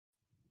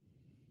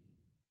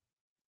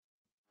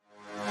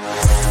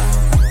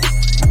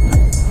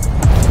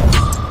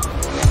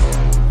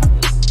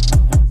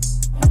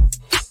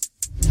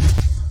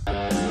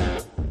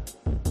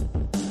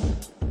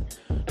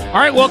All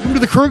right, welcome to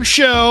the Krug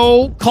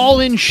Show,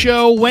 call-in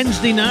show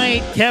Wednesday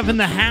night. Kev in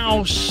the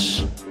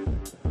house.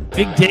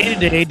 Big day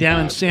today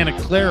down in Santa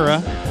Clara.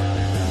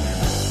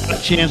 A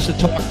chance to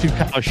talk to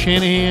Kyle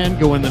Shanahan,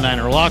 go in the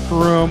Niner locker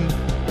room.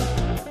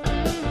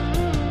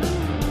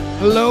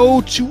 Hello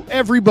to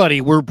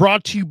everybody. We're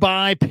brought to you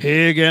by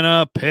Pig and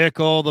a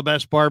Pickle, the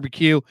best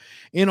barbecue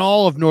in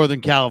all of Northern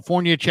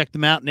California. Check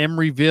them out in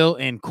Emeryville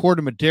and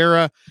Corte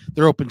Madera.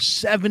 They're open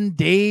 7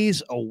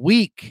 days a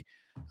week.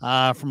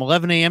 From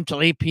 11 a.m.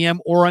 till 8 p.m.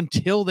 or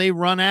until they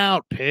run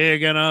out.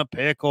 Pig and a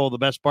Pickle, the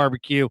best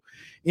barbecue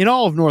in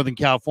all of Northern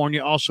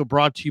California. Also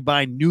brought to you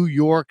by New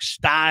York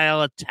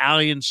style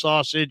Italian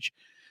sausage.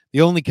 The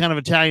only kind of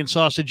Italian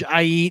sausage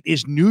I eat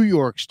is New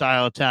York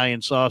style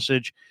Italian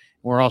sausage.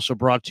 We're also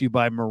brought to you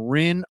by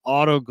Marin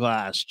Auto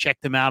Glass.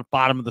 Check them out,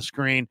 bottom of the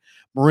screen,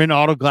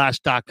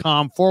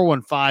 marinautoglass.com,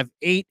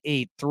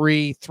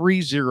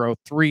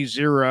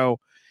 415-883-3030.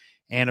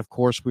 And, of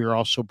course, we are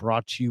also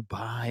brought to you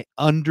by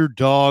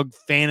Underdog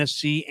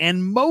Fantasy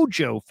and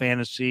Mojo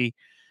Fantasy.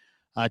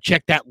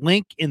 Check that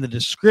link in the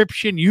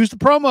description. Use the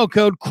promo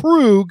code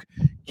KRUG,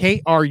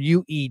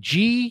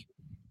 K-R-U-E-G,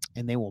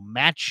 and they will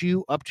match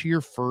you up to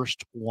your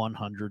first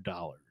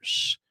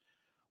 $100.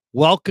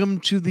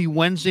 Welcome to the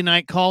Wednesday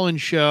night call-in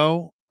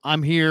show.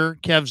 I'm here.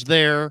 Kev's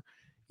there.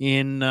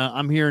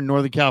 I'm here in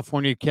Northern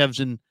California. Kev's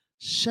in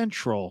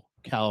Central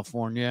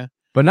California.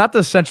 But not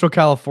the Central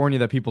California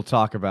that people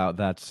talk about.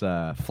 That's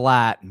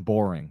flat and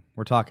boring.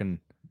 We're talking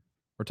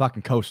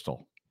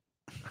coastal.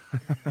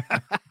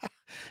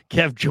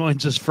 Kev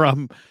joins us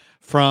from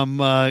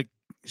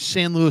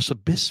San Luis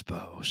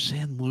Obispo.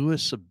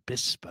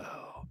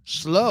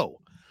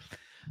 Slow.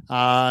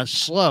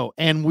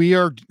 And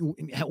we're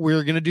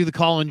going to do the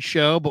call-in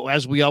show, but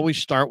as we always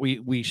start,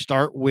 we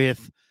start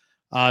with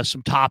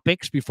some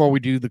topics before we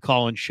do the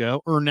call-in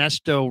show.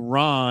 Ernesto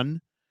Ron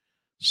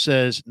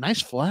says,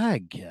 "Nice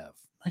flag, Kev.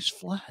 Nice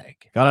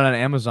flag." Got it on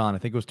Amazon. I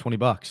think it was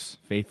 $20.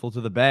 Faithful to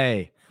the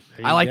Bay.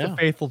 I like the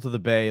Faithful to the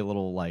Bay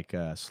little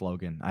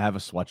slogan. I have a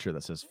sweatshirt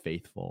that says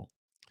 "Faithful"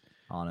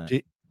 on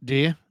it. Do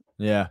you?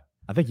 Yeah.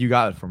 I think you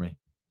got it for me.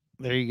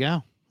 There you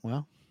go.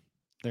 Well,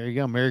 there you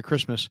go. Merry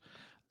Christmas.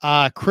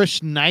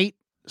 Chris Knight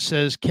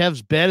says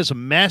Kev's bed is a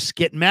mess.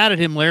 Get mad at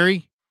him,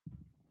 Larry.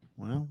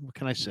 Well, what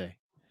can I say?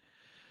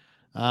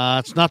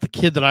 It's not the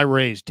kid that I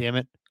raised, damn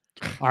it.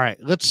 All right,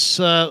 let's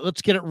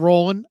get it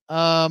rolling.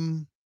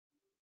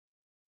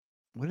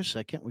 Wait a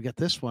second. We got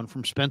this one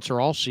from Spencer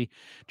Alsey.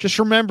 Just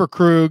remember,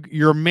 Krug,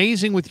 you're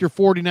amazing with your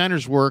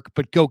 49ers work,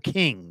 but go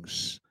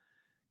Kings.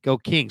 Go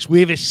Kings. We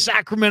have a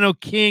Sacramento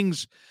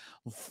Kings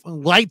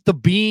light the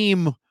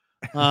beam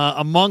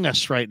among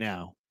us right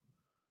now.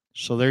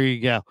 So there you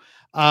go.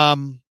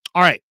 All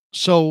right.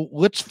 So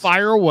let's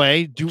fire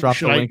away. Drop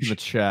the link in the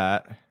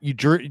chat. You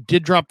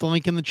did drop the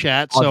link in the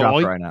chat. I'll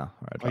drop it right now.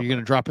 Are you going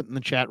to drop it in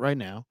the chat right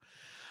now?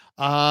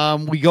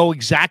 We go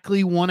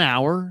exactly 1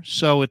 hour,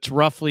 so it's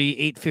roughly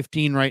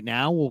 8:15 right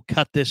now. We'll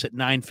cut this at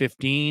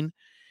 9:15,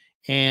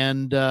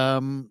 and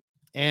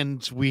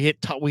we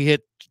hit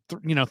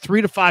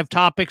 3 to 5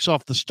 topics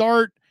off the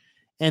start,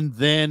 and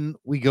then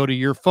we go to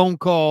your phone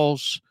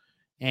calls,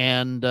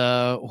 and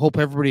hope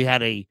everybody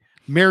had a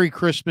Merry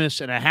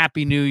Christmas and a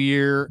Happy New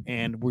Year,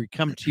 and we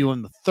come to you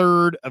on the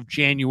 3rd of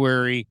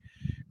January.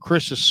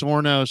 Chris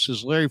Asorno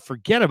says, "Larry,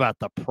 forget about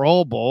the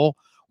Pro Bowl.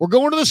 We're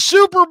going to the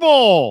Super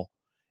Bowl.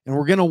 And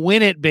we're going to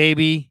win it,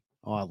 baby."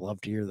 Oh, I'd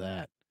love to hear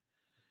that.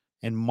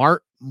 And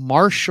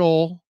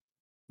Marshall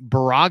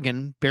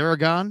Barragan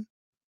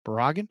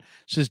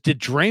says, "Did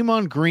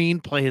Draymond Green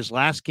play his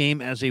last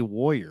game as a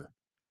Warrior?"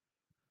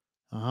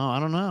 Oh, I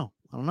don't know.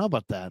 I don't know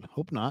about that.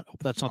 Hope not.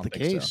 Hope that's not the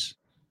case. So.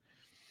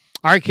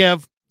 All right,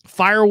 Kev,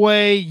 fire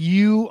away.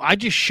 I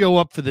just show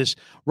up for this.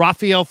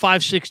 Raphael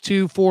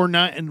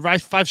 56249 and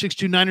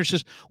 5629er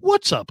says,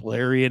 "What's up,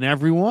 Larry and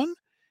everyone?"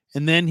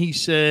 And then he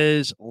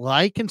says,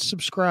 "Like and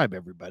subscribe,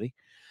 everybody."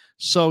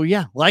 So,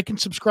 yeah, like and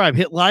subscribe.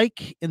 Hit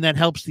like, and that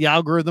helps the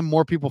algorithm.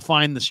 More people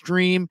find the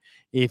stream.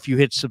 If you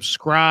hit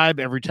subscribe,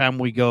 every time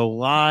we go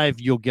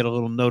live, you'll get a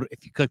little note.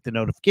 If you click the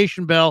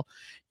notification bell,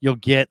 you'll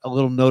get a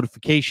little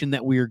notification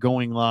that we are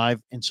going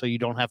live, and so you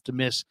don't have to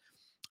miss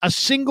a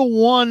single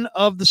one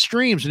of the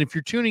streams. And if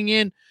you're tuning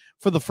in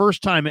for the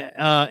first time in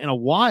a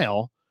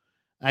while,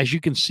 as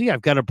you can see,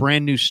 I've got a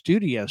brand new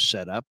studio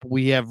set up.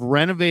 We have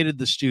renovated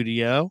the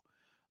studio.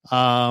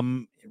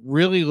 It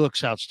really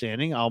looks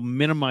outstanding. I'll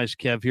minimize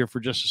Kev here for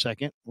just a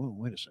second. Oh,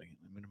 wait a second.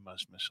 I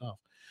minimized myself.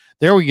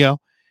 There we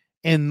go.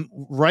 And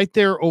right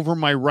there over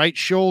my right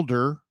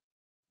shoulder,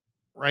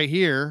 right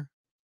here,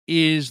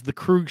 is the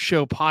Krug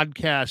Show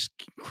podcast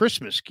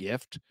Christmas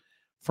gift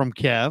from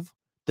Kev,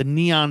 the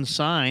neon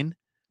sign.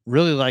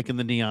 Really liking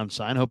the neon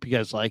sign. Hope you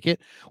guys like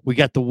it. We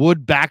got the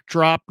wood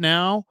backdrop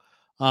now,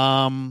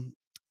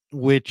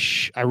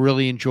 which I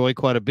really enjoy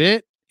quite a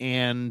bit.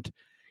 And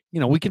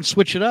we can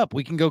switch it up.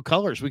 We can go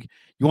colors.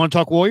 You want to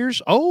talk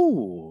Warriors?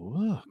 Oh,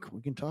 look, we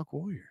can talk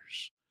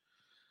Warriors.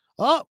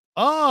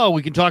 Oh,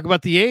 we can talk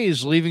about the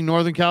A's leaving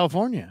Northern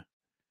California.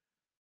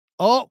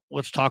 Oh,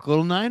 let's talk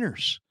little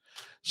Niners.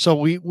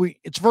 So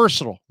it's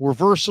versatile. We're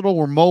versatile.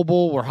 We're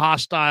mobile. We're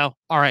hostile.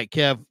 All right,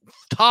 Kev.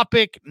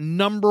 Topic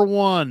number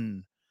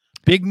 1.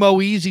 Big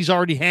Mo Easy's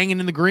already hanging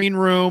in the green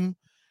room.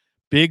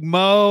 Big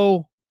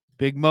Mo's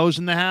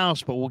in the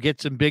house, but we'll get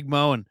to Big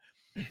Mo in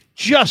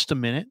just a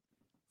minute.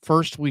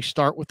 First, we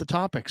start with the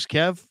topics.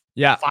 Kev,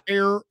 yeah,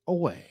 fire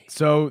away.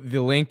 So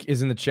the link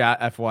is in the chat,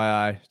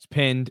 FYI. It's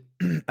pinned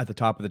at the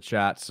top of the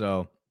chat.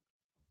 So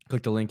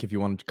click the link if you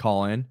want to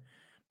call in.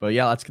 But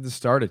yeah, let's get this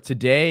started.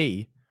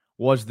 Today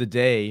was the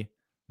day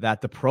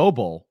that the Pro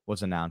Bowl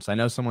was announced. I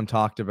know someone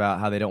talked about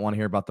how they don't want to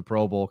hear about the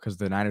Pro Bowl because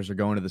the Niners are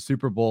going to the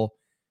Super Bowl,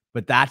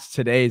 but that's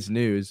today's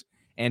news.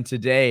 And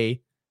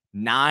today,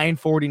 9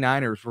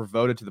 49ers were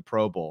voted to the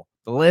Pro Bowl.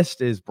 The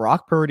list is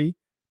Brock Purdy,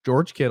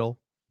 George Kittle,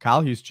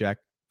 Kyle Juszczyk,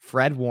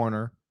 Fred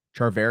Warner,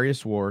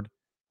 Charvarius Ward,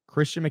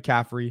 Christian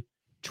McCaffrey,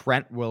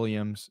 Trent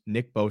Williams,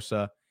 Nick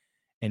Bosa,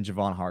 and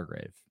Javon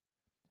Hargrave.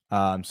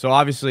 So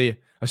obviously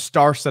a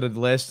star-studded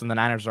list, and the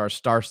Niners are a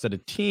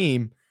star-studded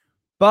team,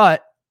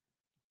 but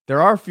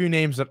there are a few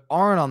names that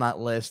aren't on that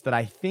list that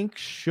I think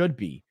should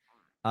be.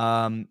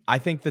 I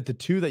think that the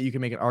two that you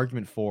can make an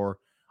argument for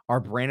are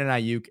Brandon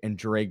Ayuk and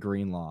Dre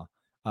Greenlaw.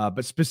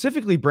 But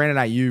specifically Brandon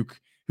Ayuk,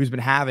 who's been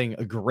having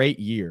a great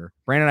year.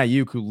 Brandon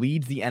Ayuk, who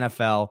leads the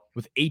NFL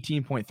with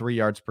 18.3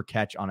 yards per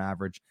catch on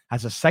average,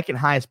 has the second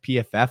highest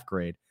PFF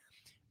grade,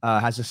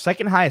 has the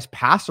second highest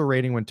passer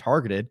rating when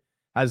targeted,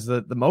 has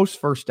the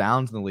most first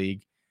downs in the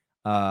league,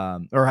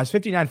 or has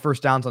 59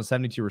 first downs on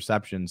 72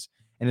 receptions,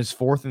 and is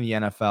fourth in the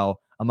NFL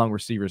among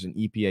receivers in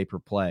EPA per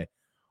play.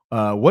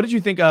 What did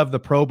you think of the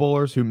Pro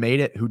Bowlers who made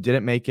it, who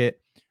didn't make it,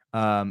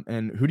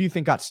 and who do you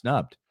think got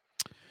snubbed?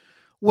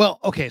 Well,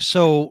 okay,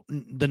 so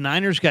the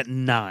Niners got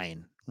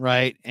 9,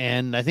 right?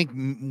 And I think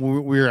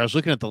I was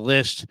looking at the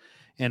list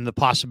and the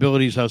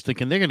possibilities. I was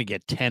thinking they're going to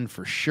get 10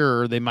 for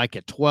sure. They might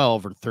get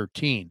 12 or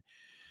 13.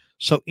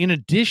 So in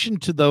addition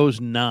to those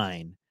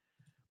 9,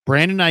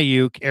 Brandon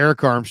Ayuk, Eric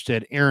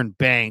Armstead, Aaron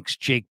Banks,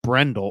 Jake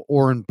Brendel,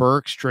 Oren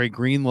Burks, Dre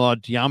Greenlaw,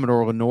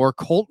 Diamador Lenore,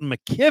 Colton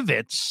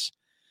McKivitz,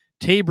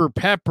 Tabor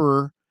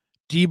Pepper,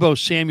 Debo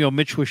Samuel,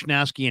 Mitch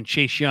Wishnowsky, and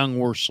Chase Young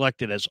were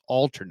selected as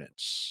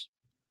alternates.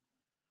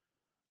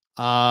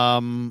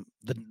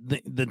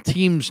 The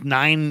team's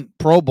 9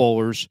 Pro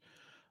Bowlers,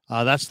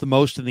 that's the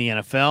most in the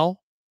NFL,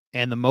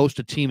 and the most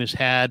a team has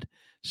had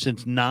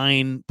since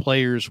 9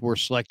 players were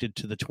selected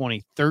to the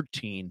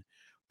 2013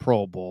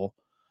 Pro Bowl.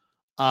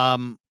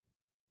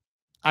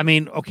 I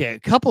mean, okay, a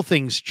couple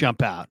things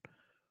jump out.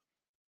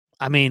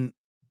 I mean,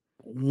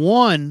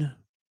 one,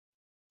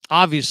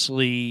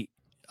 obviously,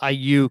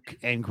 Ayuk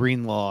and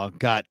Greenlaw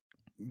got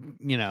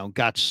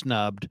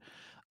snubbed.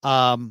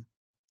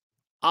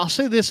 I'll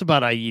say this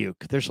about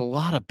Ayuk. There's a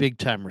lot of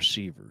big-time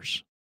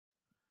receivers.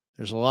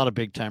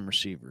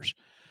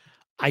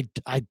 I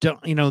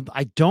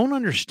don't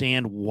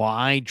understand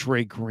why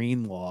Dre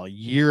Greenlaw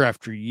year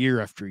after year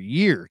after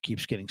year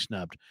keeps getting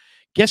snubbed.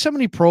 Guess how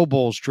many Pro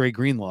Bowls Dre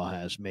Greenlaw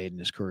has made in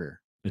his career?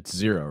 It's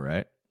 0,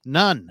 right?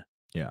 None.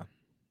 Yeah.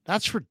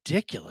 That's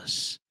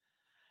ridiculous.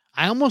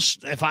 I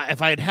almost, if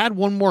I had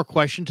one more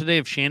question today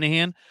of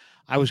Shanahan,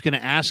 I was going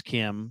to ask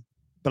him,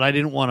 but I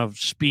didn't want to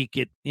speak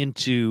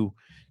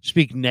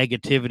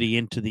negativity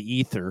into the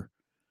ether.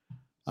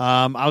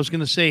 I was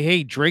going to say,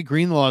 hey, Dre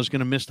Greenlaw is going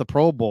to miss the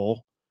Pro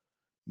Bowl.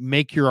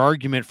 Make your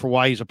argument for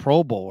why he's a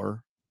Pro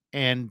Bowler.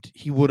 And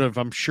he would have,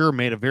 I'm sure,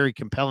 made a very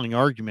compelling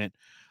argument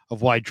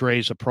of why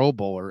Dre's a Pro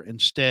Bowler.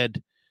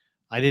 Instead,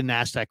 I didn't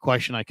ask that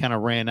question. I kind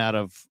of ran out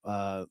of,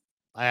 I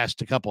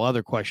asked a couple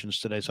other questions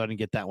today, so I didn't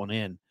get that one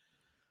in.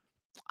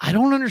 I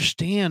don't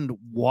understand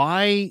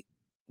why.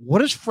 What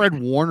does Fred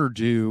Warner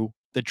do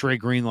that Dre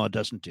Greenlaw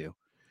doesn't do?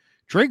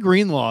 Dre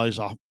Greenlaw is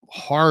a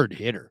hard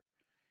hitter.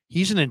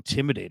 He's an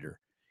intimidator.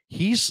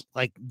 He's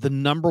like the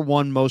number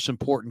 1 most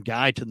important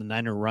guy to the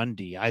Niner run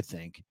D, I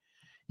think.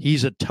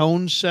 He's a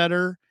tone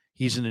setter.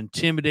 He's an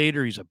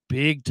intimidator. He's a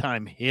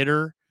big-time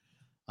hitter.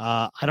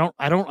 I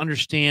don't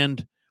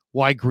understand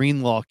why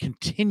Greenlaw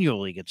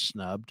continually gets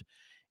snubbed.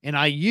 And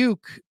Ayuk,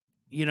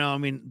 I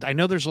mean, I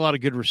know there's a lot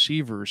of good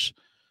receivers.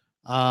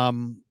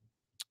 But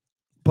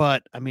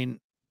I mean,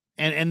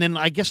 and then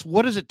I guess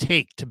what does it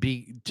take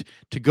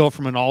to go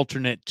from an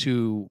alternate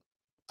to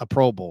a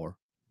Pro Bowler?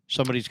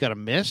 Somebody's got to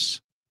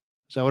miss.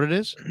 Is that what it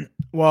is?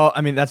 Well,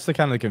 I mean, that's the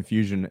kind of the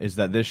confusion is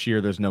that this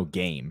year there's no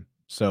game,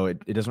 so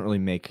it doesn't really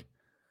make.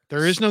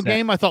 There is no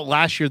game. I thought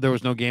last year there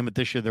was no game, but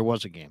this year there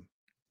was a game.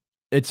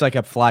 It's like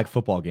a flag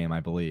football game,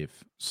 I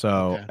believe.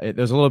 So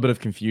there's a little bit of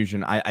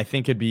confusion. I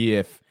think it'd be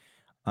if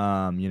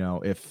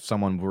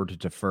someone were to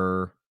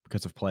defer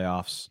because of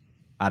playoffs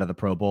out of the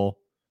Pro Bowl.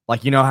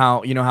 Like, you know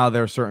how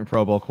there are certain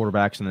Pro Bowl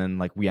quarterbacks, and then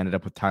like we ended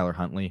up with Tyler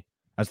Huntley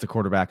as the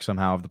quarterback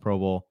somehow of the Pro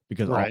Bowl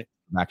because all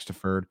quarterbacks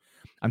deferred.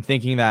 I'm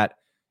thinking that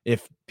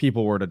if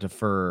people were to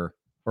defer,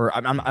 or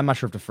I'm not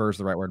sure if defer is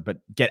the right word, but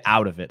get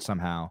out of it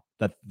somehow,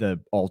 that the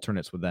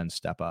alternates would then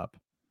step up.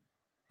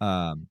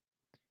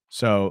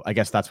 So I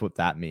guess that's what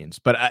that means.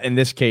 But in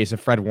this case, if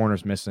Fred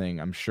Warner's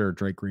missing, I'm sure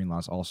Drake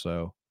Greenlaw's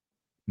also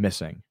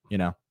missing,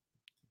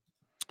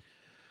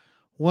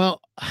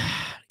 Well,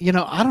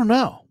 I don't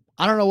know.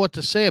 I don't know what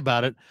to say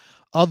about it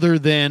other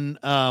than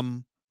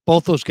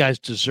both those guys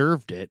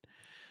deserved it.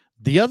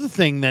 The other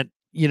thing that,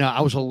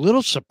 I was a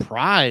little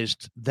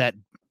surprised that,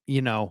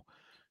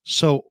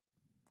 so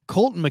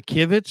Colton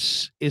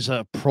McKivitz is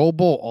a Pro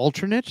Bowl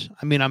alternate.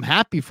 I mean, I'm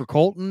happy for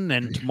Colton,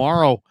 and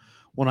tomorrow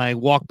when I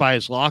walk by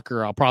his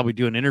locker, I'll probably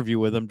do an interview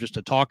with him just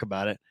to talk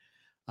about it.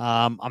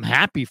 I'm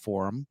happy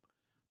for him.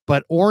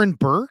 But Oren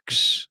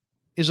Burks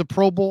is a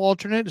Pro Bowl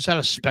alternate. Is that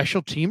a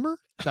special teamer?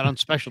 Is that on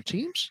special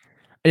teams?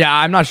 Yeah,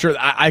 I'm not sure.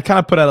 I kind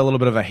of put out a little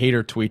bit of a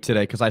hater tweet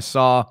today because I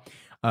saw,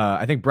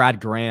 I think Brad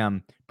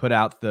Graham put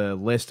out the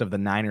list of the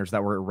Niners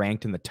that were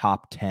ranked in the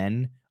top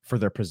 10 for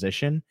their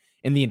position,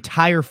 and the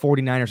entire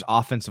 49ers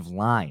offensive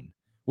line,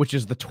 which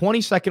is the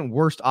 22nd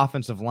worst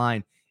offensive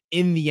line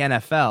in the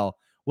NFL,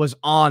 was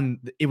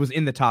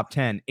in the top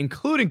 10,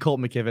 including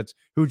Colton McKivitz,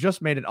 who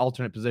just made an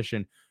alternate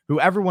position, who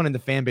everyone in the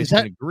fan base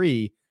can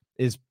agree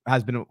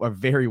has been a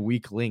very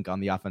weak link on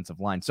the offensive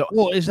line. So,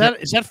 well, is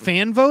that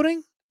fan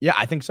voting? Yeah,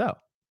 I think so.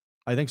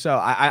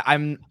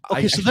 I'm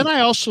okay. So then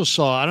I also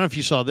saw, I don't know if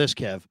you saw this,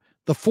 Kev,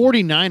 the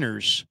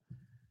 49ers,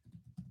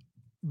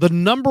 the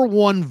number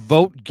one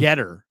vote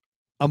getter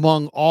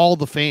among all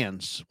the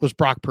fans was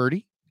Brock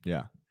Purdy.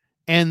 Yeah.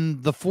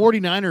 And the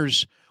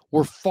 49ers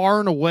were far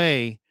and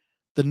away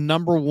the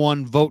number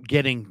one vote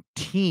getting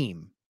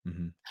team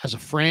as a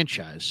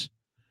franchise.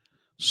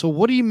 So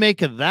what do you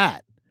make of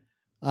that?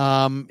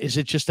 Is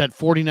it just that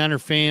 49er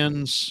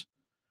fans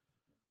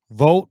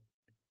vote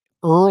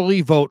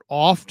early, vote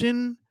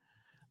often?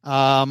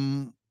 I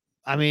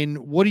mean,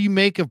 what do you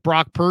make of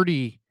Brock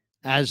Purdy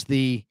as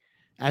the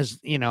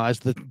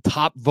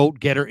top vote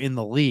getter in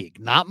the league?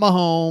 Not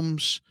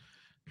Mahomes,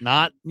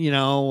 not,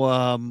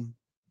 Tyreek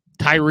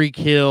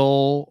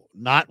Hill,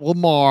 not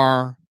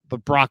Lamar,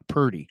 but Brock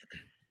Purdy.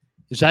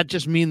 Does that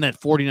just mean that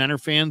 49er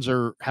fans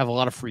have a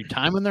lot of free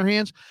time in their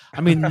hands?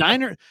 I mean,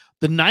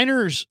 the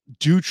Niners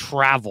do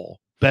travel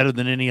better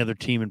than any other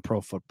team in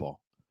pro football.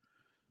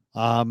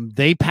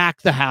 They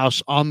pack the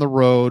house on the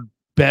road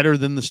better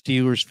than the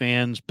Steelers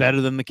fans,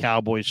 better than the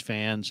Cowboys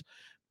fans,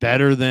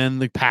 better than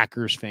the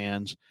Packers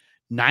fans.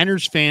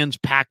 Niners fans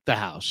pack the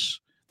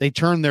house. They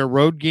turn their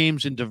road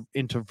games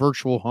into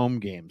virtual home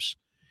games.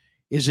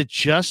 Is it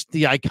just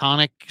the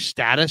iconic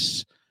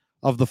status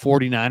of the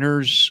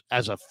 49ers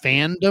as a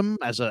fandom,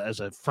 as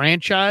a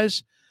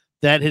franchise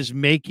that is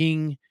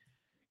making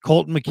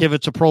Colton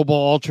McKivitz a Pro Bowl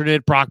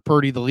alternate, Brock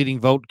Purdy the leading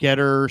vote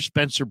getter,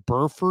 Spencer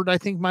Burford I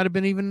think might have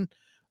been even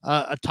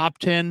a top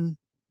 10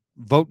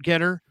 vote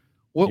getter?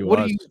 What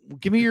do you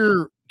give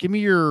me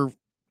your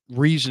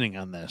reasoning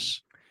on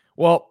this?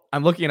 Well,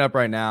 I'm looking it up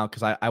right now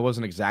because I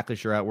wasn't exactly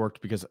sure how it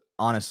worked, because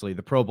honestly,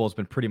 the Pro Bowl has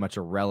been pretty much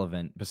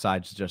irrelevant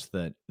besides just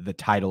the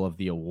title of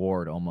the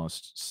award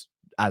almost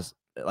as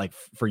like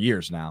for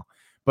years now.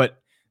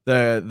 But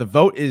the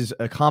vote is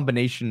a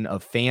combination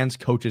of fans,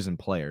 coaches, and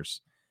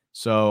players.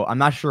 So I'm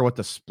not sure what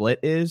the split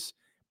is,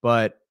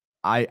 but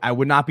I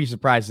would not be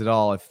surprised at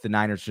all if the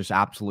Niners just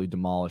absolutely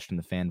demolished in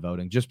the fan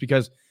voting, just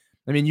because,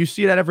 I mean, you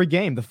see that every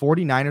game. The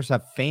 49ers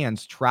have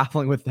fans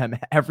traveling with them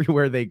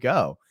everywhere they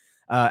go.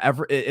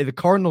 The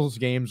Cardinals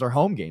games are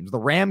home games. The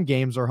Ram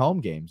games are home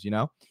games,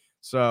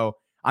 So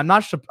I'm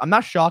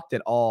not shocked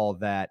at all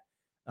that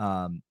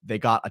they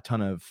got a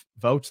ton of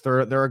votes.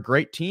 They're a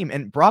great team.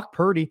 And Brock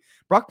Purdy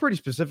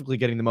specifically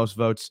getting the most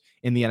votes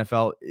in the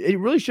NFL, it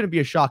really shouldn't be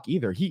a shock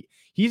either.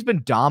 He's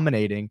been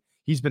dominating.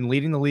 He's been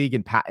leading the league,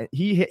 and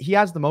he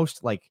has the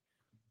most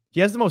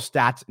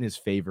stats in his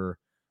favor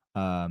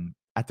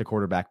at the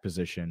quarterback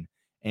position.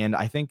 And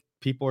I think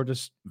people are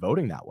just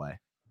voting that way.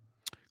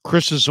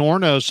 Chris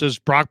Azorno says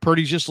Brock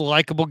Purdy's just a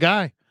likable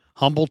guy,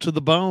 humble to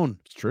the bone.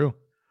 It's true.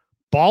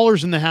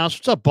 Baller's in the house.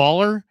 What's up,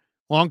 Baller?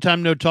 Long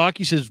time no talk.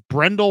 He says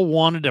Brendel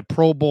wanted a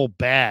Pro Bowl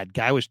bad.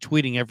 Guy was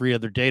tweeting every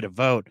other day to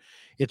vote.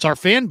 It's our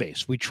fan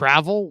base. We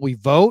travel, we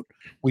vote,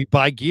 we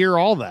buy gear,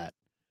 all that.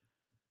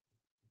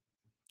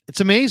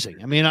 It's amazing.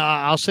 I mean,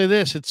 I'll say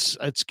this: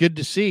 it's good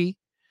to see.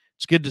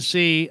 It's good to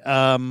see.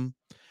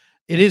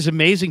 It is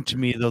amazing to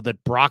me though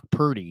that Brock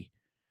Purdy,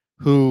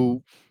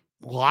 who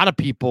a lot of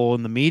people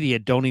in the media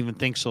don't even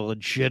think so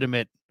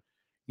legitimate,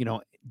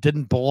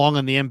 didn't belong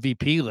on the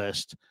MVP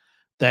list,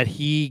 that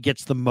he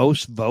gets the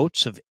most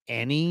votes of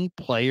any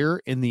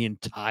player in the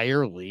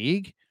entire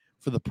league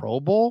for the Pro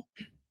Bowl.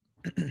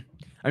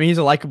 I mean, he's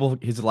a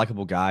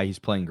likable guy. He's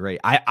playing great.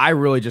 I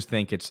really just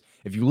think it's,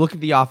 if you look at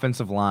the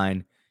offensive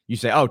line, you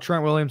say, oh,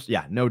 Trent Williams,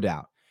 yeah, no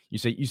doubt. You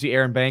see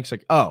Aaron Banks,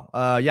 like,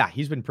 oh, yeah,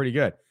 he's been pretty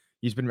good.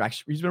 He's been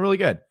really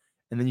good.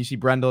 And then you see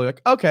Brendel,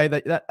 like, okay,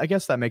 that I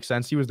guess that makes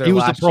sense. He was there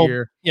last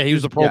year. Yeah, he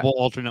was the Pro Bowl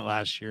alternate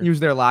last year. He was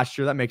there last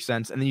year. That makes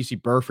sense. And then you see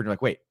Burford, you're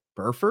like, wait,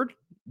 Burford?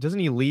 Doesn't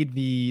he lead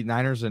the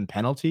Niners in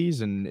penalties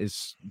and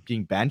is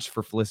being benched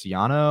for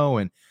Feliciano?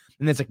 And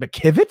it's like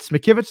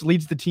McKivitz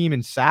leads the team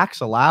in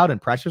sacks allowed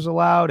and pressures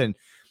allowed, and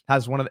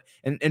has one of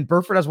the, and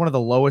Burford has one of the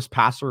lowest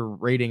passer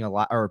rating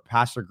or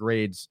passer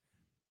grades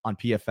on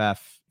PFF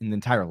in the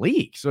entire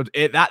league. So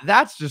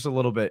that's just a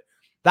little bit,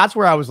 that's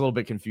where I was a little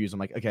bit confused. I'm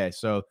like, okay,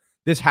 so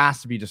this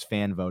has to be just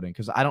fan voting,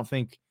 because I don't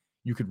think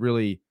you could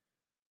really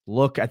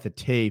look at the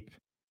tape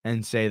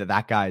and say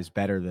that guy is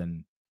better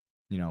than,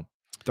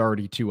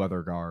 32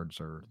 other guards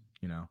or.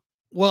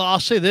 Well, I'll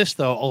say this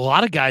though, a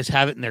lot of guys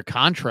have it in their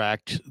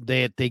contract.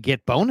 They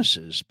get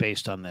bonuses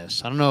based on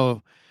this. I don't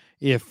know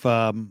if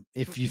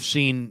you've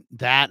seen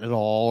that at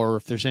all, or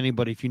if there's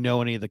anybody, if you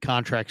know any of the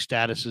contract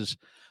statuses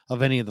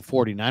of any of the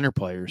 49er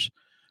players.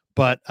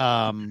 But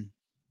how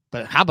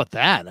about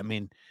that? I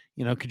mean,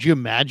 could you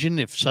imagine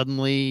if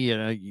suddenly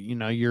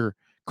you're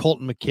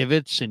Colton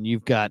McKivitz and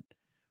you've got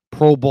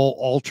Pro Bowl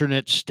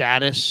alternate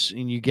status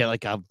and you get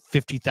like a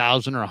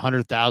 $50,000 or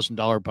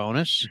 $100,000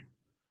 bonus?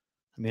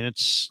 I mean,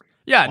 it's.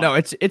 Yeah, no,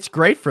 it's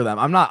great for them.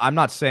 I'm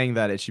not saying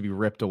that it should be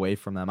ripped away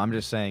from them. I'm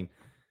just saying,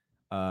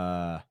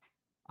 I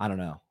don't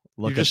know.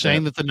 You're just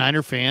saying that the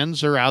Niner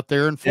fans are out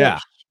there and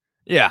forced.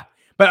 Yeah.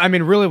 But I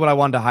mean, really, what I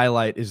wanted to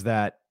highlight is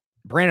that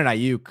Brandon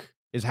Ayuk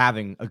is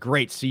having a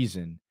great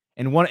season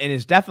and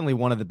is definitely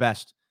one of the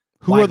best.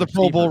 Who are the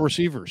Pro Bowl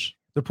receivers?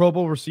 The Pro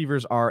Bowl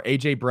receivers are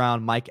AJ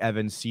Brown, Mike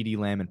Evans, CeeDee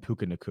Lamb, and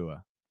Puka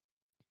Nacua.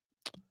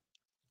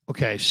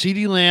 Okay,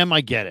 CeeDee Lamb, I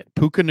get it.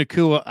 Puka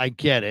Nacua, I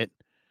get it.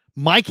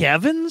 Mike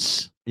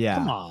Evans? Yeah.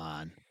 Come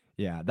on.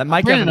 Yeah. That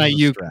Mike Brandon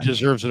Evans Ayuk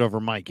deserves it over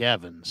Mike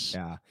Evans.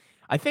 Yeah.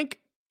 I think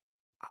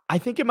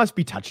it must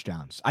be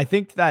touchdowns. I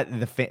think that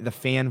the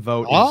fan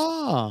vote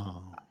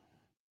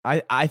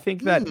I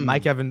think that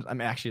Mike Evans, I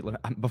mean, actually,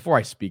 before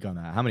I speak on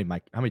that, how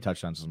many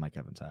touchdowns does Mike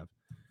Evans have?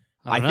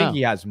 I think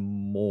he has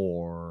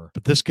more.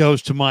 But this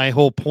goes to my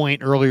whole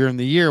point earlier in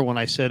the year when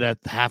I said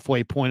at the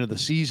halfway point of the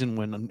season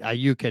when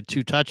Ayuk had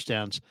 2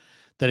 touchdowns,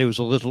 that it was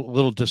a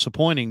little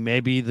disappointing.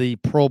 Maybe the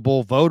Pro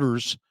Bowl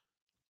voters,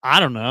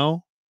 I don't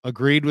know,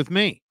 agreed with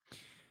me.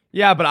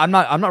 Yeah, but I'm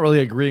not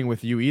really agreeing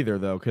with you either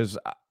though, because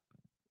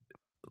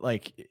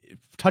like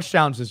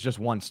touchdowns is just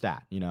one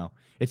stat.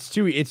 It's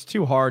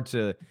too hard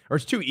to, or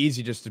it's too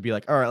easy just to be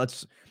like, all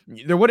right,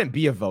 there wouldn't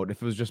be a vote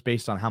if it was just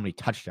based on how many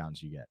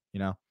touchdowns you get.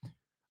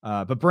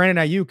 But Brandon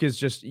Ayuk is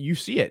just, you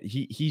see it.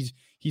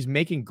 He's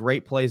making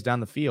great plays down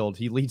the field.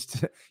 He leads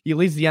the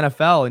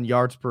NFL in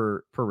yards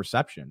per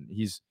reception.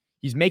 He's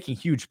making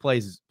huge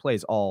plays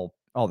all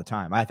the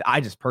time. I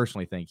just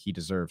personally think he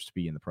deserves to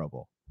be in the Pro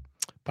Bowl.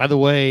 By the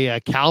way,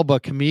 Calba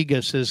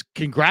Kamiga says,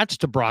 congrats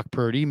to Brock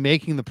Purdy.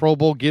 Making the Pro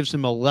Bowl gives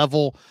him a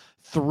level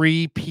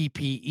 3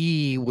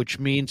 PPE, which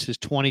means his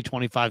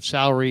 2025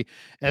 salary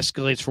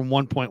escalates from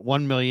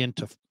 1.1 million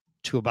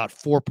to about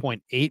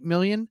 4.8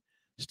 million.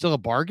 Still a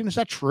bargain. Is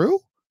that true?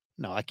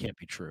 No, that can't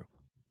be true.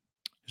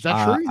 Is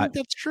that true? You think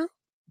that's true?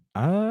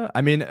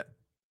 I mean,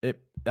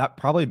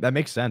 that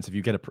makes sense. If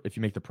you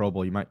make the Pro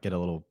Bowl, you might get a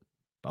little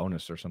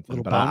bonus or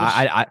something. But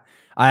I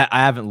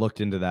haven't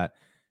looked into that.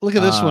 Look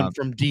at this one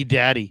from D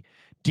Daddy.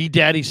 D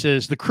Daddy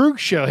says, the Krug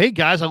Show. Hey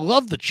guys, I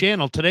love the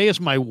channel. Today is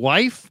my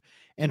wife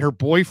and her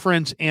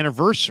boyfriend's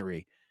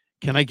anniversary.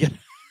 Can I get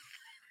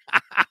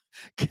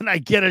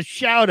a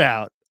shout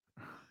out?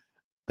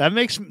 That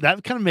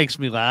kind of makes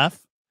me laugh.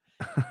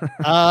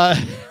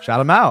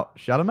 Shout him out.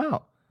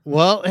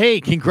 Well,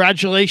 hey,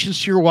 congratulations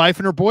to your wife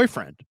and her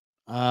boyfriend.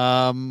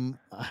 But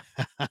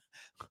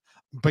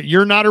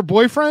you're not her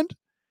boyfriend.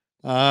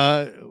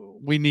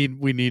 We need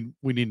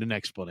an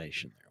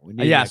explanation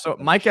there. So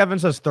Mike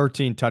Evans has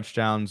 13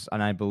 touchdowns,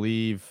 and I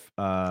believe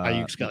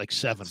Ayuk's got like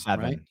 7.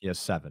 Right? He has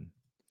 7.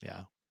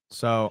 Yeah.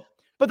 So,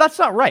 but that's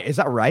not right. Is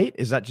that right?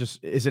 Is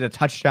it a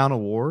touchdown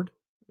award?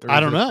 I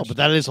don't know, but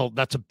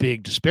that's a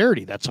big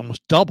disparity. That's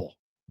almost double.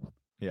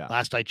 Yeah.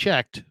 Last I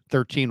checked,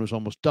 13 was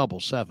almost double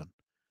 7.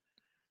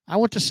 I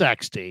went to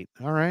Sac State.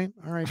 All right.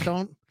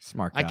 Don't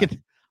smart guy.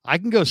 I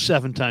can go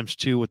 7 times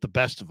 2 with the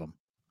best of them.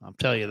 I'll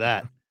tell you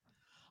that.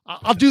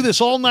 I'll do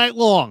this all night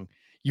long.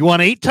 You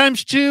want 8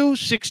 times 2,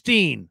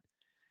 16.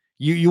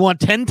 You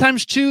want 10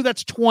 times 2,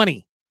 that's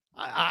 20.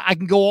 I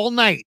can go all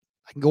night.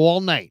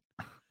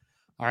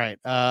 All right.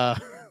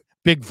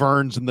 Big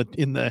Vern's in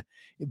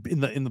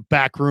the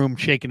back room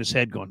shaking his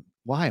head going,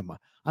 why am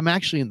I'm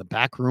actually in the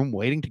back room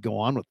waiting to go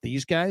on with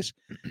these guys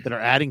that are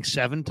adding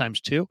 7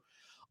 times 2.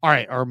 All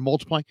right, are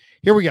multiplying.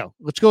 Here we go.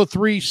 Let's go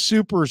 3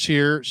 supers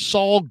here.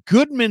 Saul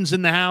Goodman's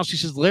in the house. He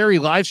says, Larry,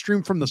 live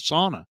stream from the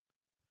sauna.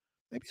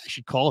 Maybe I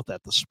should call it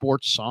that, the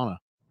sports sauna.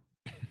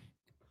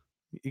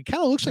 It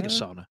kind of looks like a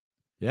sauna.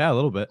 Yeah, a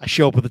little bit. I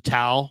show up with a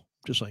towel,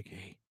 just like,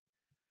 hey.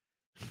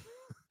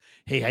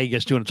 Hey, how you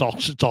guys doing?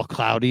 It's all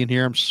cloudy in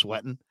here. I'm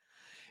sweating.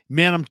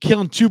 Man, I'm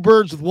killing 2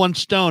 birds with 1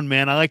 stone,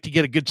 man. I like to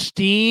get a good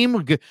steam,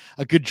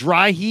 a good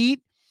dry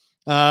heat.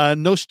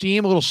 No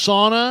steam, a little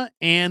sauna,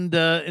 and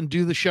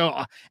do the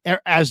show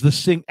as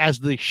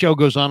the show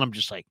goes on. I'm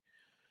just like,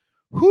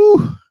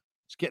 whew,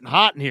 it's getting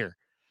hot in here.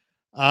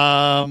 We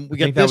got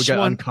that this would get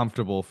one.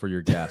 Uncomfortable for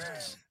your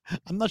guests.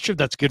 I'm not sure if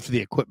that's good for the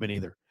equipment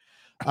either.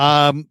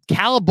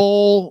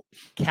 Cali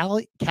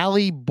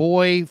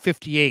Boy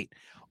 58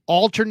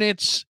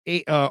 alternates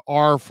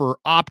are for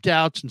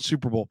opt-outs and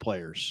Super Bowl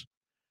players.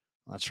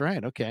 That's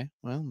right. Okay.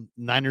 Well,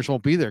 Niners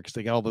won't be there because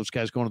they got all those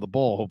guys going to the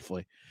bowl,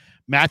 hopefully.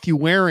 Matthew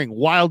Waring,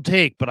 wild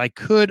take, but I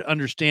could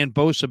understand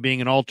Bosa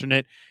being an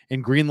alternate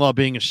and Greenlaw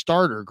being a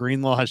starter.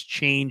 Greenlaw has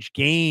changed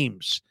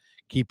games.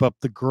 Keep up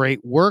the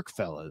great work,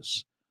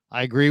 fellas.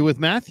 I agree with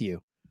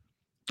Matthew.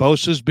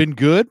 Bosa's been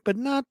good, but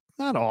not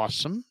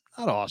awesome.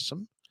 Not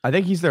awesome. I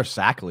think he's their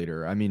sack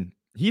leader. I mean,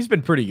 he's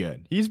been pretty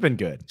good. He's been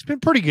good. It's been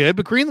pretty good,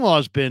 but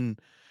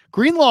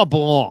Greenlaw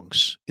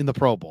belongs in the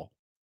Pro Bowl.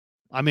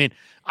 I mean,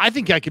 I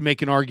think I can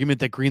make an argument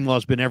that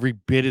Greenlaw's been every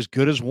bit as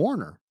good as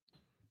Warner.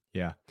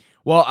 Yeah.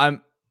 Well,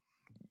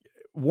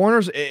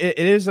 Warner's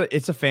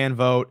it's a fan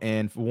vote,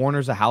 and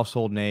Warner's a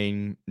household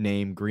name.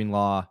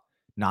 Greenlaw,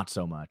 not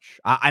so much.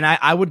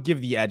 I would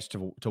give the edge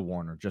to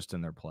Warner just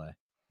in their play.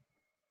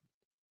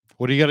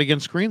 What do you got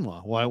against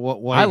Greenlaw? Why?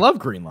 I love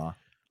Greenlaw.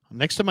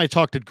 Next time I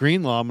talk to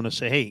Greenlaw, I'm going to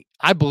say, "Hey,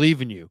 I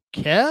believe in you."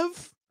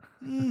 Kev,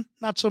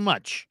 not so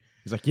much.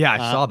 He's like, "Yeah, I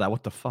saw that.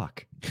 What the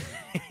fuck?"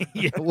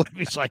 Yeah,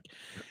 he's like,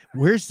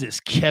 "Where's this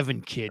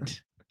Kevin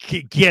kid?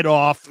 Get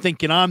off,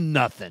 thinking I'm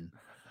nothing."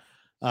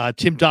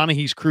 Tim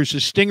Donaghy's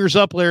cruises stingers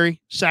up,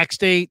 Larry. Sac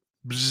State.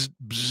 Bzz,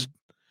 bzz.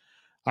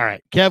 All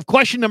right, Kev,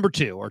 question number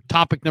 2 or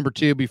topic number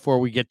 2 before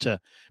we get to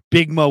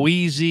Big Mo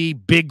Easy,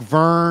 Big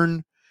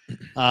Vern.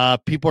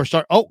 People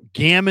are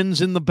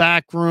Gammon's in the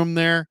back room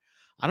there.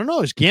 I don't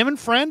know. Is Gammon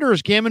friend or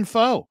is Gammon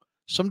foe?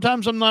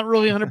 Sometimes I'm not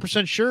really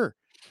 100% sure.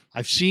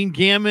 I've seen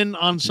Gammon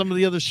on some of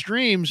the other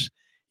streams.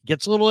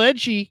 Gets a little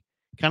edgy.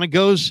 Kind of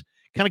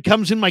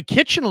comes in my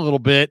kitchen a little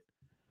bit.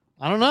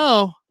 I don't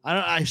know.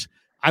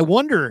 I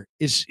wonder,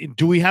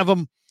 do we have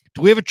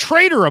a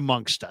traitor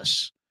amongst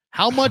us?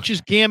 How much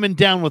is Gammon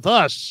down with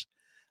us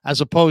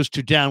as opposed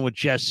to down with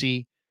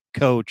Jesse,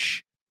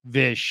 Coach,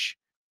 Vish,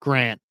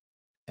 Grant,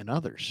 and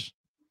others?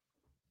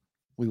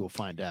 We will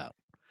find out.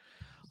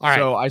 All right.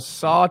 So I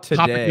saw today.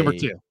 Topic number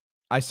 2.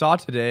 I saw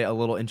today a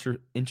little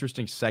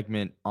interesting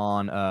segment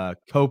on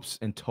Copes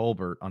and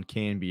Tolbert on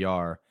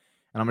KNBR,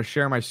 and I'm gonna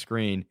share my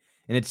screen.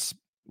 And it's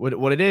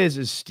what it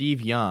is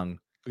Steve Young.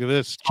 Look at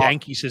this.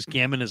 Janky says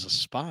Gammon is a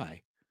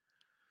spy.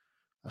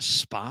 A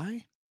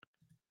spy?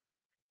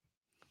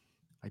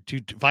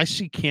 If I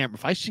see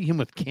him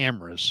with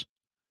cameras,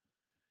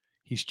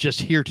 he's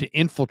just here to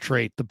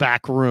infiltrate the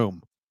back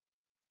room.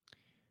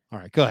 All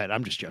right, go ahead.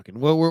 I'm just joking.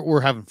 Well,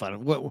 we're having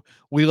fun.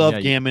 We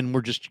love Gammon.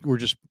 We're just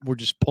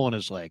pulling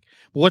his leg.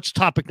 What's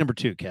topic number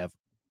 2, Kev?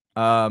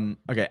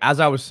 Okay, as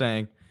I was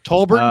saying,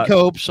 Tolbert and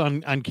Copes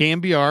on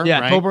KNBR. Yeah,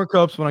 right? Tolbert and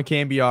Copes went on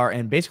KNBR,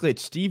 and basically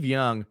it's Steve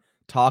Young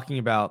talking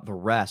about the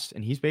rest,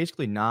 and he's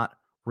basically not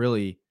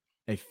really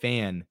a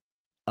fan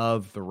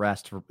of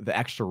the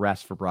extra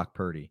rest for Brock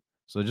Purdy.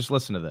 So just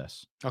listen to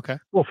this. Okay.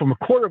 Well, from a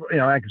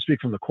I can speak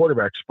from the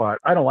quarterback spot.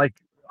 I don't like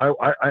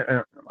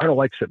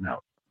sitting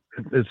out.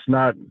 It's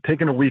not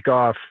taking a week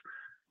off.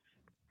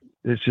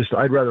 It's just,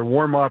 I'd rather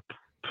warm up,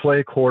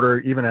 play a quarter,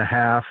 even a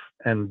half,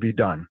 and be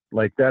done.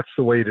 Like, that's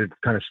the way to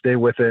kind of stay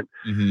with it.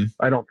 Mm-hmm.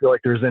 I don't feel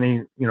like there's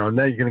any, now you're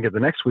going to get the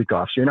next week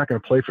off. So you're not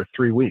going to play for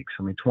 3 weeks.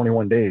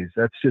 21 days.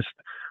 That's just,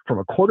 from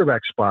a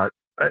quarterback spot,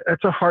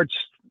 that's a hard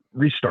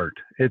restart.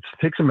 It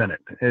takes a minute.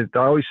 I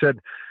always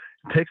said,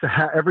 it takes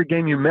every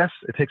game you miss,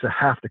 it takes a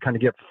half to kind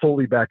of get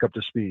fully back up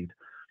to speed.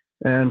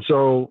 And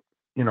so,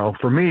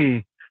 for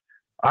me,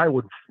 I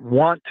would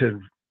want to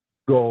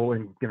go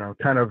and,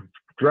 kind of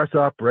dress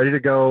up, ready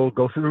to go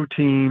through the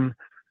routine,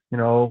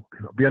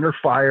 be under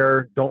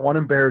fire, don't want to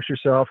embarrass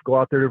yourself, go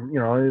out there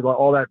to,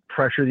 all that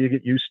pressure that you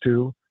get used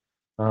to.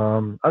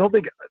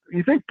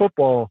 You think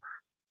football,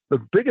 the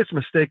biggest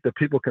mistake that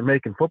people can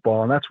make in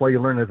football, and that's why you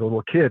learn as a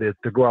little kid, is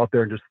to go out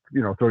there and just,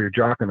 throw your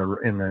jock on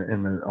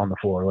the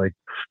floor. Like,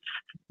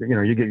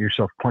 you get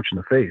yourself punched in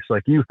the face.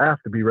 Like, you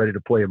have to be ready to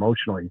play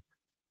emotionally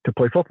to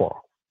play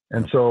football.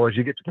 And so as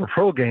you get to the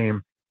pro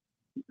game,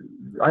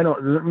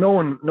 no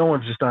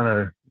one's just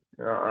on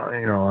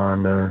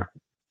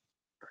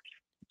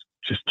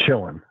just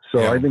chilling. So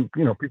yeah. I think,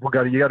 people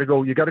you got to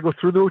go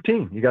through the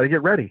routine. You got to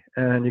get ready,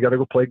 and you got to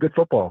go play good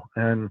football.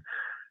 And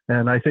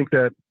I think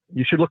that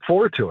you should look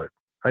forward to it.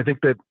 I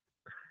think that,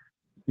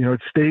 you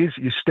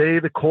stay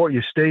the core,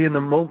 you stay in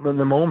the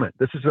moment.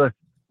 This is a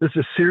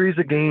series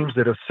of games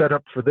that have set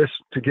up for this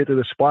to get to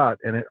the spot.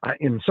 And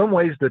in some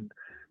ways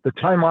the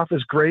time off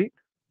is great.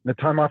 And the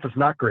time off is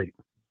not great.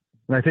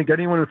 And I think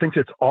anyone who thinks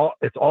it's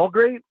all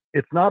great,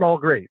 it's not all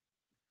great.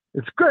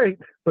 It's great,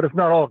 but it's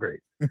not all great.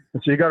 And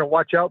so you got to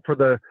watch out for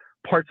the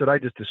parts that I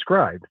just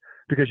described,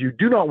 because you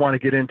do not want to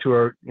get into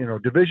a,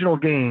 divisional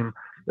game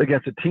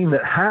against a team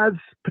that has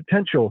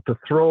potential to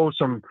throw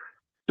some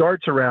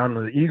darts around,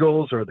 the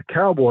Eagles or the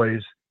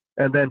Cowboys,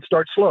 and then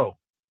start slow.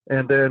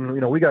 And then,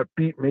 we got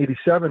beaten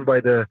 87 by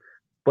the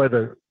we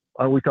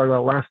talked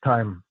about last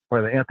time,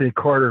 by the Anthony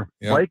Carter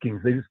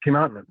Vikings. They just came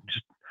out and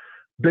just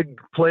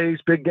big plays,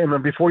 big game,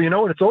 and before you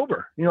know it, it's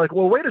over. You're like,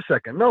 well, wait a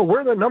second. No,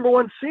 we're the number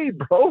 1 seed,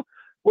 bro.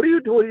 What are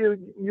you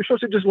doing? You're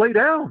supposed to just lay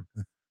down.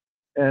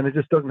 And it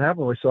just doesn't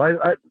happen. So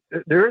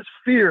there is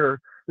fear.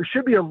 There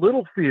should be a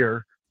little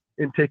fear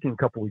in taking a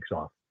couple weeks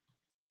off.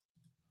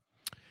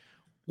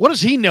 What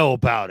does he know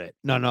about it?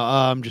 No,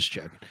 I'm just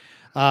joking.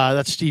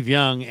 That's Steve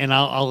Young, and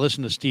I'll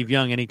listen to Steve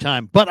Young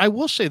anytime. But I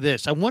will say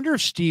this. I wonder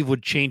if Steve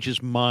would change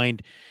his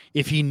mind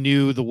if he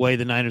knew the way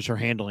the Niners are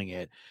handling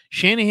it.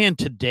 Shanahan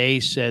today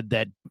said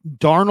that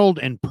Darnold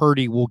and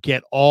Purdy will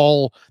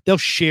they'll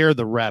share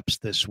the reps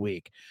this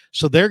week.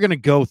 So they're going to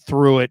go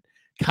through it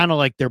kind of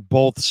like they're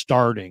both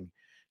starting.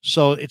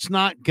 So it's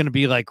not going to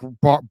be like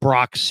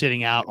Brock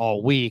sitting out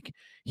all week.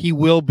 He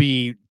will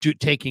be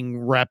taking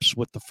reps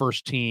with the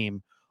first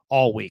team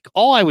all week.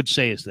 All I would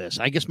say is this.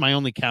 I guess my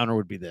only counter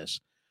would be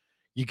this.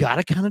 You got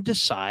to kind of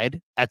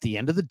decide at the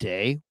end of the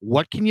day,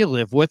 what can you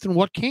live with and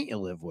what can't you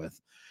live with?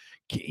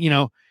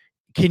 Can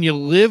you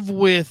live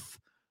with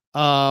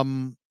a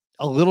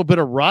little bit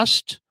of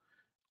rust?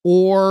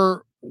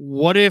 Or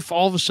what if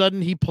all of a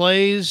sudden he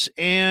plays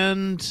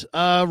and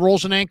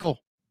rolls an ankle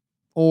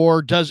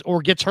or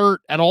gets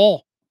hurt at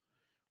all?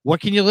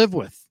 What can you live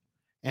with?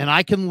 And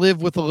I can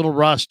live with a little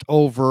rust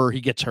over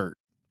he gets hurt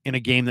in a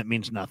game that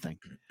means nothing.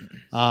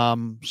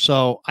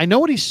 So I know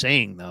what he's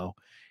saying, though.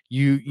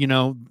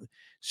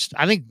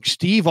 I think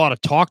Steve ought to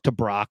talk to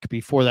Brock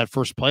before that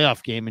first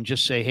playoff game and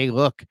just say, hey,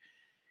 look,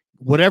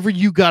 whatever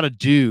you got to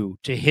do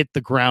to hit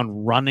the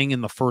ground running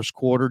in the first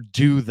quarter,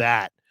 do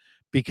that,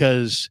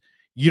 because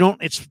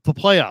it's the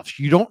playoffs.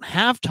 You don't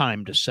have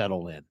time to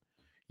settle in.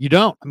 You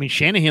don't. I mean,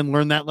 Shanahan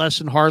learned that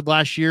lesson hard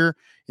last year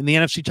in the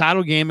NFC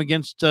title game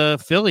against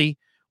Philly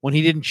when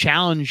he didn't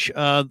challenge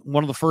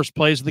one of the first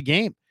plays of the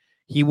game.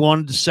 He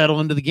wanted to settle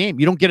into the game.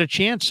 You don't get a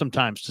chance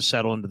sometimes to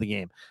settle into the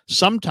game.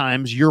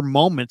 Sometimes your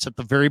moments at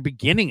the very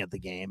beginning of the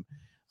game.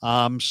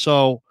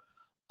 So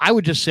I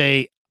would just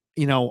say,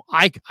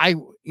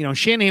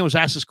 Shanahan was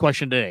asked this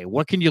question today.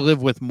 What can you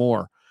live with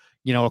more?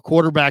 A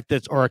quarterback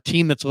or a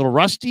team that's a little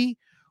rusty,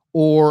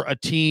 or a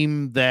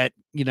team that,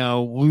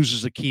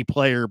 loses a key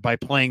player by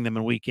playing them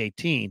in week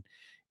 18.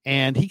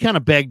 And he kind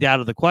of begged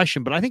out of the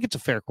question, but I think it's a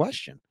fair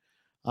question.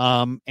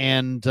 I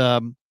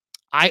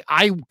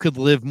could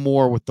live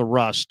more with the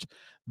rust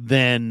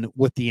than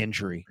with the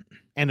injury,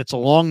 and it's a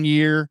long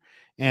year.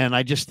 And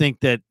I just think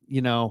that,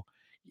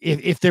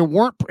 if they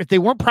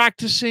weren't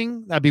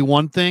practicing, that'd be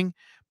one thing,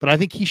 but I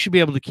think he should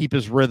be able to keep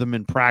his rhythm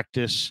in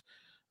practice.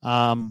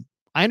 I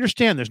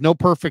understand there's no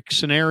perfect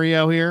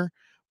scenario here,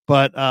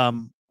 but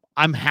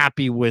I'm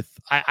happy with,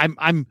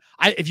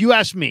 if you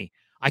ask me,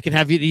 I can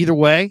have it either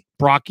way.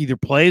 Brock either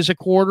plays a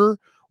quarter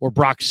or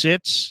Brock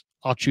sits.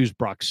 I'll choose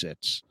Brock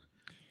sits.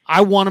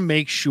 I want to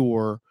make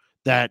sure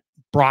that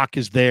Brock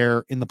is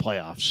there in the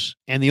playoffs.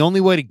 And the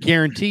only way to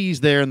guarantee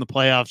he's there in the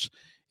playoffs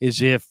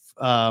is if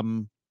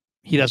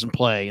he doesn't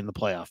play in the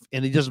playoff,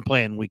 and he doesn't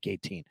play in week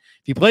 18. If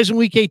he plays in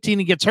week 18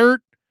 and gets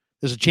hurt,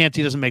 there's a chance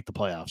he doesn't make the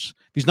playoffs.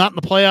 If he's not in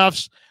the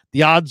playoffs,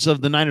 the odds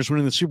of the Niners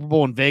winning the Super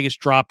Bowl in Vegas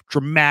drop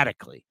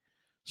dramatically.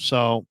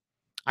 So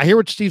I hear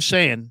what Steve's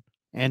saying,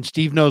 and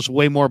Steve knows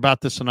way more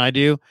about this than I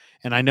do,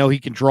 and I know he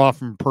can draw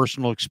from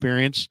personal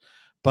experience.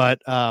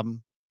 But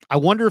I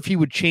wonder if he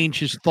would change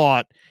his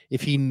thought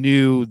if he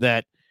knew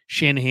that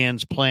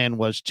Shanahan's plan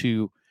was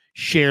to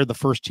share the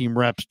first team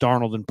reps,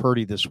 Darnold and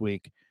Purdy, this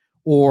week,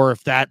 or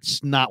if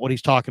that's not what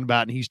he's talking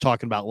about, and he's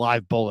talking about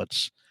live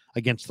bullets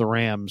against the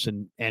Rams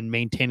and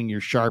maintaining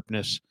your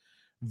sharpness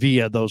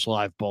via those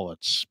live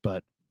bullets.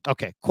 But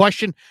okay,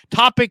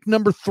 topic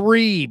number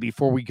 3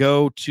 before we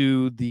go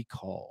to the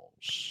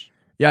calls.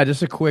 Yeah,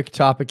 just a quick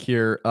topic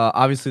here.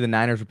 Obviously, the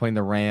Niners are playing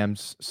the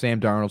Rams.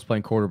 Sam Darnold's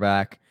playing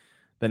quarterback.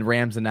 Then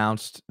Rams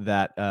announced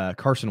that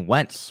Carson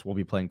Wentz will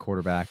be playing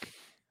quarterback.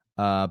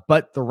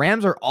 But the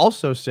Rams are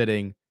also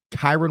sitting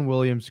Kyron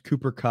Williams,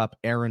 Cooper Kupp,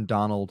 Aaron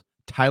Donald,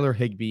 Tyler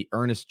Higbee,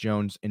 Ernest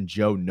Jones, and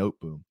Joe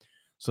Noteboom.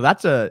 So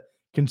that's a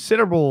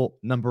considerable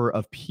number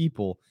of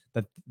people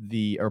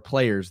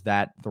players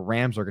that the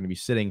Rams are going to be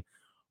sitting.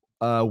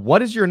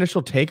 What is your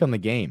initial take on the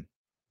game?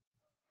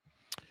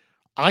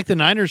 I like the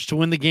Niners to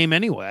win the game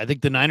anyway. I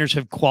think the Niners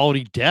have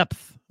quality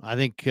depth. I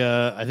think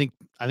they're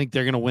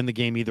going to win the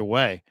game either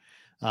way.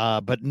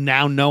 But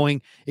now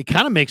knowing, it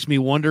kind of makes me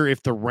wonder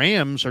if the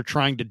Rams are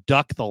trying to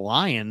duck the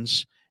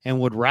Lions and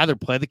would rather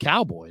play the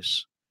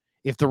Cowboys.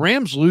 If the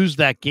Rams lose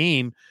that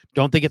game,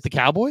 don't they get the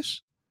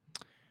Cowboys?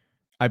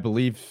 I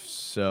believe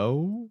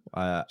so.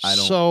 I don't.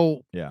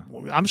 So yeah,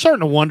 I'm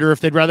starting to wonder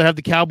if they'd rather have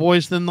the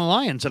Cowboys than the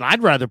Lions, and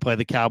I'd rather play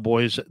the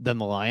Cowboys than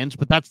the Lions.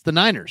 But that's the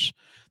Niners.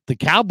 The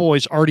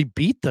Cowboys already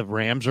beat the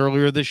Rams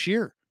earlier this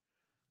year,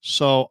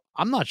 so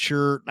I'm not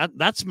sure.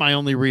 That's my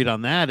only read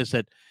on that, is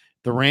that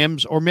the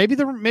Rams, or maybe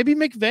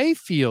McVay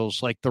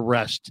feels like the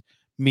rest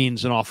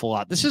means an awful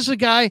lot. This is a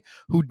guy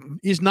who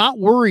is not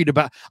worried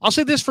about. I'll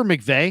say this for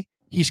McVay: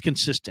 he's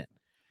consistent.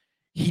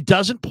 He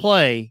doesn't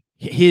play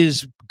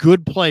his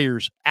good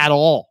players at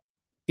all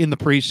in the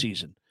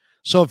preseason.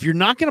 So if you're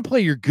not going to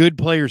play your good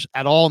players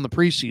at all in the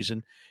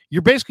preseason,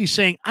 you're basically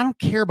saying, I don't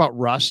care about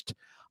rust.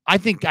 I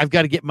think I've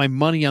got to get my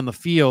money on the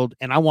field,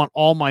 and I want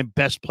all my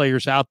best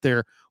players out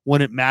there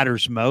when it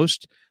matters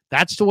most.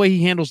 That's the way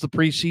he handles the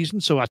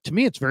preseason. So to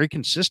me, it's very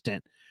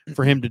consistent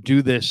for him to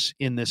do this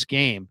in this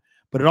game.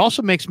 But it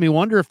also makes me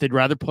wonder if they'd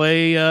rather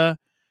play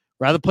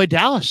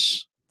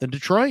Dallas than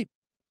Detroit.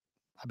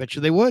 I bet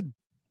you they would.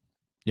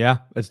 Yeah,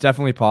 it's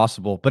definitely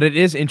possible. But it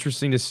is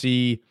interesting to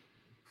see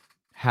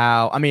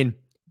how,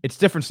 it's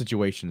different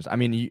situations.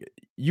 You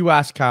you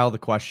asked Kyle the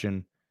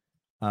question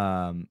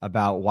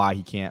about why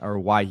he can't, or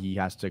why he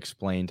has to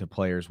explain to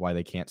players why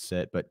they can't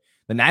sit. But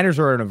the Niners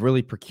are in a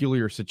really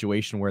peculiar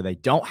situation where they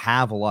don't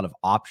have a lot of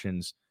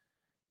options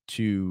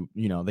to,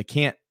 they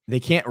can't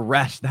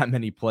rest that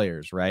many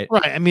players, right?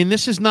 Right. I mean,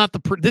 this is not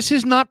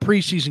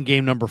preseason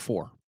game number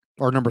 4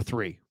 or number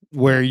 3,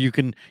 where you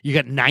got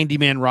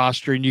 90-man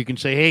roster and you can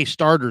say, hey,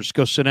 starters,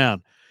 go sit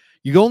down.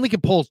 You only can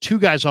pull 2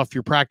 guys off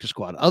your practice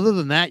squad. Other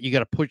than that, you got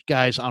to put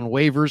guys on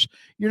waivers.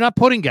 You're not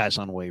putting guys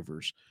on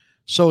waivers.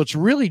 So it's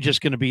really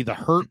just going to be the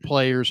hurt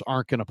players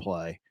aren't going to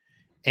play.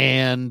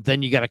 And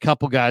then you got a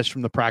couple guys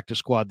from the practice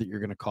squad that you're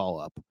going to call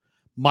up.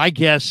 My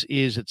guess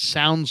is it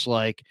sounds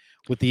like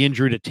with the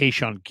injury to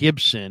Tayshaun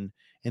Gibson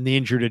and the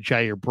injury to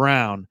Jair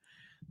Brown,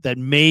 that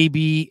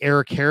maybe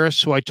Eric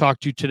Harris, who I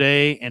talked to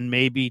today, and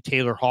maybe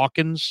Taylor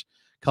Hawkins,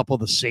 a couple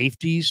of the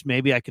safeties,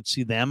 maybe I could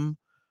see them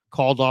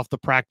called off the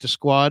practice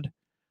squad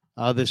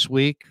this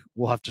week.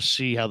 We'll have to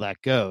see how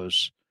that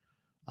goes.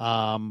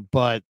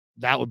 But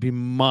that would be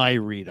my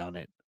read on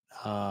it.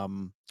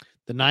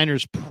 The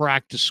Niners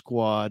practice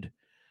squad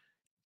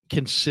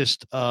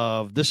consists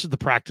of, this is the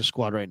practice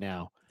squad right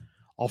now: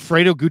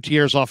 Alfredo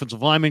Gutierrez,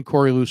 offensive lineman;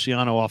 Corey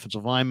Luciano,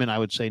 offensive lineman. I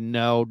would say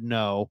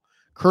no.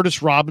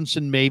 Curtis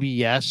Robinson, maybe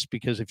yes,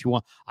 because if you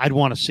want, I'd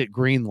want to sit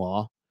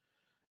Greenlaw.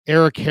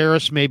 Eric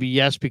Harris, maybe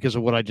yes, because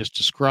of what I just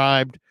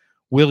described.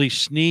 Willie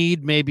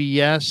Snead, maybe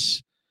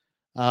yes.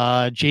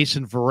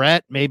 Jason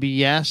Verrett, maybe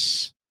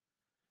yes.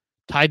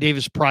 Ty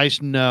Davis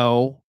Price,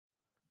 no.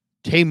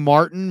 Tay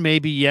Martin,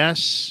 maybe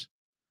yes,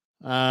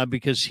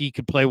 because he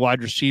could play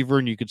wide receiver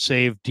and you could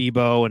save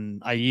Debo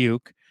and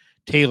Ayuk.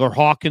 Taylor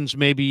Hawkins,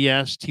 maybe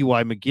yes.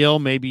 T.Y.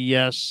 McGill, maybe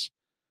yes.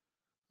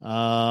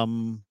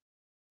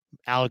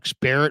 Alex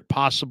Barrett,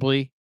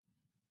 possibly.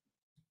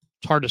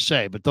 It's hard to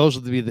say, but those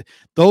would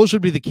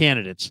be the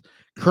candidates: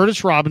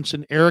 Curtis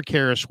Robinson, Eric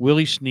Harris,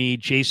 Willie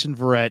Snead, Jason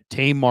Verrett,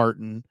 Tay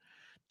Martin,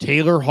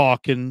 Taylor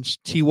Hawkins,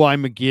 T.Y.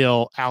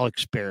 McGill,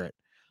 Alex Barrett.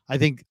 I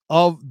think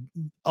of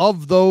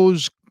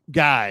those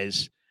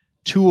guys,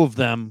 2 of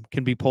them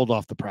can be pulled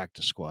off the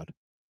practice squad.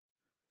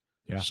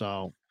 Yeah.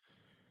 So,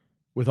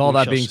 with all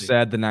that being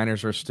said, the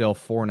Niners are still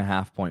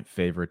 4.5-point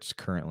favorites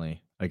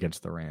currently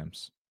against the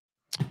Rams.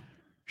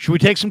 Should we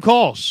take some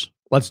calls?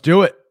 Let's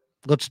do it.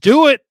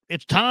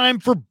 It's time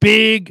for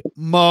Big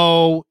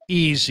Mo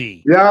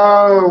Easy.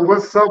 Yo,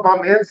 what's up?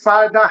 I'm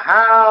inside the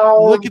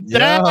house. Look at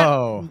that.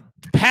 Yo.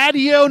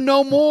 Patio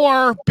no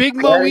more. Big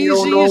Mo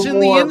Easy is in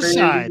the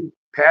inside. Baby.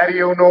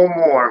 Patio no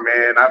more,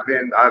 man. I've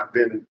been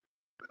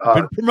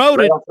been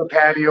promoted off the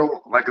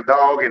patio like a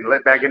dog and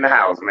let back in the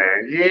house,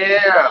 man.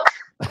 Yeah.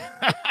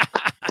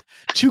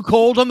 Too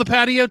cold on the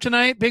patio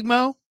tonight, Big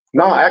Mo?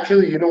 No,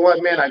 actually, you know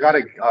what, man? I got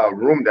a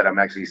room that I'm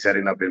actually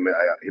setting up in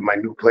my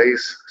new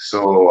place.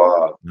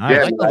 So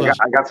nice. Yeah,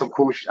 I got some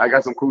cool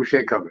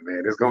shit coming,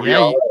 man. It's gonna be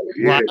all right.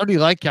 Yeah.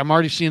 Well, I'm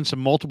already seeing some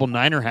multiple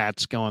Niner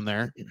hats going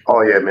there.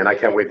 Oh yeah, man! I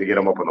can't wait to get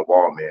them up on the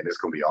wall, man. It's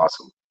gonna be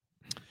awesome.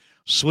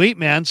 Sweet,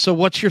 man. So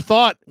what's your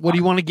thought? What do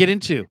you want to get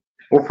into?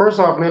 Well, first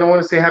off, man, I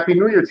want to say Happy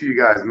New Year to you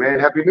guys, man.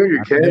 Happy New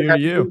Year, Ken.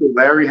 Happy New Year,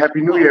 Larry.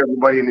 Happy New Year,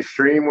 everybody in the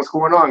stream. What's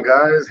going on,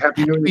 guys?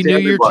 Happy New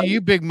Year to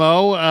you, Big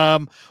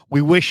Mo.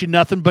 We wish you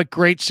nothing but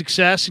great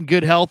success and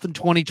good health in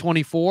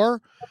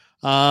 2024.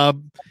 I've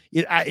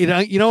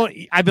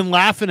been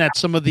laughing at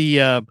some of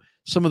the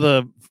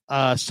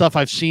stuff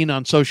I've seen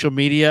on social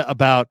media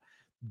about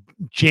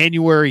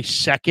January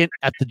 2nd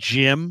at the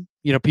gym.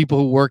 You know, people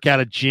who work out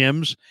at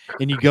gyms,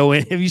 and you go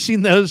in. Have you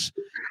seen those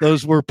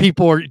where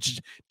people are just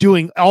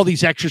doing all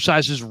these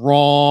exercises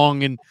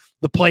wrong, and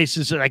the place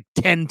is like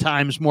 10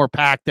 times more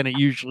packed than it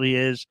usually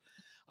is?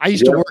 I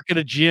used to work at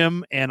a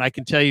gym, and I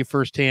can tell you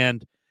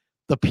firsthand,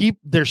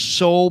 there's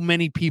so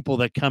many people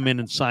that come in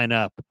and sign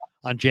up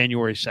on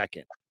January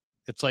 2nd.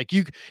 It's like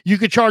you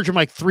could charge them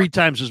like 3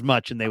 times as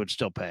much, and they would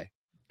still pay.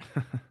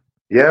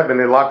 Yeah, and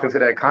they locked into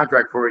that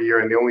contract for a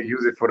year, and they only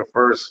use it for the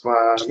first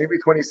maybe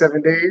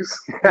 27 days.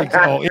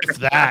 Oh, if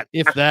that.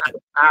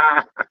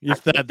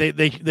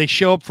 They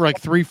show up for like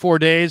 3-4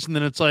 days, and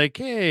then it's like,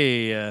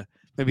 hey,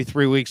 maybe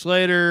 3 weeks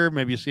later,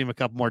 maybe you see them a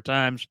couple more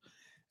times,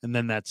 and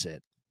then that's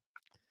it.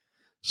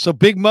 So,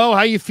 Big Mo,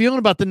 how you feeling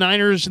about the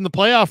Niners in the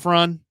playoff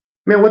run?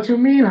 Man, what you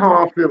mean how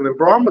I'm feeling,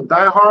 bro? I'm a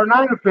diehard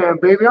Niner fan,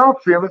 baby. I'm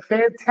feeling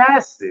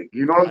fantastic.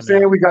 You know what I'm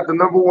saying? We got the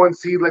number 1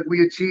 seed like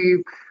we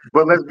achieved,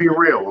 but let's be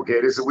real, okay?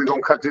 We're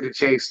going to cut to the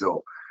chase,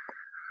 though.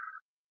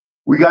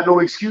 We got no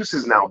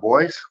excuses now,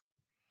 boys.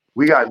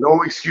 We got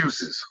no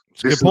excuses.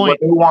 This is what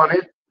they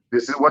wanted.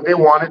 This is what they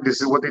wanted.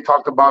 This is what they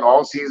talked about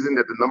all season,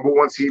 that the number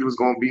 1 seed was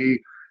going to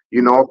be,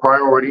 a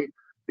priority.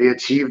 They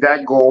achieved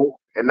that goal,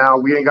 and now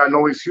we ain't got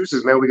no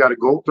excuses, man. We got to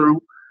go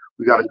through.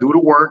 We got to do the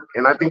work,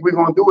 and I think we're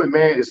going to do it,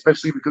 man,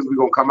 especially because we're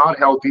going to come out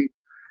healthy.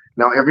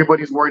 Now,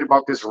 everybody's worried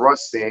about this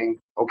rust thing.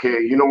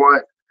 Okay, you know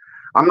what?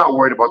 I'm not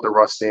worried about the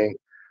rust thing.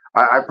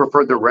 I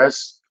prefer the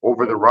rest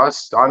over the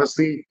rust,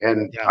 honestly,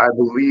 and I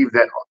believe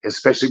that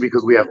especially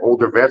because we have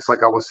older vets,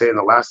 like I was saying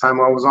the last time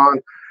I was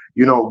on,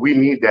 we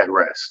need that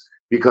rest.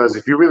 Because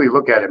if you really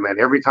look at it, man,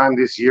 every time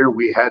this year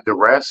we had the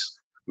rest,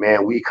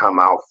 man, we come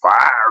out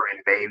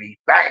firing, baby.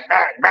 Bang,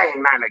 bang,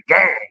 bang, Niner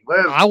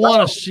gang. I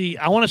want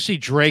to see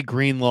Dre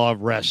Greenlaw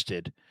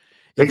rested.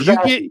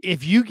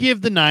 If you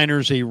give the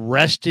Niners a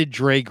rested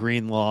Dre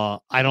Greenlaw,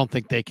 I don't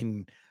think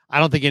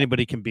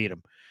anybody can beat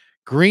him.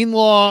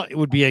 Greenlaw, it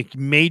would be a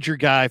major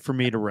guy for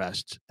me to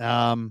rest.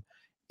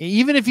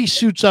 Even if he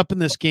suits up in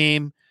this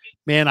game,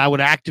 man, I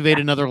would activate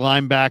another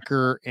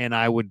linebacker and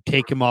I would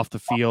take him off the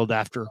field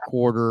after a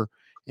quarter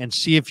and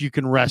see if you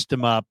can rest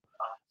him up.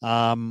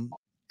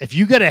 If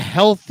you get a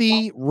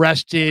healthy,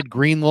 rested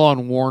Greenlaw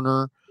and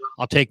Warner,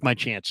 I'll take my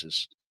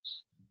chances.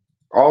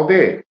 All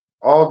day.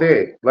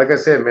 Like I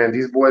said, man,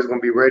 these boys going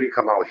to be ready,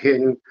 come out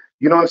hitting.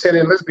 You know what I'm saying?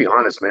 And let's be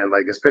honest, man,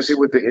 like, especially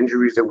with the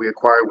injuries that we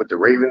acquired with the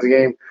Ravens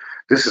game,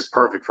 this is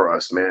perfect for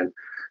us, man.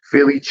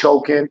 Philly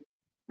choking.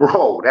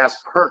 Bro,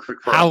 that's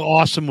perfect for us. How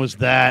awesome was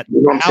that?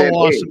 You know How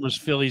awesome was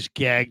Philly's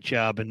gag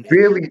job? And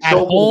Philly at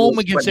home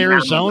against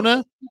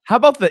Arizona? How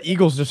about the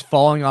Eagles just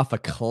falling off a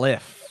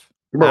cliff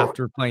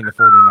after playing the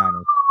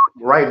 49ers?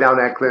 Right down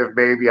that cliff,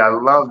 baby. I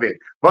love it.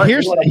 But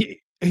here's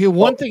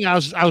one thing. I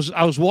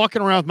was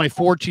walking around with my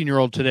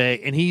 14-year-old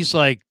today, and he's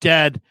like,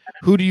 "Dad,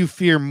 who do you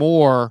fear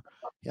more?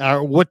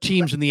 What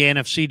teams in the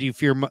NFC do you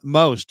fear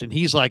most?" And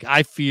he's like,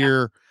 "I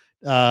fear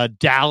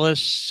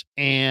Dallas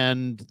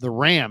and the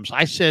Rams."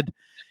 I said,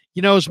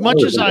 you know, as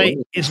much as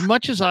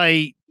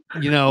I,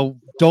 you know,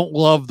 don't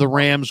love the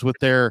Rams with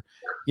their,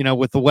 you know,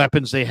 with the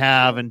weapons they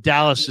have, and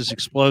Dallas is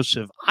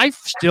explosive, I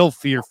still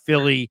fear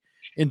Philly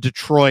and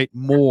Detroit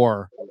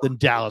more than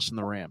Dallas and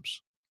the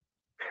Rams.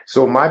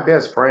 So my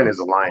best friend is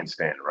a Lions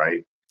fan,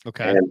 right?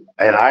 Okay.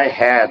 And I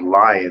had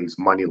Lions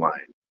money line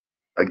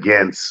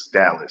against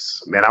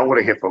Dallas. Man, I would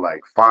have hit for like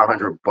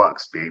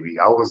 $500, baby.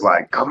 I was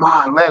like, come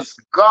on, let's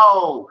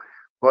go.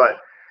 But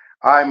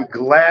I'm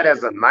glad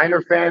as a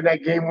Niner fan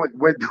that game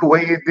went the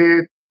way it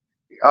did.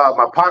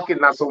 My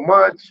pocket, not so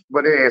much,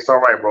 but hey, it's all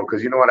right, bro,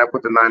 because you know what? I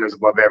put the Niners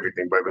above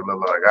everything, baby.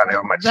 Look, I got it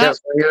on my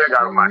chest right here. I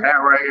got it on my hat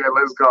right here.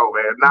 Let's go,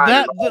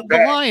 man. The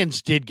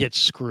Lions did get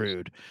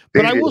screwed.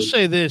 But I will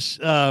say this,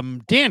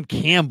 Dan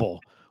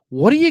Campbell,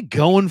 what are you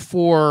going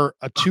for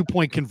a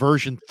 2-point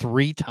conversion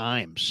 3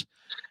 times?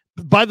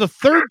 By the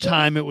 3rd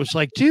time, it was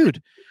like,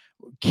 dude,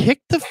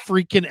 kick the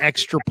freaking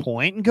extra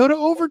point and go to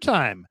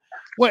overtime.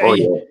 Well,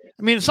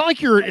 I mean, it's not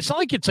like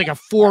it's like a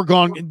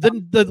foregone.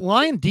 The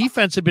Lion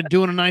defense had been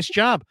doing a nice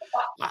job.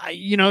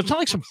 You know, it's not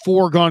like some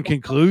foregone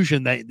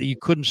conclusion that you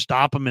couldn't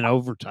stop them in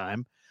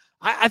overtime.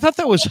 I thought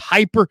that was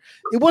hyper.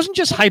 It wasn't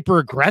just hyper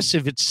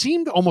aggressive. It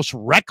seemed almost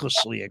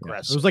recklessly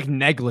aggressive. It was like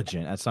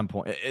negligent at some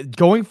point.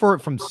 Going for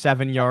it from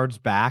 7 yards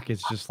back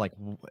is just like,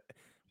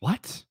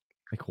 what?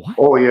 Like what?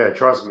 Oh yeah,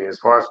 trust me. As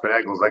far as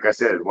Finagles, like I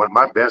said,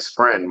 my best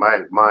friend,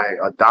 my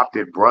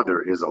adopted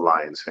brother, is a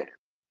Lions fan.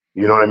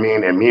 You know what I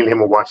mean? And me and him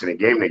were watching a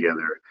game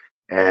together.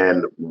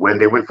 And when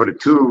they went for the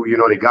 2, you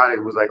know, they got it.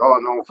 It was like, oh,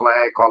 no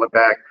flag, call it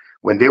back.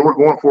 When they were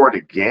going for it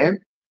again,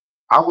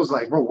 I was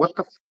like, bro, what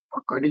the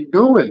fuck are they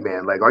doing,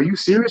 man? Like, are you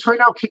serious right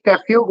now? Kick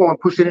that field goal and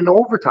push it into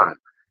overtime.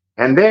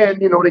 And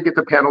then, you know, they get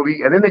the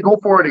penalty, and then they go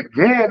for it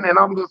again. And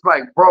I'm just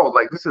like, bro,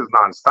 like, this is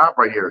nonstop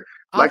right here.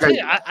 Like,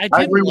 I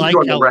agree with you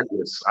on the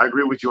reckless. I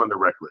agree with you on the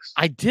reckless.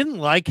 I didn't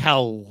like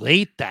how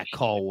late that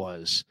call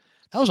was.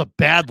 That was a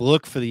bad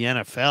look for the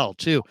NFL,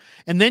 too.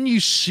 And then you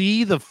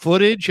see the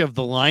footage of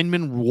the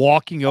lineman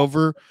walking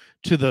over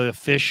to the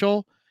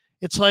official.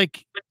 It's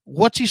like,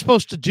 what's he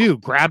supposed to do?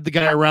 Grab the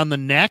guy around the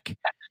neck?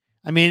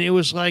 I mean, it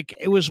was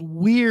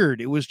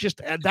weird. It was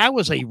just, that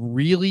was a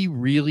really,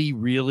 really,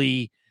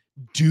 really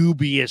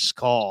dubious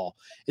call,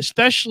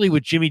 especially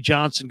with Jimmy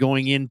Johnson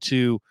going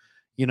into,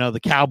 you know, the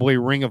Cowboy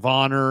Ring of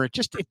Honor.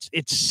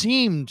 It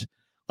seemed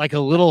like a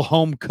little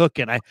home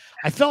cooking.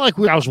 I felt like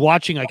I was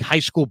watching like high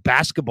school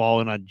basketball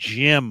in a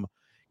gym,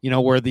 you know,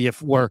 where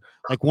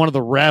like one of the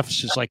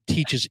refs is like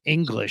teaches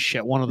English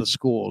at one of the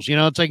schools. You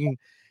know, it's like,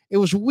 it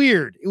was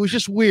weird. It was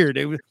just weird.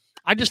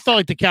 I just felt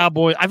like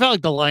I felt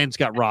like the Lions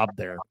got robbed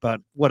there, but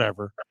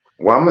whatever.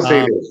 Well, I'm gonna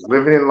say this: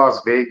 living in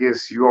Las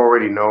Vegas, you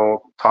already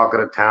know, talk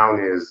of the town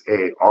is,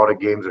 hey, all the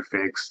games are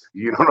fixed.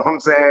 You know what I'm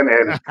saying?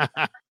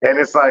 And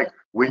it's like,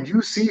 when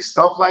you see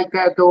stuff like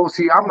that, though,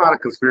 see, I'm not a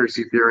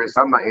conspiracy theorist.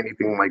 I'm not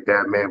anything like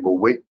that, man.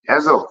 But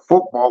as a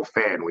football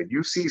fan, when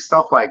you see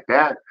stuff like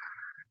that,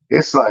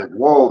 it's like,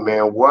 whoa,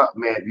 man, what,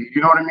 man?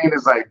 You know what I mean?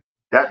 It's like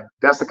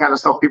that's the kind of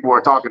stuff people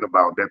are talking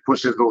about that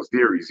pushes those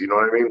theories. You know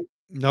what I mean?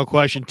 No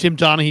question. Tim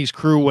Donaghy's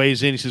crew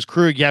weighs in. He says,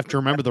 Crew, you have to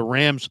remember the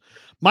Rams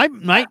might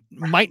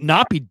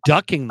not be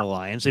ducking the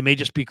Lions. They may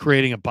just be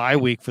creating a bye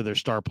week for their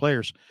star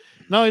players.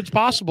 No, it's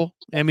possible.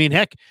 I mean,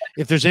 heck,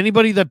 if there's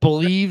anybody that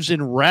believes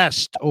in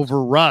rest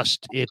over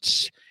rust,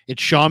 it's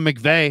Sean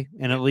McVay.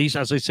 And at least,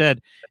 as I said,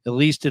 at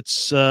least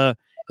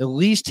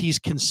he's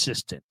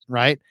consistent,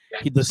 right?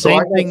 I got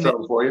something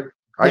for you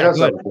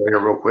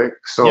real quick.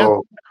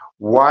 So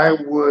why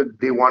would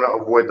they want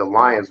to avoid the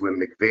Lions when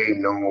McVay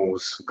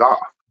knows Goff?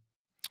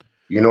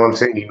 You know what I'm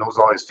saying? He knows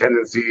all his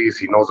tendencies.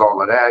 He knows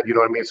all of that. You know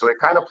what I mean? So it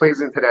kind of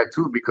plays into that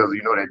too, because,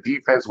 you know, that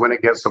defense went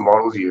against them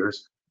all those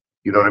years.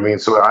 You know what I mean?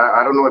 So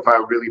I don't know if I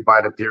really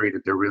buy the theory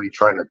that they're really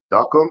trying to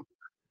duck him.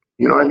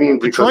 You know what I mean?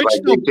 Because Detroit's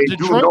like they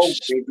Detroit's,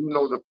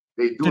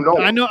 they do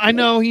know. I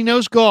know he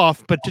knows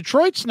golf, but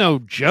Detroit's no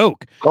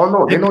joke. Oh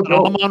no, they They've know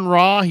got joke.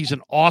 Amon-Ra. He's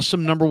an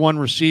awesome number one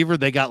receiver.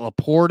 They got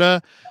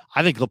Laporta.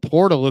 I think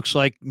Laporta looks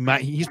like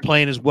he's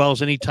playing as well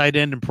as any tight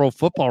end in pro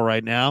football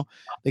right now.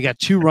 They got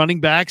 2 running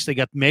backs. They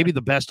got maybe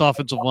the best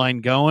offensive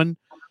line going.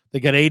 They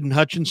got Aiden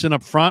Hutchinson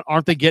up front.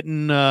 Aren't they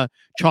getting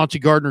Chauncey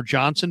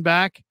Gardner-Johnson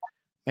back?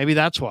 Maybe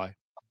that's why.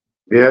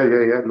 Yeah.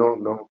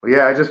 No.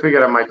 Yeah, I just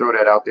figured I might throw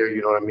that out there.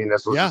 You know what I mean?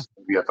 That's what I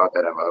thought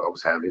that I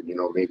was having. You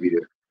know, maybe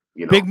to.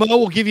 You know. Big Mo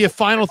will give you a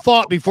final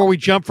thought before we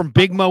jump from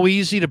Big Mo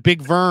Easy to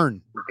Big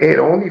Vern. Hey,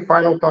 the only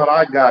final thought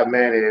I got,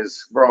 man,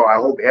 is, bro, I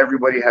hope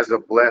everybody has a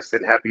blessed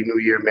and happy new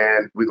year,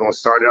 man. We're going to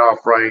start it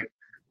off right.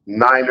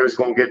 Niners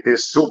going to get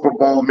this Super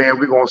Bowl, man.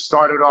 We're going to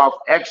start it off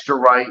extra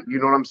right. You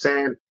know what I'm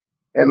saying?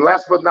 And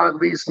last but not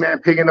least, man,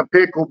 pig in a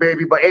pickle,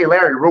 baby. But, hey,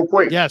 Larry, real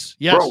quick. Yes.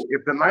 Bro,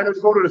 if the Niners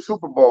go to the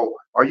Super Bowl,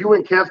 are you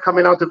and Kev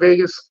coming out to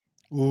Vegas?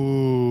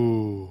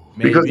 Ooh.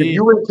 Because if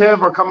you and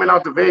Kev are coming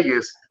out to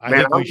Vegas,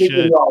 man, I'm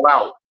taking y'all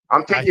out.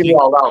 I'm taking you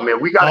all out,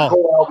 man. We got to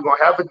go out. We're going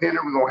to have a dinner.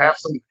 We're going to have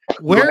some.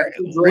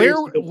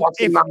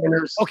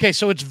 Okay,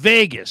 so it's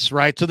Vegas,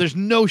 right? So there's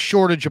no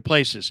shortage of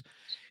places.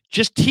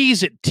 Just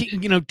tease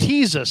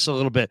us a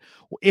little bit.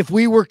 If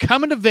we were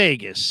coming to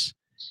Vegas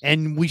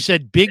and we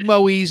said, Big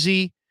Mo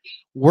Easy,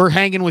 we're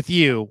hanging with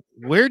you,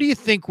 where do you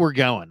think we're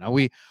going?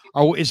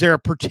 Is there a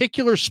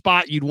particular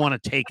spot you'd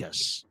want to take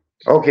us?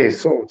 Okay,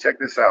 so check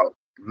this out.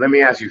 Let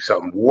me ask you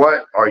something.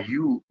 What are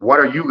you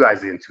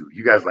guys into?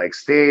 You guys like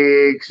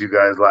steaks? You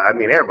guys like? I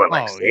mean, everybody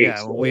likes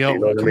steaks. Yeah,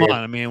 come on.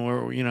 I mean,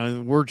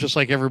 we're just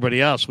like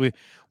everybody else. We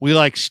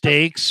like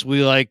steaks.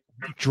 We like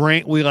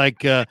drink. We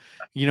like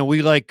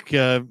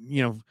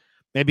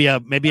maybe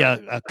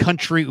a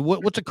country.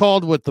 What's it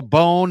called with the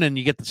bone and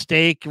you get the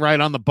steak right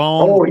on the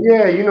bone? Oh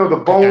yeah, the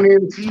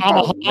bone-in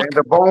T-bone, man.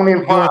 The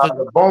bone-in pie,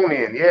 the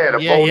bone-in,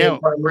 bone-in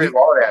prime rib,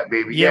 all that,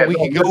 baby. Yeah, we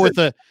could go with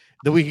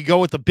we could go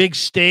with the big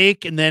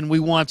steak, and then we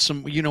want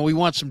some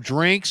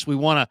drinks. We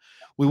want a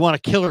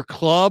killer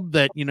club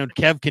that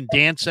Kev can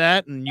dance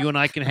at, and you and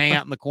I can hang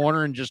out in the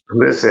corner and just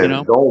listen.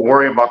 Don't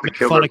worry about the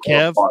killer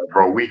club part,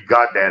 bro. We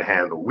got that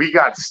handle. We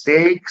got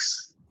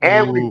steaks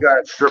and we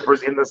got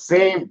strippers in the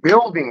same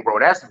building, bro.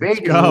 That's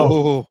Vegas.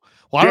 Well,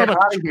 get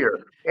out of here.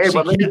 Hey,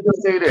 but let me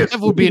just say this: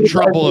 Kev would be in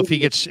trouble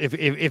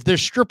if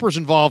there's strippers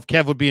involved.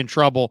 Kev would be in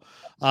trouble.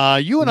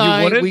 You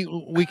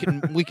and we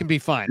can be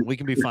fine. We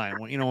can be fine.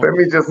 Let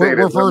me just say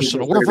we're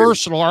versatile. We're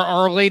versatile.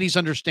 Our ladies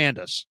understand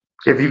us.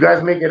 If you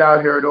guys make it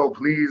out here, though,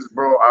 please,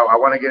 bro, I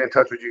want to get in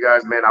touch with you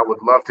guys, man. I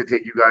would love to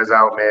take you guys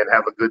out, man.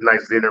 Have a good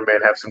night's dinner,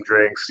 man. Have some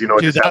drinks,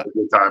 just have a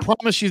good time. I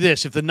promise you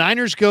this: if the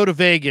Niners go to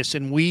Vegas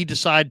and we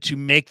decide to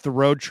make the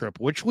road trip,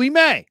 which we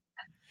may.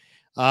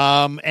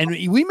 And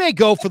we may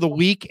go for the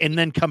week and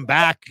then come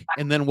back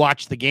and then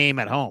watch the game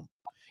at home.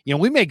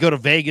 We may go to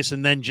Vegas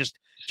and then just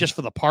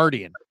for the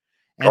partying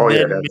and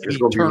then maybe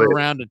turn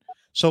around. And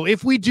so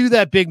if we do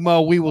that, Big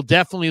Mo, we will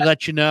definitely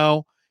let you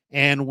know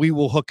and we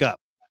will hook up.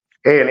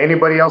 Hey, and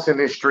anybody else in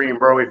this stream,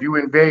 bro, if you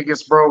in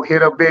Vegas, bro,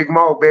 hit up Big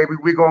Mo, baby.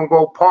 We going to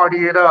go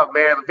party it up,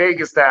 man.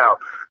 Vegas style.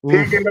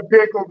 Pig in the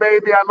pickle,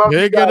 baby. I love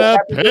you guys.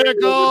 Pig in the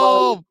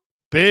pickle.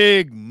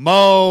 Big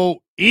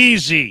Mo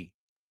Easy.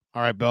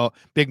 All right,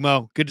 Big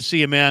Mo, good to see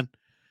you, man.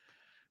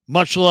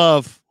 Much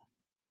love.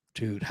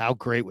 Dude, how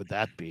great would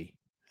that be?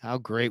 How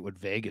great would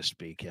Vegas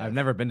be, Kev? I've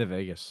never been to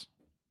Vegas.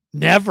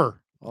 Never?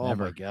 Oh,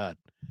 never. My God.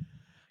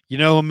 You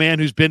know a man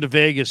who's been to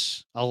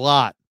Vegas a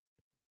lot?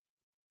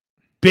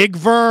 Big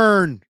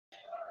Vern.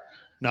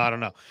 No, I don't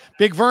know.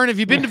 Big Vern, have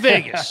you been to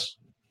Vegas?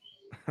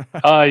 Yeah,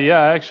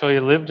 I actually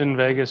lived in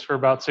Vegas for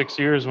about 6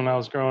 years when I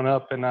was growing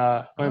up and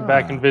went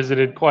back and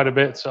visited quite a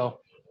bit. So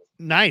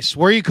nice.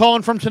 Where are you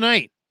calling from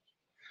tonight?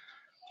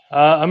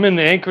 I'm in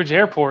the Anchorage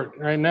airport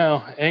right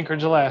now,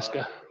 Anchorage,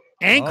 Alaska.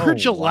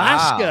 Anchorage,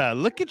 Alaska. Wow.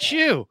 Look at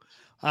you.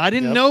 I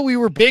didn't know we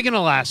were big in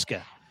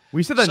Alaska.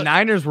 We said the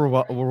Niners were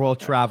well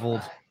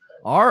traveled.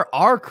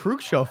 Our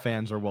Krug Show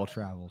fans are well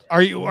traveled.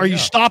 Are you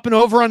stopping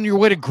over on your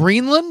way to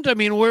Greenland? I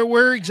mean,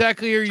 where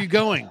exactly are you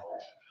going?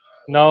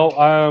 No,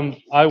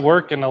 I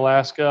work in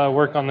Alaska. I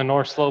work on the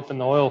North Slope in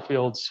the oil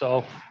fields.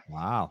 So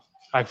wow.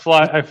 I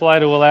fly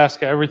to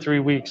Alaska every 3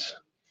 weeks.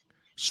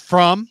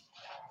 From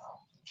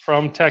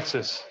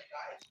Texas.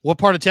 What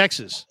part of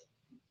Texas?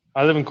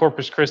 I live in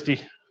Corpus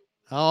Christi.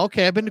 Oh,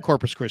 okay. I've been to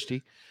Corpus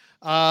Christi.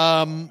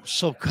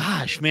 So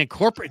gosh,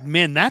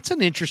 man, that's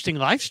an interesting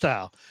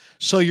lifestyle.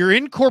 So you're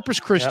in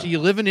Corpus Christi, you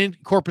live in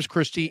Corpus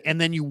Christi, and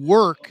then you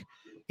work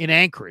in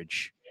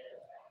Anchorage.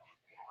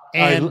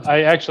 And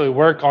I actually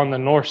work on the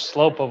North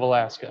Slope of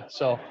Alaska,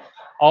 so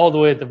all the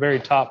way at the very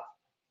top.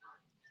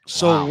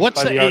 So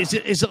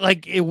is it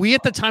like, are we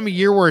at the time of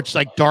year where it's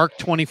like dark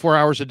 24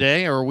 hours a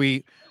day, or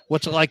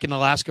what's it like in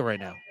Alaska right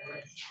now?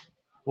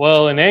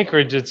 Well, in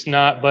Anchorage, it's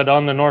not, but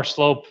on the North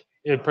Slope,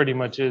 it pretty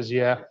much is,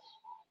 yeah.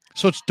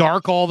 So it's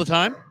dark all the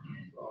time?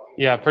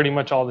 Yeah, pretty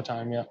much all the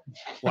time, yeah.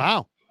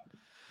 Wow.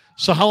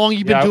 So how long have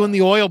you been doing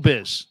the oil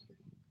biz?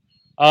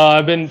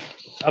 I've been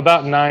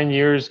about 9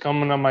 years,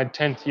 coming on my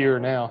 10th year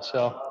now.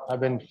 So I've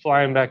been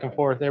flying back and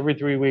forth every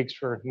 3 weeks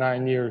for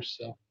 9 years.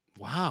 So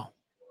wow.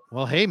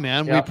 Well, hey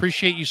man, we Yeah.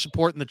 appreciate you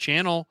supporting the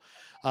channel.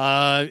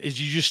 Is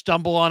you just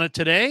stumble on it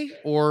today,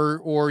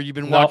 or you've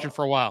been No. watching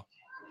for a while?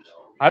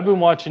 I've been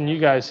watching you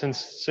guys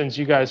since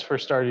you guys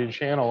first started your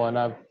channel, and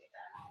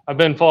I've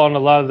been following a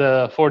lot of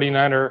the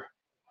 49er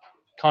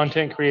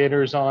content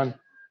creators on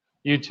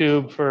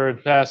YouTube for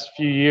the past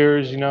few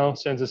years,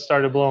 since it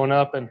started blowing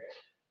up. And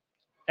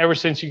ever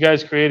since you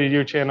guys created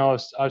your channel,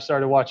 I've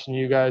started watching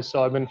you guys.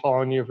 So I've been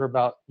following you for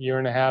about a year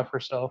and a half or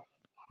so.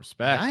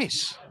 Respect.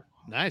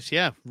 Nice.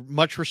 Yeah.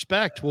 Much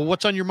respect. Well,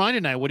 what's on your mind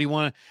tonight? What do you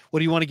want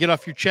to get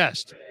off your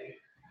chest?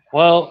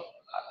 Well,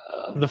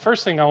 the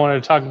first thing I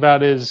wanted to talk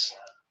about is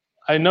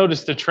I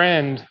noticed the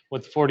trend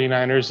with the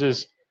 49ers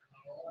is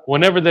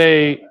whenever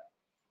they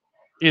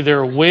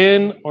either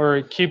win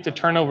or keep the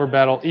turnover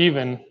battle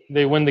even,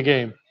 they win the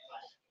game.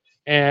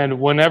 And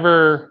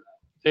whenever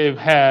they've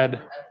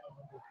had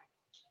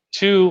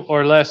 2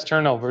 or less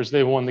turnovers,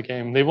 they've won the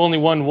game. They've only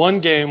won one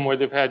game where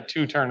they've had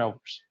 2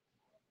 turnovers.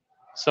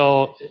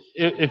 So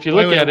if you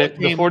look at it,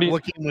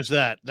 what game was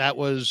that? That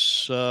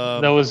was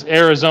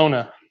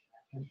Arizona.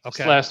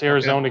 Okay. Last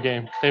Arizona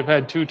game. They've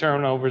had 2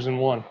 turnovers and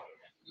 1.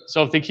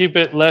 So if they keep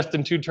it less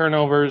than 2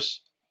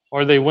 turnovers,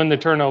 or they win the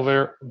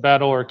turnover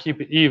battle, or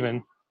keep it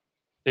even,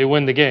 they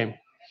win the game.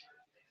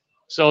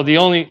 So the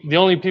only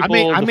people the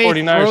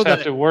 49ers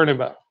have to worry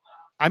about.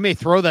 I may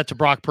throw that to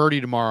Brock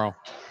Purdy tomorrow,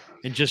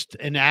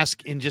 and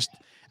ask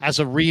as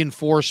a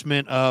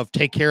reinforcement of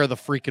take care of the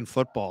freaking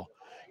football.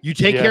 You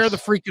take care of the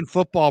freaking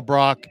football,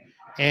 Brock,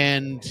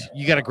 and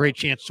you got a great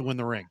chance to win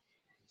the ring.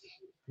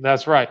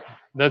 That's right.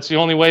 That's the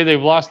only way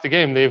they've lost the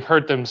game. They've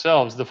hurt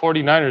themselves. The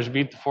 49ers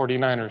beat the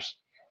 49ers.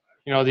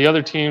 The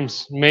other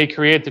teams may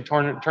create the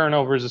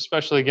turnovers,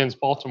 especially against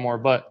Baltimore,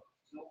 but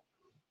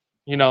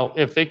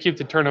if they keep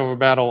the turnover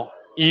battle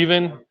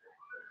even,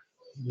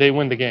 they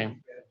win the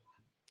game.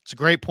 It's a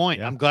great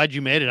point. Yeah. I'm glad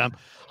you made it. I'm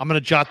going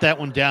to jot that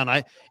one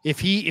down. If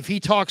he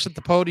talks at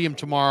the podium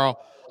tomorrow,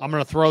 I'm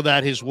going to throw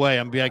that his way.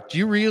 I'm going to be like, do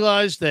you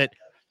realize that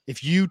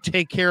if you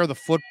take care of the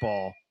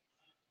football,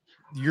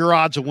 your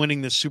odds of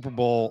winning this Super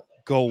Bowl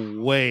go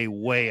way,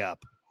 way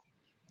up?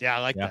 Yeah, I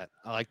like that.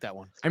 I like that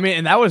one. I mean,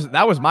 and that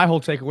was my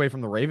whole takeaway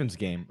from the Ravens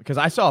game, because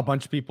I saw a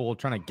bunch of people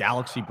trying to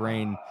galaxy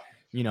brain,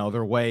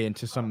 their way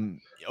into some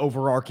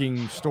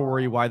overarching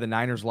story why the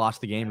Niners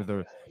lost the game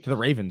to the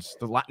Ravens.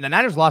 The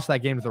Niners lost that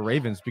game to the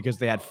Ravens because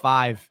they had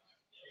 5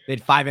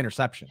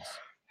 interceptions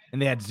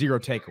and they had 0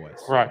 takeaways.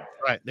 Right.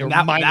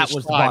 That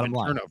was the bottom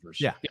line.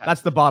 Turnovers. Yeah,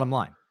 that's the bottom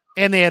line.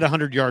 And they had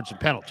 100 yards in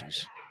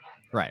penalties.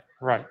 Right.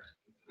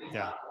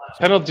 Yeah.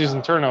 Penalties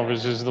and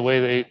turnovers is the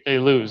way they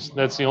lose.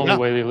 That's the only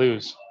way they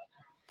lose.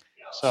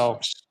 So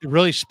it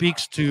really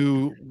speaks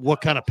to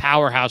what kind of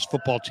powerhouse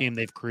football team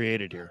they've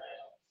created here.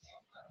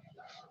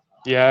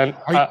 Yeah,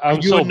 and I'm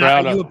so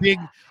proud of.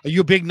 Are you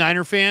a big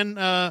Niner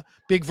fan,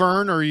 Big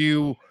Vern? Or are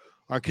you?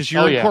 Because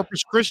you're in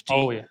Corpus Christi.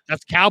 Oh yeah,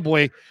 that's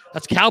cowboy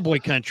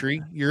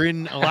country. You're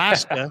in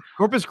Alaska.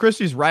 Corpus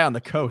Christi's right on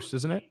the coast,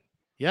 isn't it?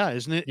 Yeah,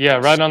 isn't it? Yeah,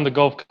 right on the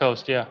Gulf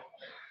Coast. Yeah.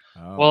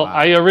 Oh, well, wow.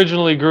 I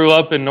originally grew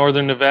up in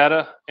northern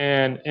Nevada,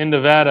 and in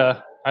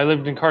Nevada, I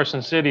lived in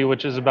Carson City,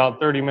 which is about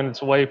 30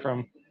 minutes away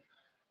from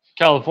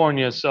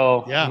California.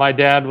 So my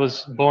dad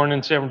was born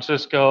in San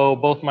Francisco.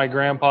 Both my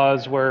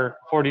grandpas were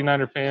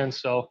 49er fans.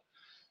 So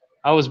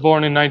I was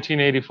born in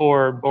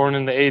 1984, born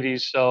in the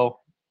 80s. So,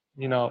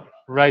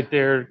 right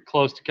there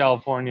close to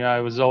California,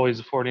 I was always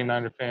a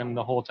 49er fan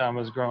the whole time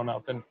I was growing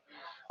up, and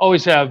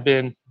always have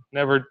been,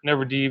 never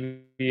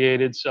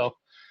deviated. So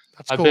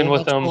I've been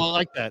with them. Cool. I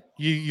like that.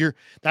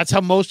 That's how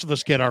most of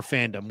us get our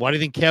fandom. Why do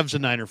you think Kev's a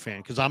Niner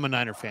fan? Because I'm a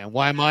Niner fan.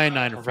 Why am I a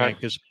Niner fan?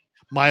 Because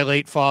my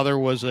late father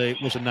was a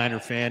Niner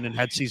fan and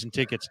had season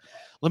tickets.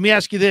 Let me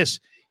ask you this.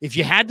 If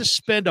you had to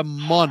spend a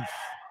month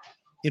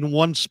in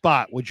one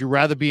spot, would you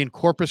rather be in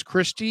Corpus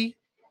Christi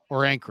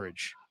or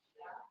Anchorage?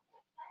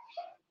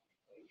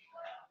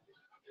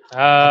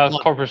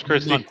 Corpus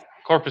Christi.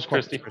 Corpus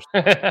Christi.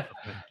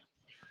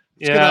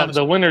 Yeah,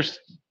 the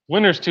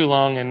winter's too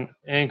long in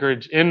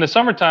Anchorage. In the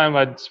summertime,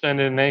 I'd spend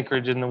it in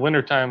Anchorage. In the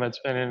wintertime, I'd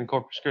spend it in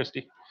Corpus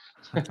Christi.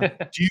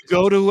 Do you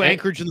go to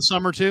Anchorage in the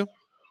summer too?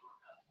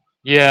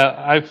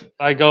 Yeah,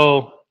 I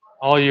go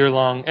all year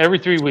long, every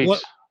 3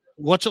 weeks.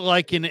 What's it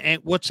like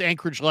what's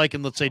Anchorage like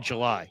in, let's say,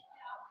 July?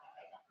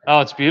 Oh,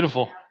 it's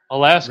beautiful.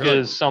 Alaska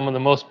is some of the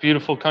most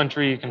beautiful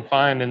country you can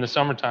find in the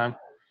summertime.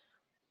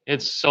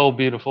 It's so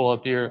beautiful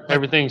up here.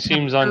 Everything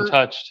seems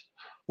untouched.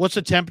 What's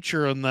the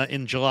temperature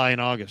in July and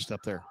August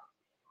up there?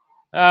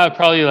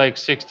 Probably like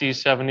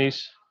 60s,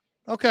 70s.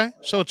 Okay,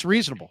 so it's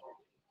reasonable.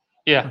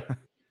 Yeah.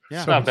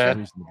 It's not bad.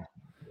 Reasonable.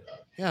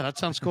 Yeah, that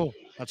sounds cool.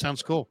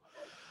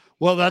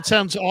 Well, that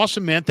sounds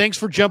awesome, man. Thanks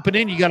for jumping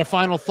in. You got a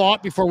final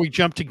thought before we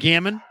jump to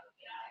Gammon?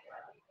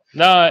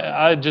 No,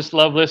 I just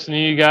love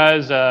listening to you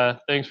guys.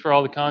 Thanks for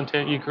all the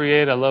content you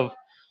create. I love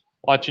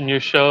watching your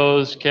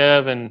shows,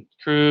 Kev and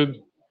Krug.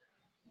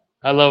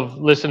 I love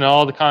listening to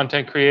all the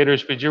content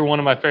creators, but you're one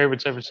of my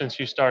favorites ever since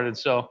you started.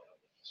 So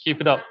keep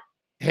it up.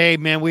 Hey,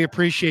 man, we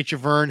appreciate you,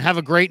 Vern. Have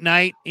a great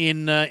night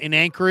in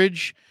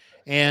Anchorage,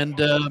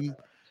 and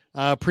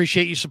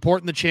appreciate you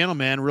supporting the channel,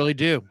 man. Really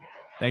do.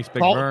 Thanks,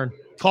 Big Vern.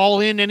 Call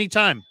in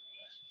anytime.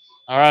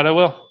 All right, I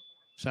will.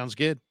 Sounds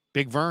good.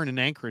 Big Vern in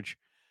Anchorage.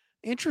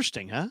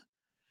 Interesting, huh?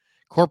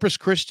 Corpus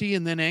Christi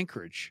and then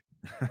Anchorage.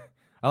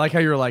 I like how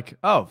you're like,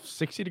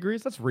 60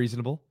 degrees? That's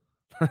reasonable.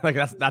 Like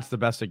that's the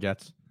best it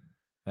gets.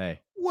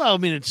 Hey. Well, I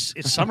mean, it's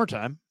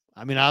summertime.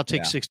 I mean, I'll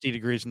take 60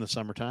 degrees in the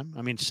summertime.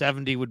 I mean,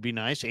 70 would be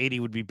nice. 80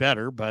 would be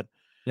better, but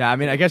yeah, I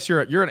mean, I guess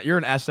you're an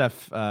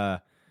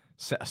SF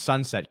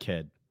Sunset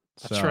kid.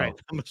 That's right.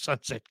 I'm a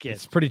Sunset kid.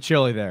 It's pretty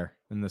chilly there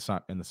in the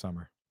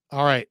summer.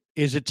 All right.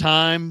 Is it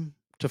time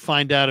to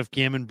find out if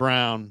Gammon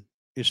Brown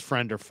is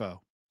friend or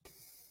foe?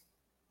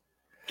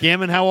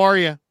 Gammon, how are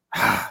you?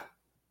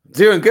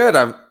 Doing good.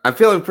 I'm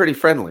feeling pretty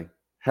friendly.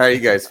 How are you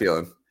guys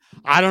feeling?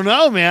 I don't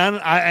know, man.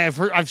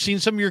 I've seen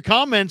some of your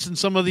comments and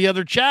some of the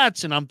other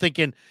chats, and I'm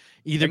thinking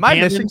either am I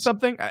missing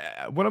something?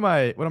 What am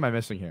I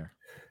missing here?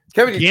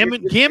 Kevin,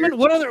 Gammon.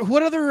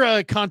 What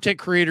other content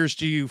creators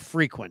do you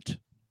frequent?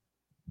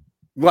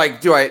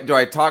 Like, do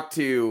I talk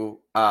to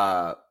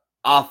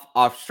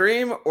off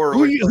stream or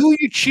who are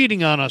you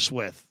cheating on us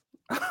with?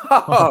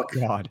 Oh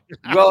God!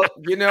 Well,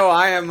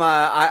 I am.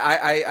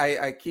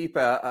 I keep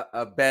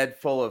a bed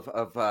full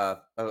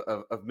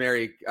of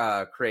merry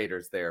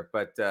creators there,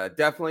 but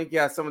definitely,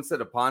 yeah. Someone said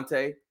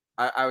Aponte.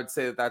 I would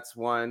say that's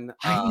one.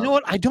 You know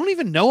what? I don't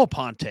even know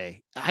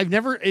Aponte. I've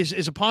never. Is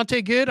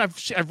Aponte good?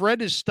 I've read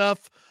his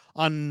stuff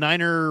on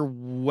Niner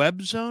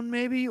Web Zone,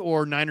 maybe,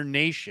 or Niner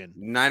Nation.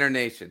 Niner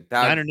Nation.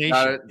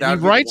 He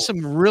writes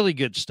some really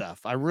good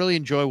stuff. I really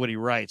enjoy what he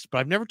writes, but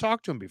I've never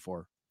talked to him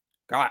before.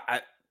 God,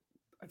 I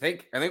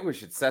think we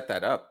should set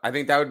that up. I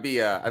think that would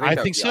be. I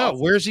think so.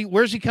 Awesome.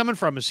 Where's he coming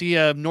from? Is he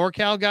a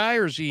NorCal guy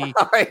or is he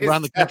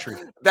around the country?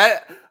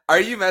 Are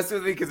you messing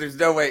with me? Because there's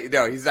no way.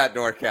 No, he's not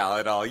NorCal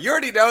at all. You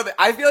already know that.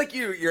 I feel like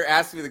you're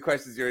asking me the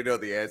questions. You already know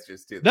the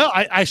answers to. No,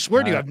 I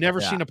swear to you, I've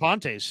never seen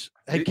Aponte's.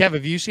 Hey, Kev,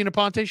 have you seen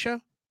Aponte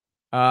show?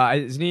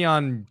 Isn't he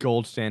on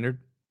Gold Standard?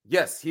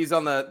 Yes, he's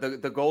on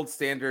the Gold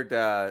Standard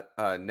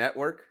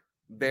network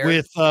there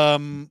with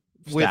Rob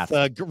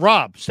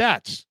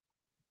Stats.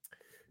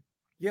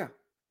 Yeah.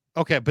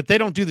 Okay, but they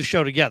don't do the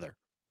show together,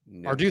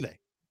 or do they?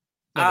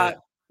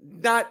 Not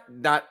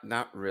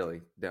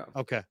really. No.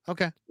 Okay.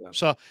 Yeah.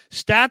 So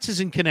Stats is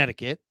in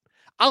Connecticut.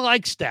 I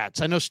like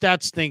Stats. I know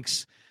Stats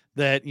thinks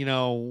that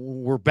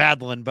we're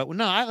battling, but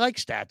no, I like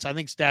Stats. I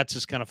think Stats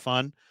is kind of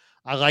fun.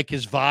 I like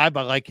his vibe.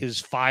 I like his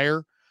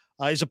fire.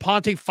 Is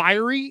Aponte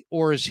fiery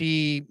or is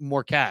he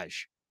more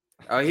cash?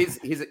 Oh, he's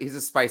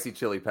a spicy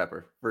chili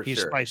pepper for sure.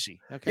 He's spicy.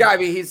 Okay. Yeah, I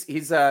mean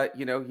he's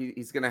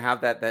gonna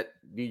have that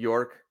New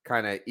York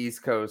kind of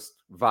East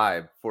Coast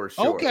vibe for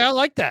sure. Okay, I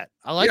like that.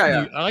 I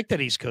like that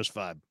East Coast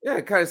vibe.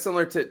 Yeah, kind of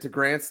similar to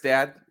Grant's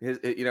dad.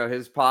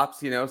 His pops.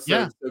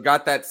 So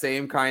got that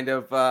same kind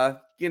of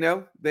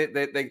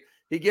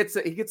he gets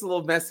a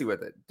little messy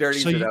with it,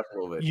 dirties it up a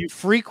little bit. You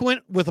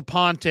frequent with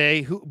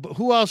Aponte.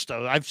 Who else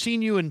though? I've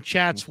seen you in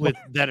chats with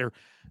that are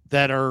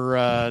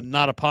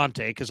not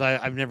Aponte because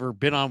I've never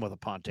been on with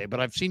Aponte, but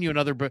I've seen you in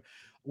other. But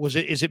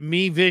is it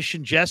me, Vish,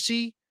 and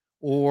Jesse,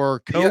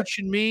 or Coach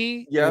and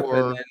me?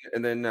 Yeah,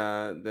 and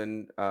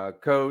then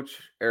Coach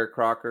Eric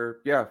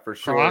Crocker. Yeah, for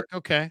sure. Croc,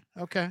 okay.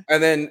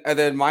 And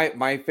then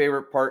my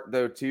favorite part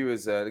though too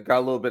is got a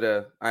little bit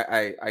of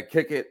I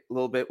kick it a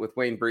little bit with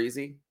Wayne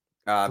Breezy.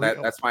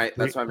 That's my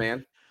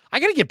man. I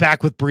got to get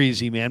back with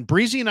Breezy, man.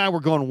 Breezy and I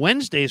were going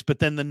Wednesdays, but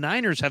then the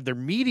Niners have their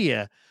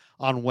media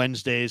on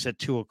Wednesdays at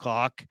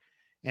 2:00,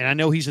 and I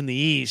know he's in the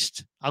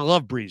East. I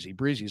love Breezy.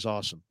 Breezy's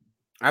awesome.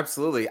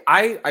 Absolutely.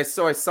 I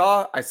saw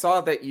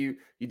that you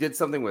did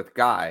something with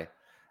Guy,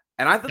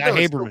 and I thought Guy that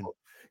was Haberman. Cool.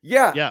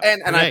 Yeah,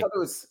 and I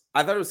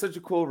thought it was such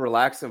a cool,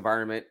 relaxed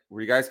environment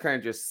where you guys kind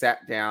of just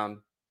sat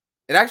down.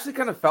 It actually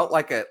kind of felt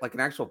like an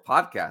actual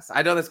podcast.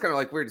 I know that's kind of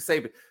like weird to say,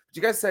 but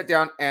you guys sat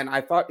down and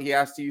I thought he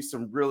asked you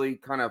some really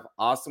kind of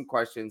awesome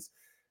questions,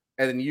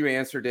 and then you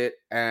answered it,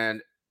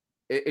 and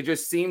it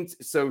just seemed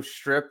so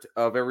stripped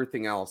of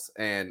everything else,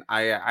 and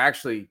I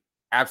actually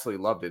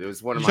absolutely loved it. It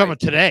was one of my talking about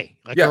today,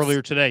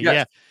 earlier today.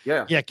 Yeah.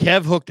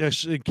 Kev hooked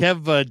us.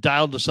 Kev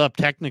dialed us up.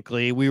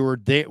 Technically, we were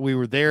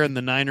there in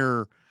the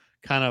Niner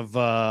kind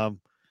of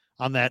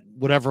on that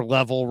whatever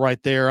level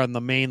right there on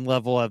the main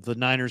level of the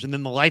Niners, and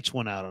then the lights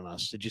went out on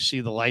us. Did you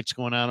see the lights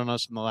going out on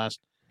us in the last?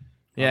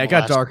 Yeah, it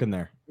got dark in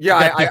there.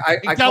 Yeah,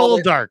 it got a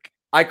little dark.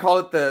 I call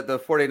it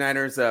the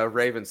 49ers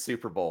Ravens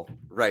Super Bowl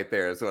right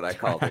there is what I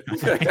called it.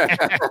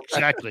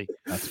 Exactly.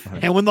 That's funny.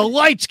 And when the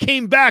lights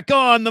came back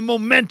on, the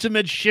momentum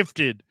had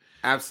shifted.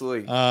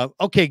 Absolutely.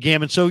 Okay,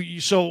 Gammon. So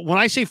when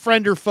I say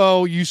friend or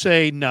foe, you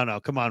say no,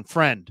 come on,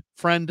 friend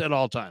at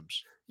all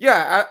times.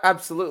 Yeah,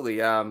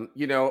 absolutely. I'm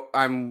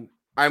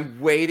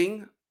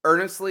waiting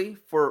earnestly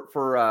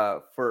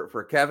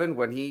for Kevin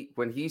when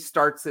he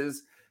starts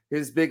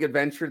his big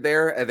adventure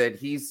there, and then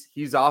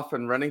he's off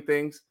and running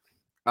things.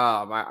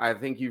 I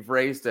think you've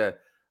raised a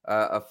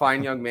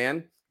fine young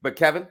man, but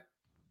Kevin,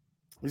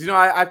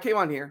 I came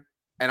on here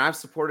and I've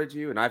supported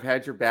you and I've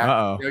had your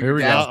back. Here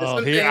we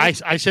go.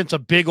 I sense a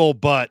big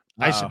old butt.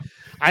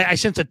 I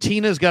sense that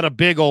Tina's got a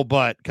big old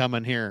butt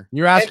coming here.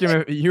 You're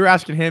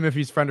asking him if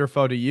he's friend or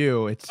foe to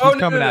you. He's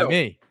coming at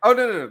me. Oh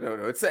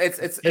no. It's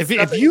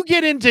if you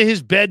get into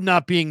his bed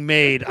not being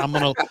made, I'm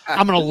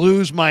gonna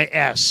lose my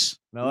S.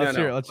 No, let's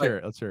hear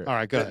it. All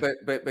right, go ahead.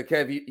 But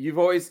Kev, you've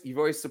always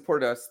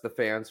supported us, the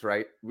fans,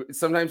 right?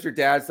 Sometimes your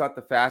dad's not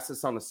the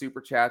fastest on the super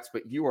chats,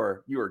 but you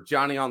are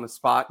Johnny on the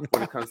spot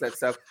when it comes to that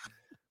stuff.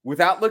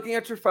 Without looking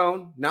at your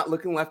phone, not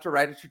looking left or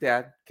right at your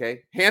dad.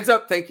 Okay, hands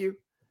up, thank you.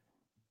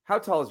 How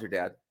tall is your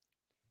dad?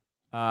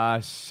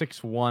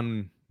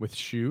 6'1" with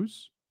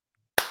shoes.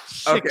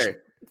 Okay,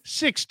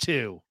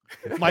 6'2".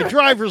 My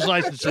driver's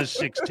license says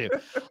 6'2".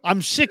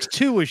 I'm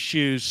 6'2" with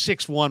shoes,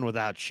 6'1"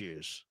 without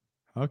shoes.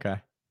 Okay.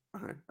 All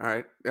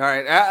right.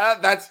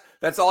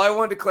 That's all I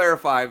wanted to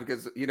clarify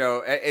because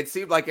it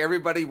seemed like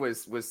everybody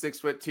was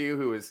 6'2"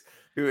 who was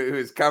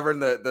covering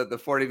the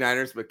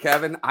 49ers. But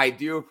Kevin, I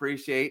do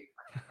appreciate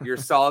your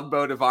solid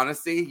boat of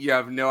honesty. You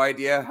have no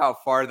idea how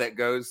far that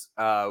goes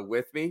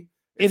with me.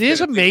 It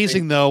is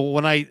amazing though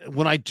when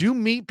I do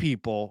meet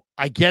people,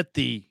 I get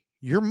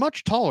you're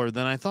much taller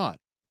than I thought.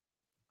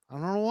 I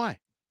don't know why.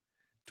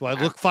 Do I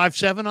look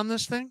 5'7" on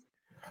this thing?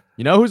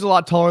 You know who's a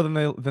lot taller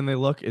than they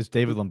look is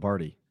David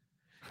Lombardi.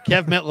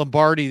 Kev met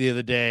Lombardi the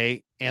other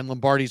day, and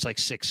Lombardi's like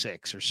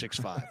 6'6" or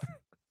 6'5".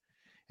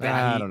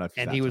 I don't know.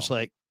 And he was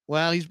like,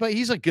 "Well,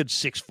 he's a good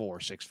 6'4",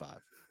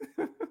 6'5".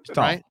 He's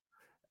tall. Right?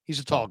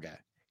 He's a tall guy.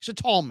 He's a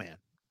tall man.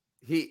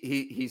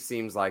 He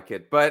seems like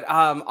it. But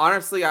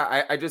honestly,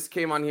 I just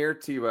came on here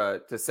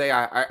to say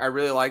I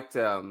really liked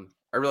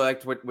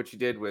what you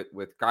did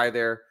with Guy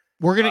there.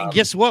 We're gonna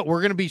guess what?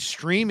 We're gonna be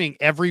streaming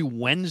every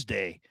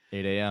Wednesday.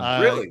 8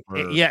 a.m. Really?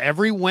 Yeah,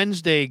 every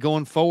Wednesday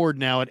going forward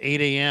now at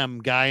 8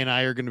 a.m. Guy and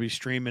I are going to be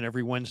streaming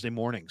every Wednesday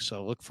morning.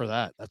 So look for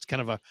that. That's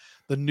kind of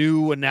the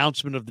new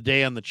announcement of the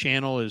day on the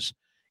channel is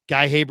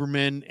Guy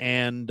Haberman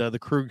and the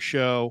Krug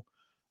Show.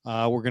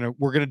 We're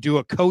gonna do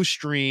a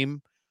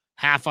co-stream,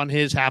 half on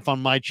his, half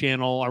on my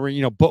channel. Or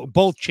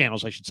both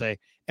channels, I should say,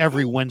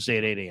 every Wednesday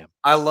at 8 a.m.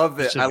 I love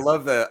that. I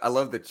love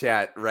the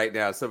chat right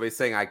now. Somebody's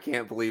saying, "I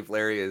can't believe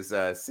Larry is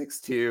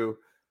 6'2".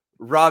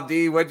 Rob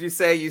D, what'd you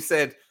say? You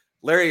said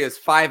Larry is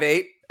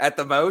 5'8" at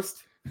the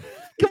most.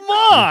 Come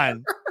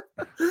on.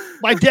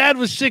 My dad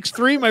was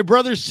 6'3". My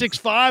brother's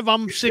 6'5".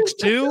 I'm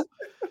 6'2".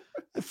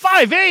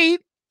 5'8".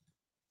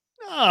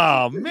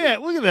 Oh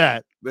man, look at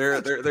that.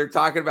 They're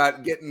talking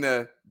about getting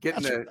that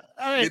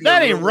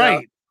ain't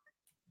right.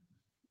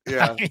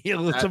 Yeah.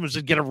 Someone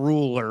should get a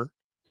ruler.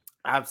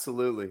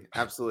 Absolutely.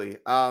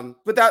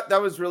 But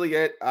that was really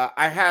it.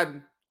 I've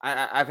had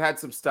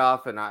some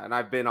stuff and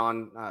I've been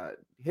on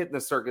hitting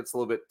the circuits a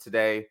little bit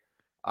today.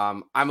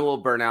 I'm a little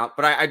burnt out,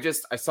 but I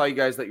saw you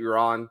guys that you were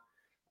on,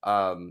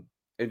 and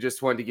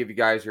just wanted to give you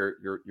guys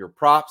your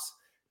props.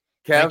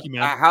 Kev, thank you,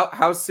 man.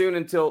 How soon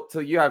until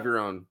you have your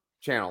own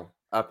channel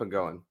up and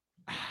going?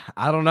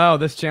 I don't know.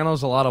 This channel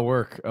is a lot of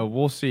work.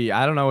 We'll see.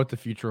 I don't know what the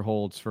future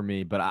holds for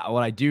me, but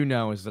what I do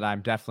know is that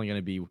I'm definitely going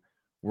to be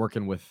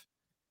working with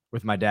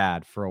my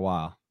dad for a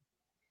while.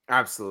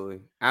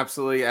 Absolutely,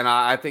 and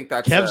I think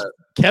that's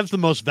Kev's the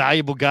most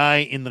valuable guy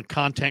in the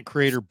content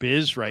creator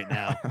biz right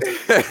now.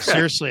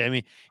 Seriously, I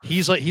mean,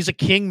 he's a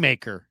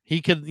kingmaker.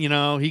 He could,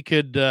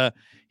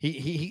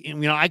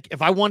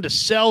 if I wanted to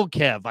sell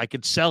Kev, I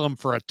could sell him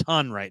for a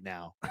ton right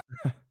now.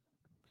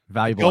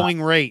 Valuable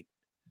going rate.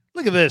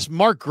 Look at this,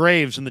 Mark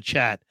Graves in the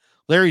chat.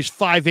 Larry's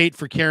 5'8"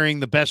 for carrying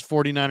the best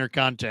 49er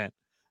content.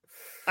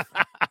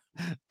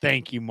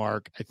 Thank you,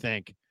 Mark. I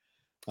think.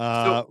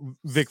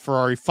 Vic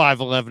Ferrari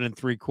 5'11"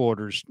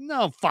 3/4.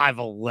 No,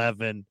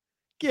 5'11".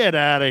 Get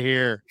out of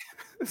here.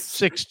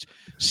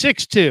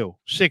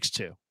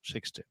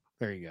 6'2".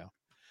 There you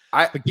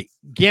go.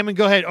 Gammon,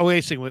 go ahead. Oh, wait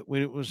a second.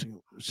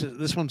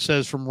 This one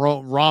says from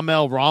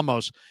Ramel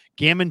Ramos.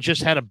 Gammon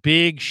just had a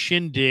big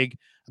shindig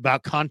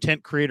about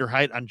content creator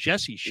height on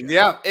Jesse's show.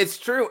 Yeah, it's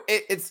true.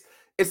 It's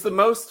the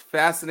most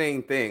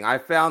fascinating thing. I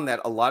found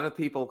that a lot of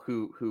people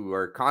who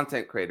are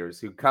content creators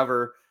who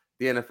cover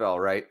the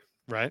NFL, right?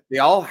 Right. They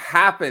all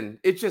happen.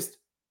 It's just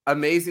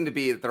amazing to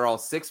be that they're all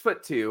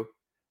 6'2"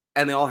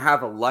 and they all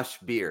have a lush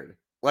beard.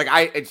 Like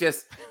it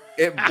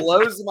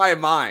blows my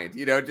mind,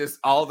 just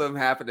all of them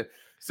happen to.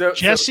 So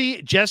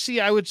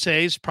Jesse, I would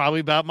say is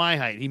probably about my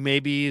height. He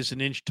maybe is an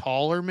inch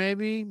taller.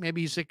 Maybe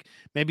he's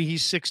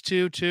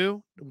 6'2"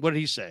 too. What did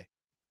he say?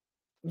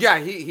 Yeah,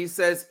 he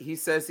says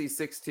he's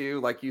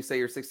 6'2", like you say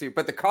you're 6'2",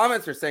 but the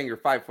comments are saying you're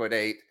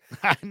 5'8".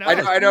 I know.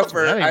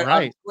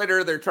 On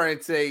Twitter, they're trying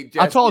to say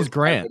how tall is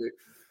Grant?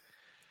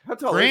 How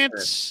tall is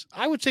Grant?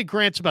 I would say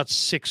Grant's about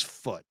 6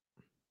 foot.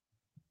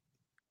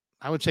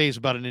 I would say he's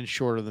about an inch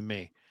shorter than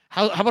me.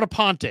 How about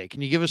Aponte?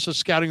 Can you give us a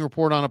scouting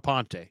report on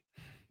Aponte?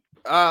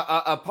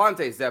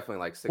 Aponte is definitely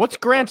like 6. What's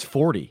Grant's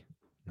 40?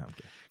 No,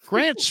 okay.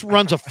 Grant's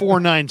runs a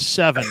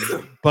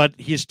 4.97, but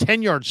his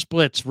 10-yard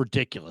split's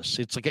ridiculous.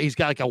 It's like he's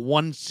got like a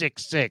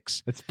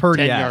 1.66. It's per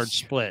 10-yard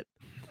split.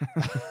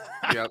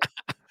 Yep,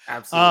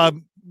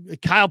 absolutely.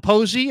 Kyle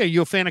Posey, are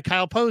you a fan of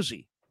Kyle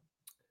Posey?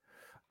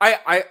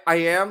 I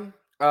am.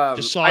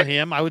 Just saw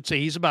him. I would say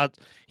he's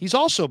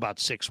also about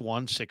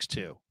 6'1",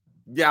 6'2".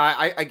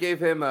 Yeah, I gave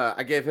him a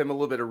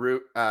little bit of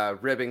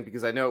ribbing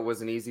because I know it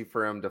wasn't easy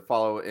for him to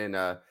follow in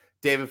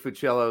David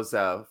Fucillo's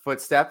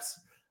footsteps.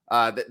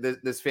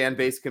 This fan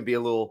base can be a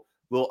little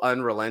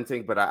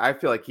unrelenting, but I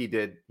feel like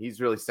he's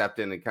really stepped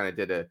in and kind of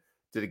did a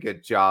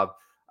good job.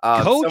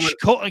 Coach,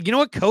 you know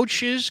what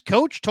Coach is?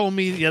 Coach told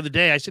me the other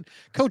day. I said,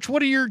 Coach,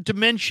 what are your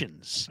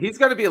dimensions? He's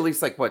got to be at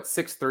least like what,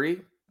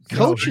 6'3"?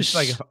 Coach is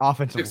like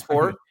offensive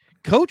 6'4".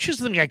 Coach is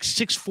like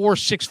 6'4",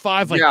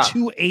 6'5", like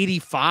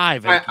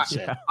 285.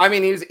 I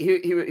mean,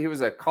 he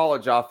was a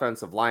college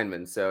offensive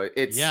lineman, so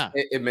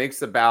it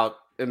makes about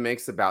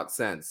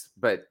sense.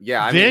 But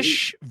yeah,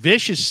 Vish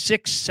is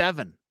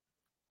 6'7".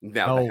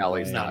 No, the hell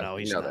he's not. No,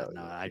 he's not.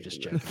 No, I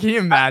just checked. Can you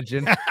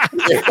imagine?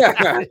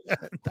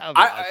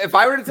 If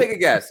I were to take a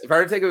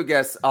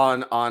guess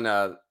on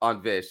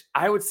Vish,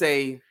 I'd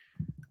say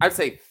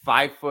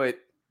 5'10",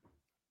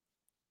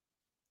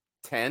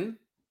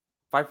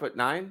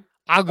 5'9".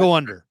 I'll go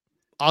under.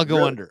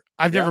 Under.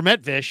 I've never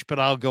met Vish, but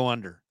I'll go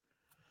under.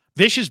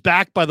 Vish is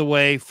back, by the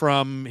way,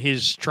 from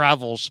his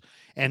travels,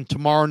 and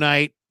tomorrow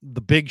night the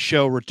big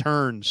show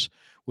returns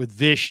with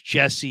Vish,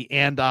 Jesse,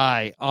 and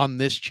I on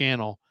this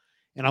channel,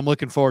 and I'm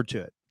looking forward to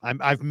it.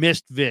 I've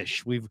missed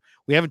Vish. We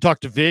haven't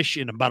talked to Vish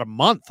in about a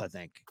month, I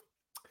think.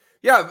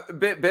 Yeah,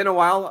 been a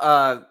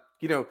while.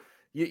 You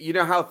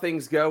know how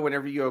things go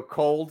whenever you go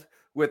cold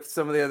with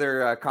some of the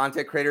other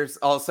content creators.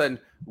 All of a sudden,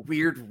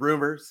 weird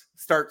rumors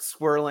start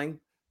swirling.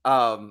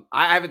 I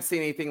haven't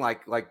seen anything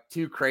like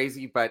too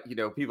crazy, but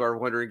people are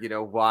wondering,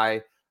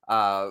 why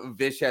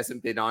Vish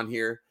hasn't been on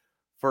here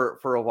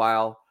for a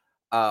while.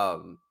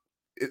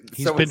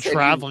 He's been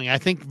traveling. I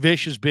think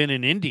Vish has been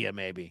in India,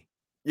 maybe.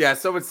 Yeah,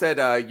 someone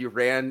said you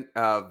ran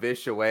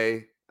Vish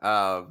away.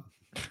 There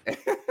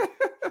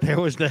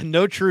was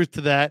no truth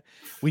to that.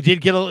 We did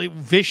get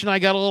Vish and I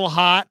got a little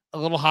hot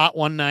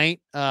one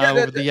night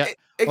over the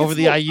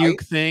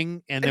Ayuk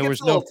thing, and there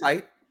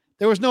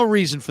was no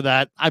reason for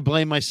that. I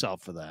blame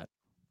myself for that.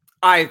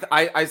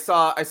 I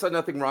saw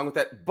nothing wrong with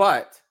that,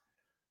 but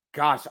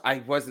gosh, I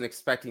wasn't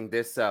expecting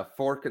this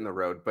fork in the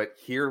road, but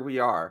here we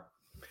are.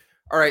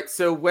 All right,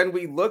 so when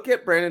we look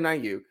at Brandon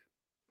Ayuk,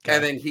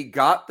 and then he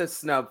got the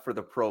snub for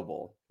the Pro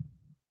Bowl,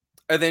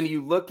 and then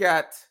you look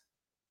at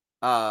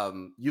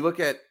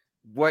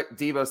what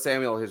Deebo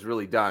Samuel has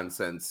really done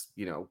since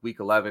week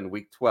 11,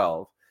 week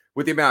 12,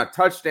 with the amount of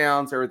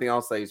touchdowns, everything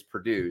else that he's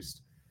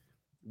produced.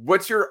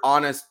 What's your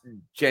honest,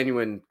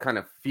 genuine kind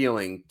of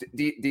feeling?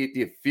 Do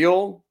you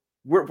feel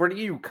where do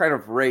you kind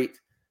of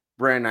rate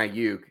Brandon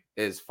Ayuk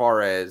as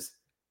far as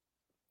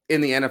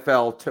in the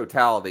NFL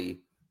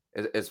totality,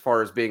 as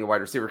far as being a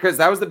wide receiver? Because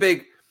that was the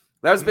big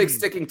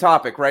sticking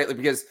topic, right? Like,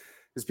 because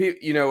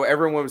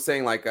everyone was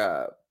saying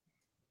because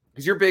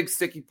your big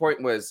sticky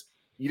point was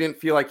you didn't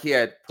feel like he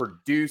had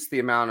produced the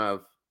amount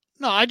of.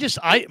 No,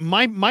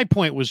 my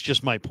point was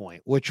just my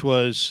point, which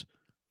was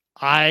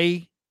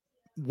I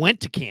went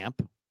to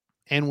camp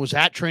and was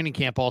at training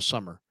camp all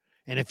summer.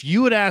 And if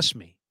you had asked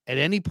me at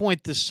any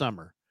point this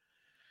summer,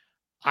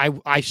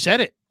 I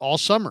said it all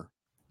summer.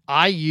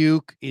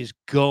 Ayuk is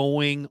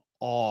going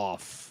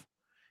off.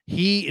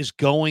 He is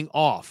going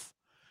off.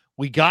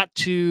 We got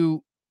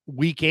to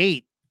week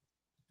 8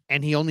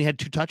 and he only had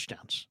 2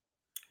 touchdowns.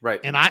 Right.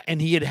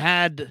 And he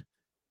had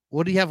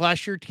what did he have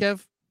last year,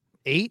 Kev?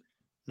 8,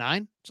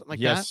 9, something like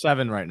that. Yes,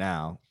 7 right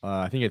now.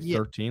 I think it's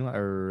 13.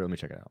 Or let me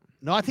check it out.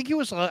 No, I think it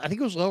was lower. I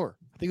think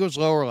it was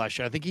lower last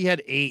year. I think he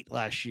had 8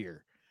 last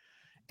year,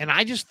 and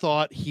I just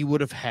thought he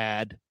would have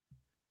had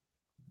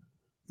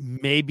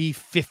maybe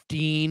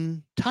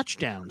 15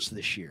 touchdowns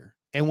this year.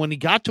 And when he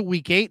got to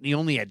week 8 and he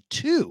only had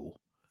 2,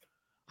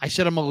 I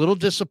said I'm a little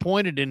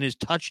disappointed in his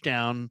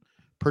touchdown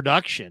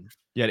production.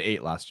 He had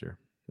 8 last year.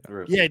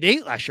 Yeah, he had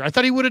 8 last year. I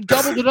thought he would have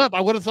doubled it up.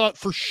 I would have thought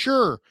for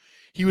sure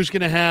he was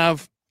going to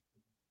have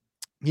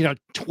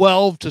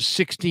 12 to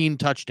 16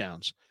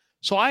 touchdowns.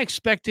 So I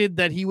expected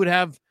that he would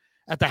have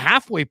at the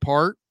halfway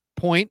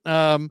point,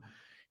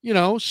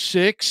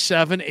 6,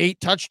 7,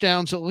 8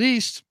 touchdowns at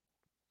least.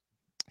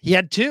 He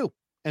had 2.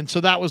 And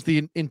so that was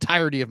the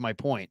entirety of my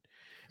point.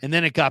 And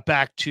then it got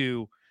back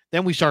to,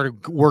 then we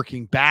started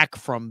working back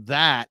from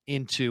that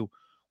into,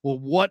 well,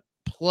 what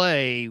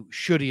play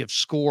should he have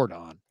scored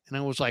on? And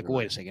I was like,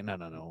 wait a second,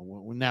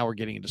 no. Now we're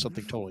getting into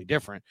something totally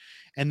different.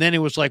 And then it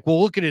was like, well,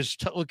 look at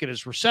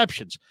his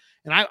receptions.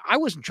 And I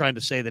wasn't trying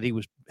to say that he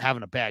was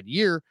having a bad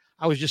year.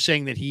 I was just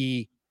saying that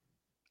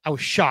I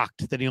was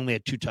shocked that he only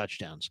had 2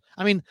 touchdowns.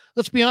 I mean,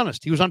 let's be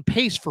honest. He was on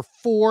pace for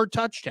 4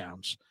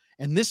 touchdowns.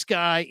 And this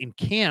guy in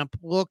camp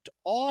looked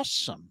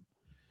awesome.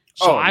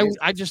 So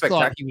I just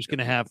thought he was going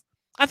to have,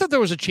 I thought there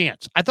was a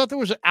chance. I thought there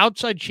was an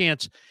outside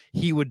chance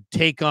he would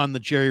take on the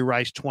Jerry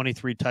Rice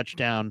 23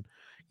 touchdown,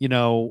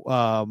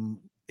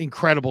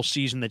 incredible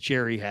season that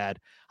Jerry had.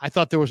 I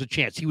thought there was a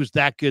chance. He was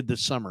that good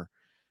this summer.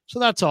 So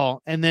that's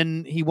all. And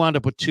then he wound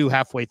up with 2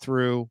 halfway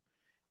through.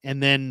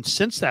 And then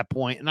since that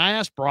point, and I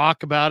asked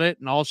Brock about it,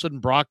 and all of a sudden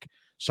Brock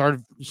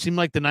seemed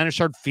like the Niners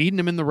started feeding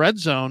him in the red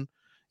zone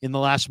in the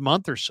last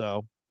month or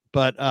so.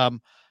 But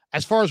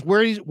as far as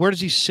where does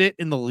he sit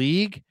in the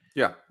league?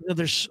 Yeah.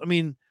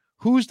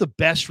 who's the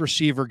best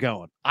receiver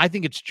going? I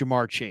think it's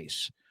Jamar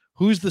Chase.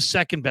 Who's the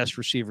second best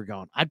receiver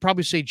going? I'd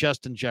probably say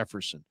Justin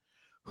Jefferson.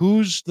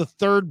 Who's the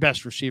third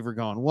best receiver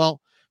going?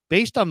 Well,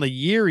 based on the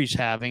year he's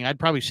having, I'd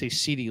probably say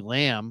CeeDee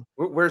Lamb.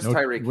 Where's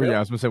Tyreek Hill? Yeah, I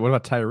was going to say, what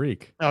about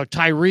Tyreek? Oh,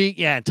 Tyreek.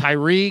 Yeah,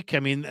 Tyreek. I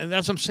mean,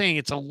 that's what I'm saying.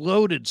 It's a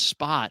loaded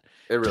spot.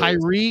 Really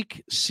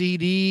Tyreek,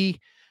 CeeDee,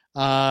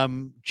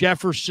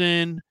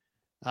 Jefferson,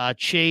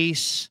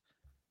 Chase.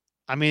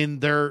 I mean,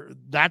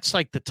 that's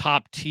like the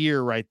top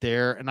tier right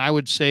there. And I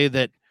would say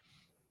that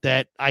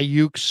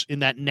Ayuk's in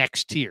that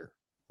next tier,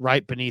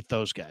 right beneath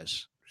those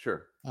guys.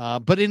 Sure.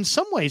 But in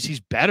some ways, he's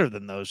better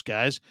than those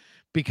guys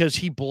because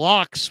he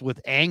blocks with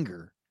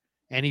anger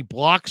and he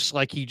blocks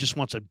like he just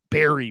wants to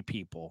bury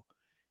people.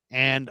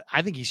 And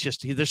I think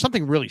there's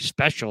something really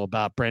special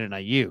about Brandon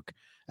Ayuk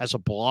as a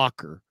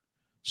blocker.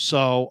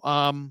 So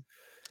I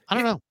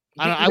don't know.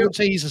 I would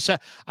say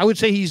I would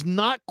say he's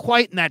not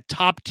quite in that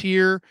top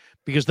tier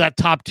because that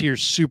top tier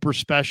is super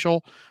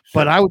special,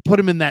 but I would put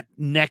him in that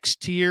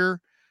next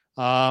tier.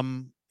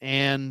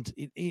 And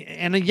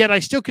yet I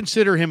still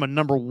consider him a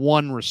number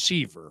one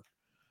receiver.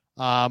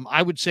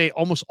 I would say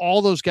almost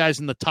all those guys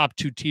in the top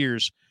two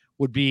tiers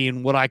would be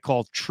in what I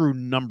call true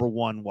number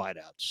one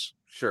wideouts.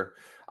 Sure.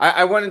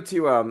 I wanted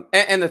to,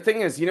 and the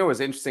thing is, what's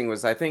interesting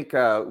was I think,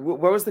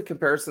 what was the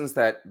comparisons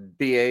that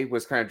BA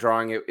was kind of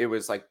drawing? It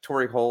was like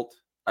Torrey Holt,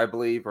 I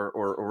believe,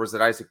 or was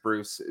it Isaac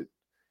Bruce?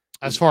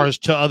 As far as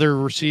to other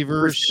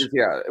receivers?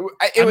 Yeah.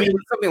 It was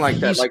something like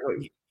that. Like,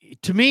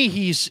 to me,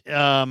 he's,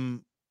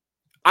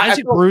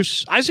 Isaac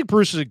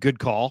Bruce is a good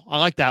call. I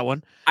like that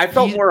one. I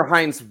felt more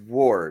Hines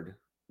Ward,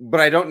 but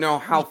I don't know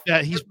how.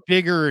 He's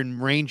bigger and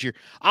rangier.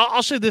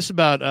 I'll say this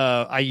about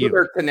Ayuk.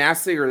 Their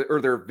tenacity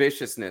or their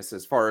viciousness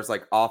as far as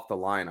like off the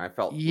line, I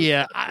felt.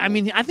 Yeah, I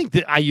mean, I think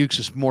that Ayuk's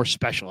is more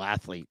special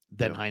athlete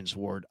than Hines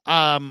Ward.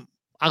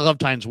 I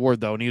loved Hines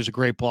Ward though, and he was a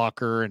great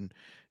blocker and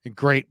a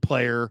great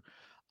player.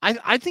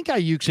 I think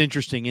Ayuk's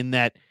interesting in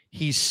that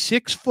he's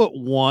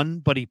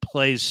 6'1", but he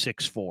plays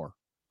 6'4".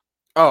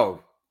 Oh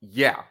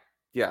yeah.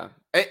 Yeah,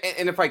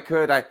 and if I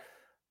could,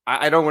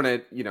 I don't want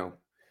to,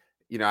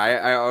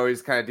 I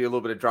always kind of do a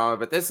little bit of drama,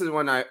 but this is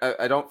one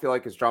I don't feel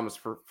like his drama's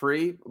for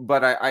free,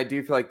 but I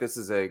do feel like this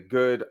is a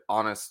good,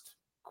 honest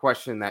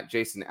question that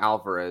Jason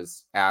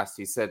Alvarez asked.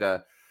 He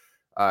said,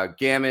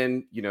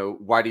 Gammon,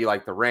 why do you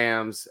like the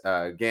Rams?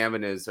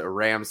 Gammon is a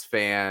Rams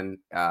fan.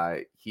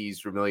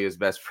 He's Ramilia's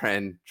best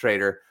friend,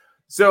 trader.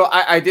 So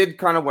I did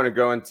kind of want to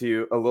go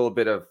into a little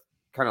bit of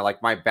kind of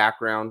like my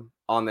background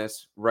on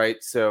this, right?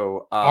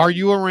 So are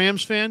you a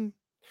Rams fan?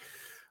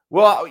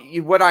 Well,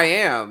 what I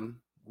am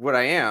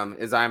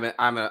is I'm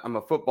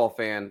a football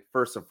fan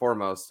first and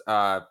foremost.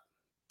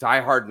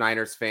 Diehard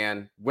Niners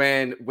fan.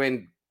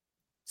 When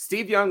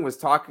Steve Young was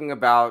talking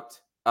about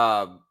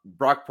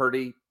Brock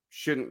Purdy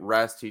shouldn't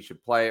rest, he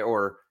should play,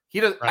 or he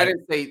does. Right. I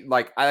didn't say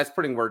like that's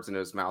putting words in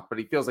his mouth, but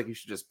he feels like he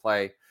should just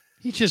play.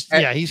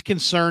 He's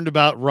concerned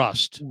about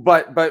rust.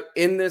 But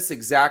in this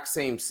exact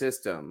same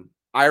system,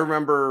 I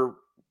remember.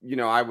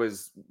 I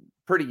was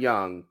pretty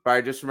young, but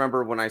I just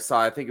remember when I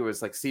think it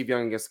was like Steve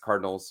Young against the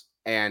Cardinals,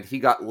 and he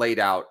got laid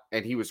out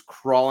and he was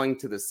crawling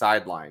to the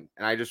sideline.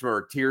 And I just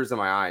remember tears in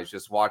my eyes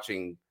just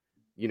watching,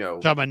 Talking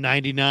about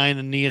 99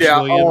 and Aeneas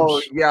Williams.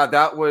 Oh, yeah,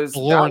 that was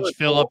Lawrence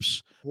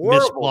Phillips,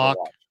 missed block.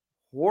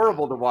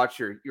 Horrible to watch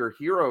your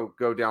hero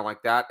go down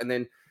like that. And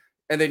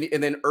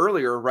then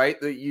earlier, right,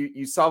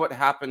 you saw what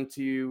happened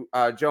to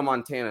Joe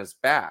Montana's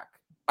back.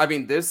 I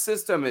mean, this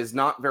system is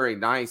not very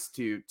nice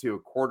to a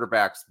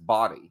quarterback's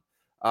body,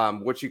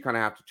 which you kind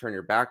of have to turn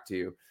your back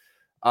to.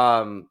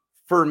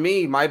 For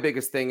me, my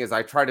biggest thing is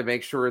I try to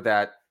make sure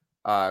that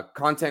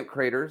content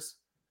creators,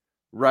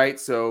 right?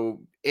 So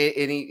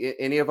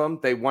any of them,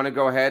 they want to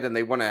go ahead and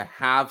they want to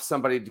have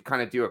somebody to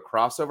kind of do a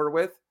crossover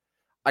with.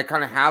 I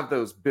kind of have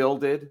those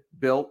built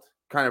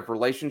kind of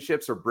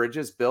relationships or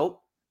bridges built.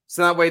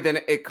 So that way, then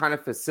it kind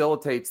of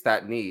facilitates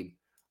that need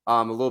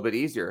a little bit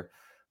easier.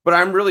 But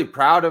I'm really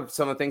proud of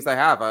some of the things I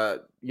have.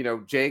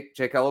 Jake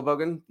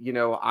Ellenbogen,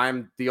 I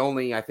am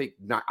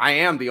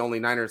the only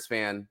Niners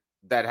fan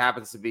that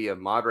happens to be a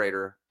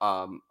moderator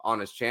on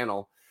his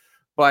channel.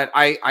 But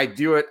I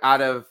do it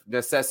out of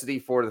necessity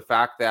for the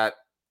fact that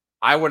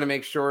I want to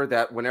make sure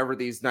that whenever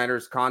these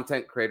Niners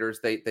content creators,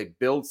 they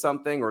build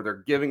something or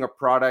they're giving a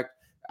product,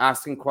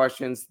 asking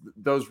questions,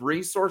 those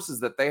resources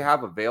that they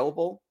have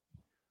available,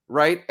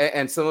 right?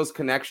 And some of those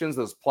connections,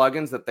 those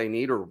plugins that they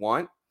need or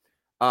want,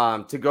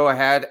 to go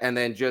ahead and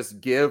then just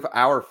give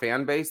our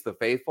fan base, the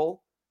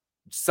faithful,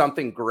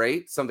 something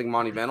great, something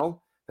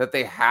monumental, that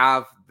they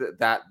have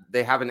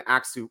an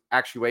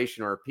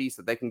actuation or a piece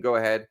that they can go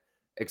ahead,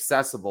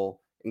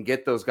 accessible, and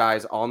get those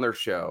guys on their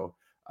show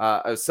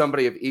as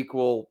somebody of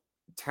equal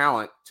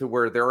talent to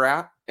where they're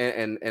at,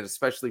 and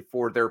especially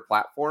for their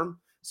platform.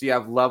 So you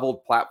have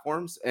leveled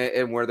platforms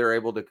and where they're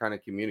able to kind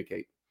of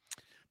communicate.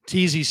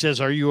 Teasy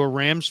says, are you a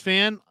Rams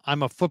fan?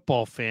 I'm a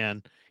football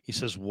fan. He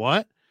says,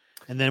 what?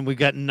 And then we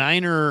got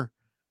Niner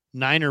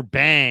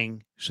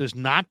Bang says,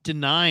 not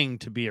denying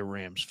to be a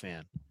Rams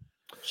fan.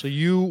 So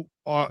you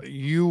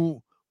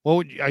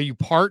Well, are you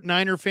part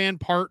Niner fan,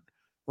 part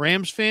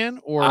Rams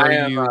fan, or I are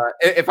am. you?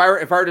 If I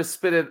were to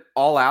spit it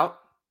all out,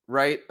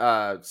 right?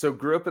 So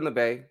grew up in the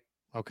Bay,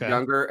 Okay.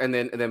 younger, and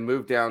then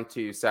moved down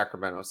to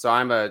Sacramento. So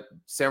I'm a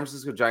San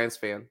Francisco Giants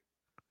fan.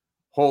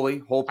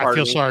 Whole part. I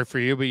feel sorry for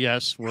you, but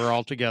yes, we're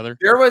all together.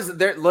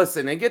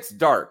 Listen, it gets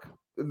dark.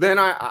 Then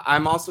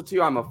I'm also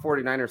too. I'm a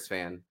 49ers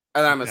fan,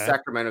 and I'm a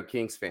Sacramento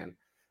Kings fan.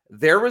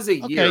 There was a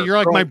year. Okay, you're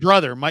like my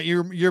brother.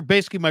 You're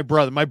basically my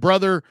brother. My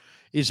brother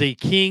is a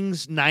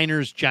Kings,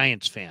 Niners,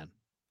 Giants fan.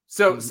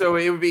 So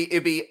it'd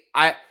be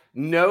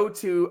no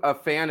to a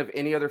fan of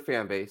any other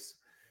fan base.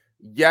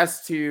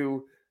 Yes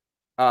to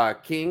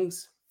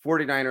Kings,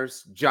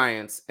 49ers,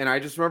 Giants. And I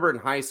just remember in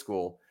high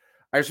school,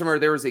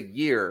 there was a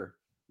year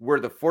where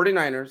the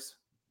 49ers,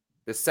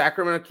 the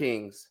Sacramento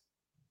Kings,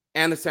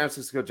 and the San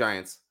Francisco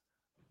Giants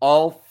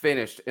all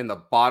finished in the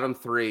bottom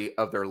 3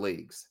 of their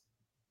leagues.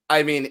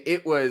 I mean,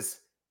 it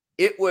was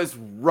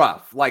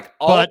rough.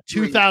 But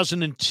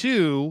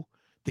 2002,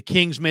 the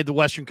Kings made the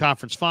Western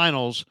Conference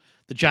Finals.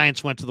 The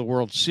Giants went to the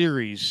World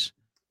Series.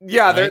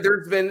 Yeah, right?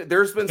 there's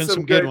been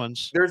some good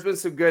ones. There's been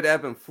some good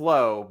ebb and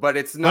flow, but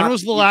it's not. When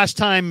was the last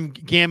time,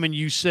 Gammon,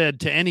 you said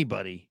to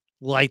anybody,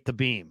 light the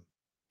beam?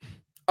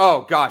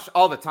 Oh gosh,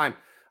 all the time.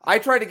 I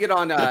try to get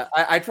on.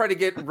 I try to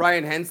get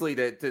Ryan Hensley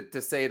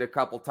to say it a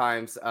couple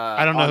times.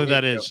 I don't know who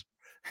that is.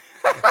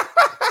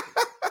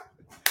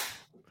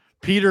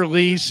 Peter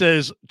Lee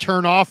says,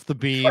 "Turn off the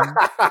beam."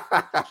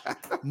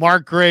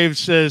 Mark Graves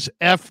says,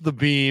 "F the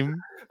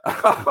beam."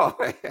 Oh,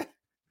 man.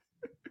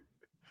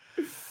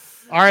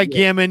 All right,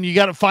 Gammon, you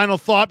got a final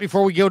thought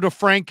before we go to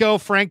Franco?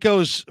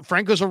 Franco's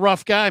a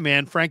rough guy,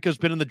 man. Franco's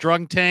been in the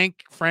drug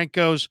tank.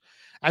 Franco's,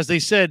 as they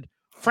said,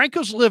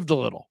 Franco's lived a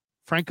little.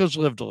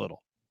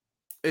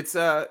 It's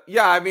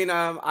yeah. I mean,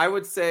 I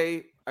would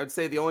say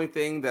the only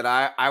thing that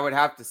I would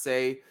have to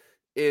say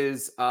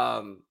is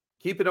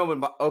keep an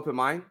open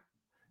mind.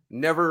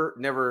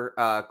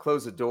 Never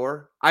close the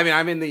door. I mean,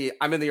 I'm in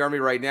the Army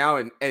right now,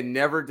 and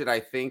never did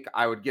I think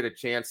I would get a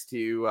chance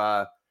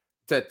to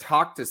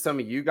talk to some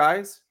of you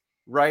guys.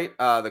 Right,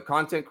 the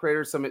content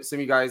creators, some of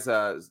you guys,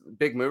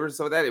 big movers,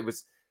 so that it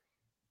was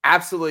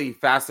absolutely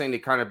fascinating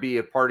to kind of be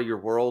a part of your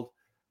world.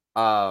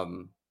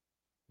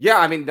 Yeah,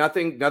 I mean,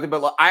 nothing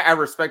but I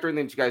respect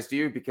everything that you guys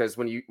do, because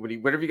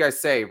whatever you guys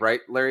say,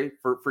 right, Larry,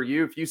 for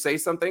you, if you say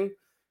something,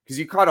 because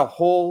you caught a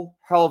whole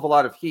hell of a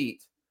lot of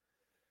heat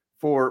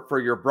for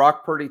your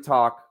Brock Purdy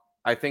talk,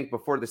 I think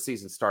before the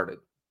season started.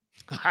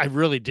 I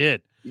really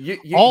did.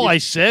 I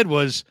said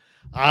was,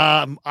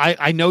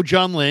 I know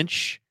John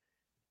Lynch.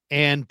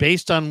 And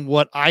based on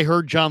what I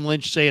heard John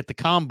Lynch say at the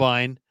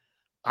Combine,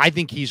 I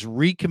think he's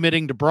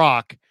recommitting to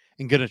Brock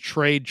and going to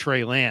trade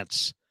Trey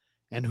Lance.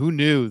 And who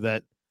knew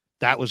that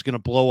was going to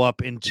blow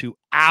up into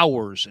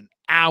hours and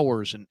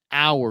hours and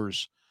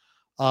hours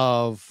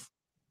of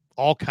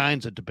all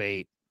kinds of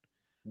debate.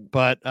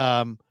 But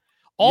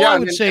all I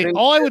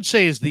would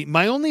say is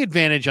my only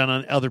advantage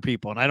on other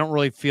people, and I don't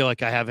really feel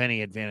like I have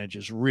any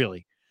advantages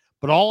really,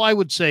 but all I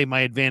would say my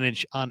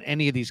advantage on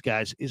any of these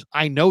guys is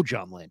I know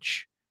John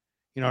Lynch.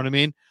 You know what I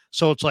mean?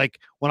 So it's like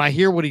when I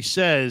hear what he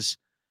says,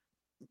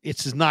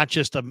 it's not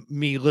just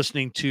me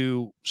listening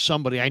to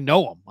somebody. I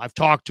know him. I've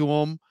talked to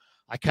him.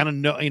 I kind of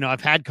know,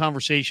 I've had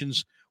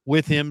conversations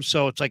with him.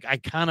 So it's like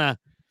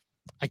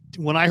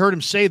when I heard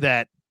him say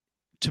that,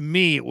 to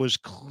me, it was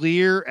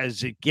clear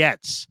as it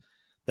gets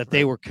that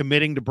they were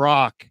committing to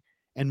Brock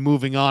and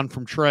moving on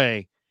from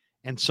Trey.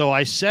 And so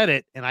I said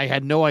it, and I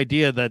had no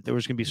idea that there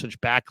was going to be such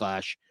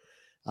backlash.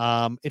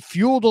 It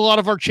fueled a lot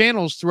of our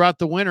channels throughout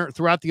the winter,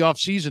 throughout the off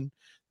season.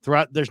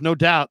 There's no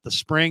doubt the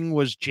spring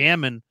was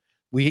jamming.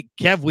 We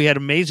had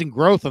amazing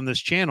growth on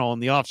this channel in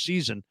the off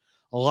season.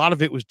 A lot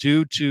of it was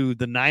due to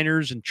the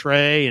Niners and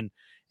Trey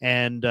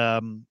and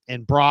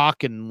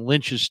Brock and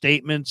Lynch's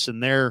statements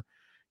and their,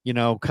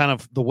 kind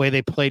of the way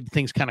they played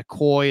things kind of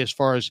coy as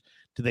far as,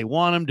 did they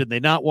want him? Did they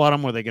not want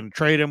him? Were they going to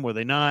trade him? Were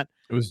they not?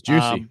 It was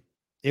juicy.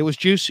 It was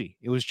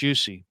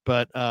juicy.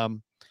 But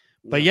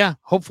yeah,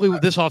 hopefully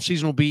this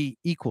offseason will be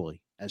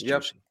equally as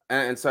juicy.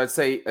 And so I'd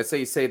say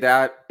you say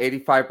that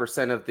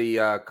 85% of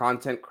the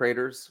content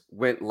creators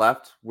went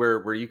left,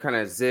 where you kind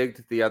of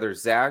zigged, the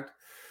others zagged.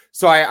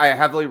 So I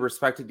heavily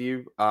respected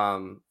you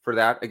for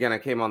that. Again, I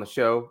came on the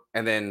show,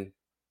 and then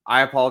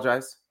I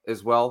apologize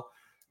as well.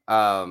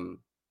 And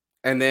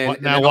then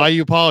why are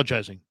you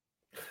apologizing?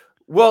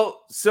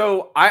 Well,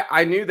 so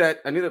I knew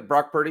that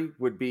Brock Purdy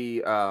would be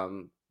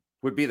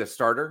the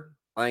starter.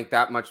 I think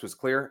that much was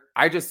clear.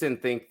 I just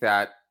didn't think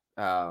that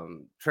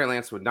Trey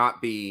Lance would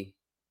not be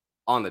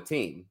on the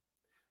team.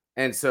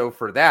 And so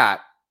for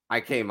that,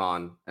 I came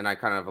on and I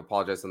kind of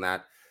apologized on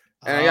that.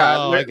 And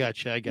I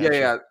got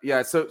you.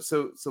 Yeah.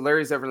 So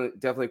Larry's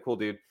definitely a cool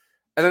dude.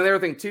 And then the other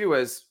thing too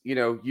was,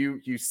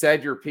 you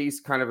said your piece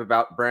kind of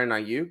about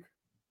Brandon Ayuk,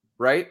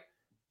 right?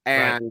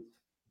 And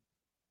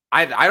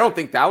right. I don't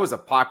think that was a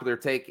popular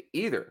take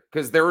either,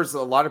 because there was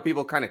a lot of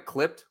people kind of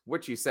clipped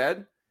what you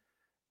said,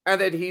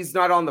 and that he's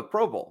not on the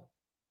Pro Bowl.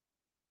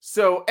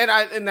 So,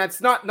 and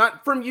that's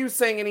not from you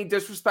saying any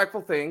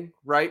disrespectful thing,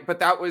 right? But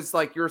that was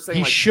like you were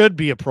saying, he should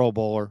be a Pro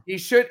Bowler. He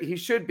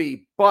should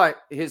be,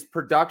 but his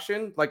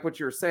production, like what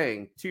you were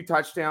saying, 2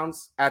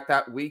 touchdowns at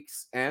that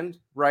week's end,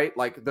 right?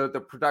 Like the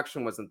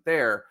production wasn't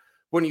there.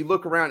 When you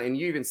look around, and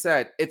you even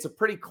said it's a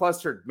pretty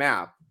clustered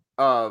map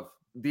of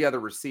the other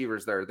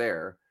receivers that are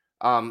there.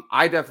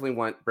 I definitely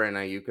want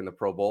Brandon Ayuk in the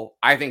Pro Bowl.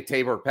 I think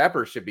Tabor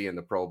Pepper should be in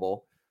the Pro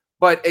Bowl.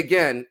 But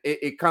again,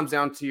 it comes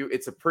down to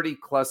it's a pretty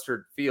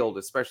clustered field,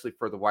 especially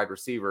for the wide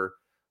receiver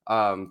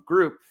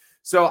group.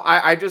 So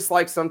I just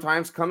like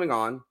sometimes coming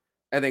on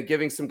and then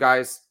giving some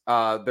guys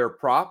their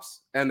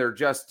props and their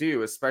just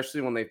due,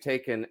 especially when they've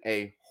taken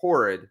a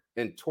horrid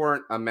and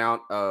torrent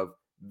amount of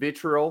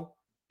vitriol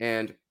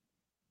and,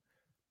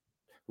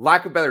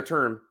 lack of a better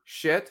term,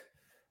 shit.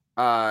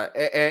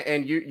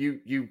 And you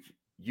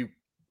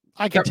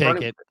I can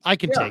take it. I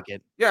can take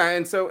it. Yeah,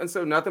 and so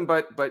nothing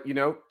but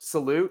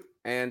salute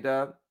and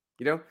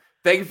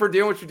thank you for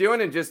doing what you're doing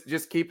and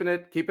just keeping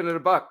it a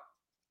buck.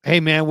 Hey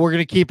man, we're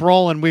gonna keep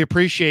rolling. We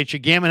appreciate you,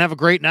 Gammon. Have a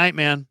great night,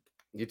 man.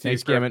 You too,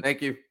 thanks, Gammon.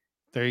 Thank you.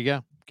 There you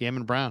go,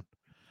 Gammon Brown.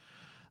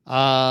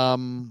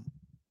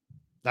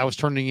 That was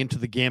turning into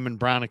the Gammon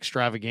Brown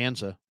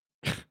extravaganza.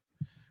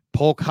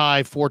 Polk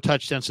High 4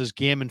 touchdowns says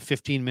Gammon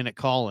 15-minute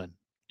call in.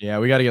 Yeah,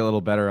 we got to get a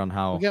little better on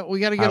how we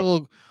got to get a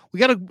little. We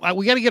got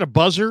to get a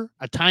buzzer,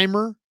 a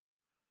timer.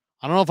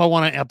 I don't know if I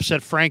want to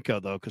upset Franco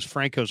though, because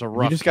Franco's a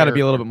rough. You just got to be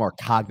a little bit more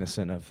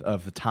cognizant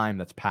of the time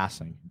that's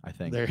passing. I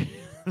think. There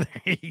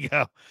you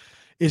go.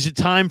 Is it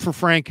time for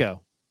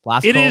Franco?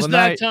 Last it call is of the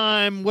that night.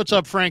 time. What's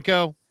up,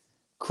 Franco?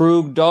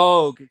 Krug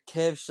Dog,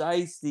 Kev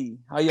Shiesty.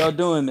 How y'all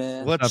doing,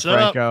 man? What's up,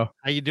 Franco?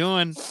 How you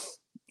doing?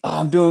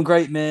 I'm doing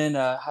great, man.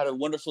 Had a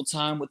wonderful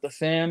time with the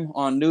fam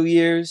on New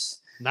Year's.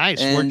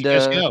 Nice. Where'd you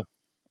guys go?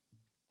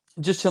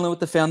 Just chilling with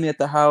the family at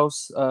the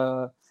house.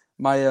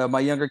 My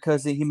younger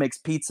cousin, he makes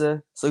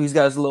pizza, so he's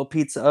got his little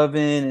pizza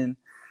oven and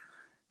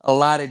a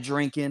lot of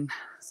drinking.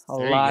 A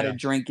lot of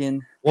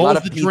drinking. What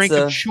was the drink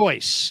of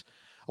choice?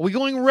 Are we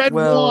going red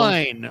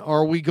wine?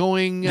 Or are we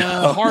going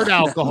hard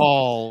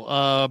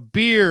alcohol?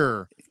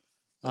 Beer?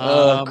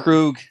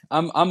 Krug.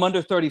 I'm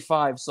under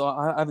 35, so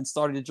I haven't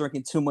started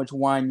drinking too much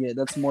wine yet.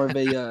 That's more of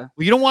a. Well,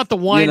 you don't want the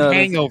wine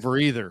hangover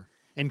either.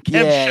 And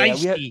Kev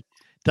Shiesty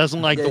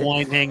doesn't like the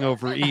wine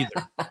hangover either.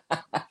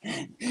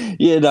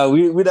 Yeah, no,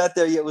 we're not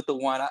there yet with the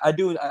wine. I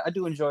do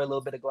enjoy a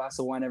little bit of glass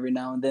of wine every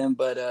now and then,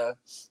 but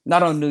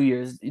not on New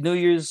Year's. New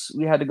Year's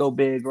we had to go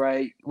big,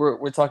 right?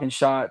 We're talking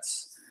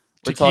shots.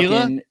 We're tequila?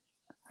 Talking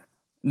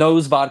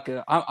nose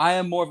vodka. I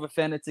am more of a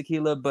fan of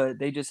tequila, but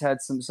they just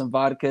had some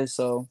vodka,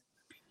 so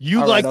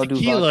you like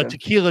tequila.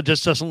 Tequila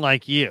just doesn't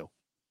like you.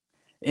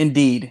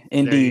 Indeed.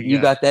 You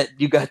got that.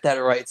 You got that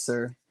right,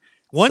 sir.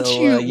 Once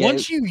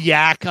you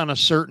yak on a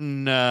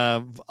certain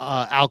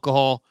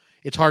alcohol,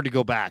 it's hard to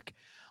go back.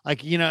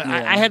 Like,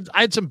 I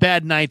had some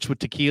bad nights with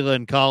tequila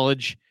in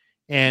college,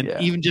 and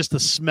even just the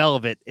smell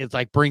of it, it's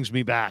like brings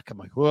me back. I'm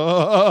like,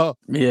 whoa.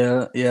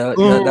 Yeah.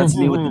 That's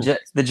me with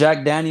the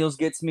Jack Daniels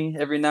gets me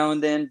every now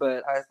and then,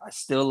 but I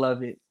still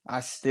love it.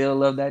 I still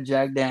love that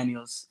Jack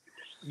Daniels.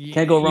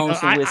 Can't go wrong with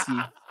some whiskey.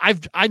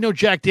 I know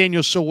Jack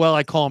Daniels so well,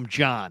 I call him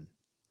John.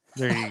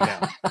 There you go.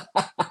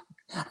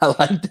 I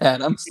like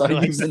that. I'm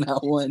starting using that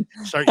one.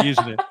 Start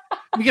using it.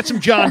 Let me get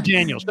some John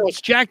Daniels. No, it's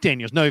Jack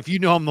Daniels. No, if you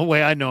know him the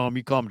way I know him,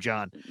 you call him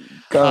John.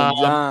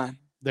 John.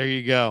 There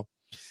you go.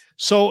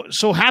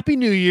 So happy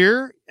New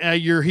Year.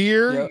 You're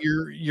here. Yep.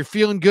 You're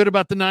feeling good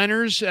about the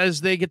Niners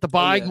as they get the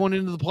bye going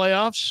into the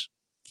playoffs.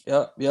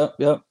 Yep.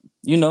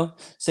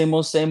 Same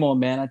old,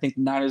 man. I think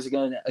the Niners are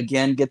going to,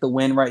 again, get the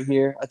win right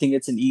here. I think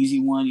it's an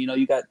easy one.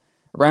 You got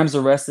Rams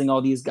are resting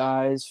all these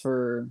guys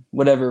for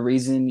whatever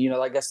reason.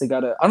 I guess they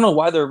got to – I don't know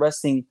why they're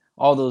resting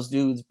all those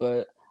dudes,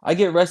 but I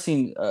get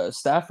resting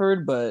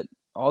Stafford, but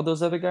all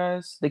those other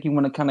guys, I think you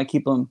want to kind of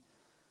keep them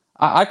 –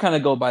 I kind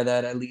of go by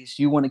that at least.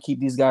 You want to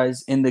keep these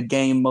guys in the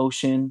game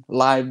motion.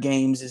 Live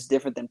games is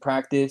different than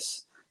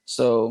practice.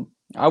 So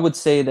I would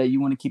say that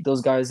you want to keep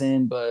those guys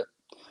in, but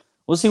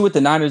we'll see what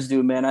the Niners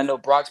do, man. I know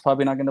Brock's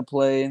probably not going to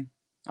play.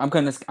 I'm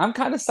kind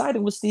of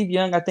siding with Steve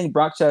Young. I think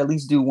Brock should at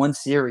least do one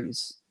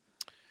series.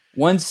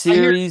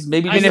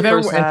 Maybe. I mean, if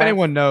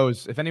anyone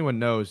knows,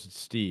 it's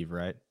Steve,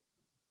 right?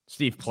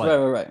 Steve played.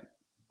 Right.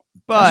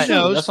 But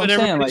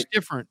everybody's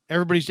different.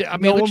 Everybody's. I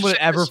mean, no one would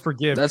ever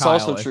forgive that's Kyle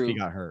also if true. He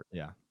got hurt.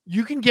 Yeah,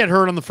 you can get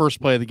hurt on the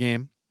first play of the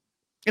game.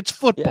 It's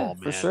football,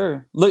 man. For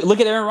sure. Look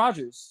at Aaron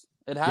Rodgers.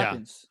 It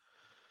happens.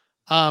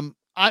 Yeah.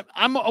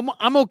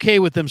 I'm okay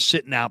with them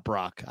sitting out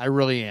Brock. I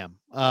really am.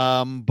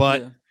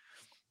 But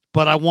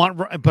I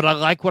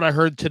like what I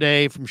heard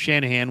today from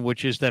Shanahan,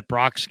 which is that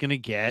Brock's going to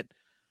get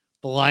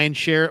the lion's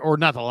share, or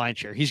not the lion's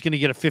share. He's going to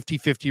get a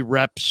 50-50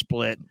 rep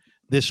split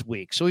this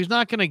week. So he's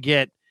not going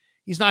to,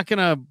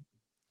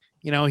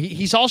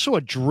 he's also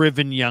a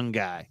driven young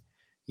guy.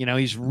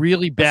 He's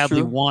really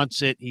badly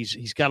wants it.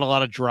 He's got a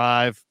lot of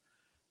drive.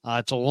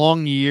 It's a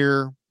long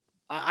year.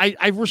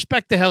 I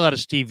respect the hell out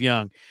of Steve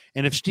Young.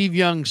 And if Steve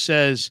Young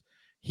says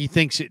he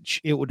thinks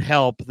it would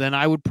help, then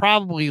I would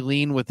probably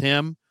lean with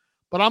him.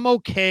 but I'm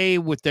okay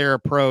with their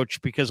approach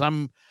because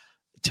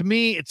to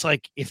me, it's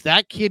like if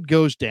that kid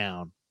goes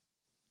down,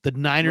 the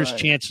Niners'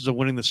 chances of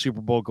winning the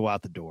Super Bowl go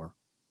out the door.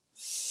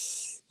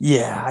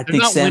 Yeah, I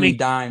think Sammy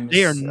Dimes.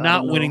 They are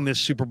not winning this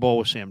Super Bowl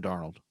with Sam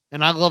Darnold.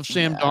 And I love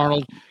Sam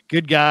Darnold.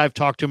 Good guy. I've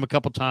talked to him a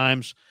couple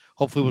times.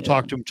 Hopefully we'll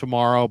talk to him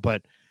tomorrow,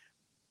 but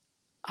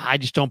I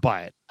just don't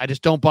buy it. I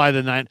just don't buy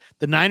the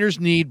Niners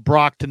need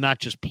Brock to not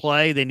just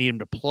play. They need him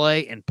to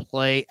play and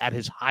play at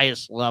his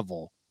highest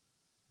level.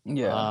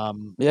 Yeah.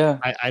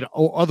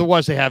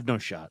 Otherwise they have no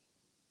shot.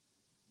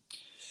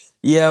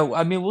 Yeah,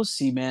 I mean, we'll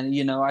see, man.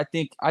 I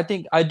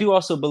think I do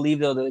also believe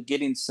though that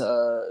getting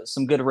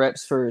some good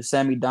reps for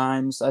Sammy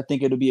Dimes, I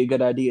think it'll be a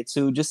good idea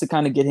too, just to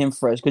kind of get him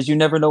fresh because you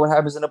never know what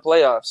happens in the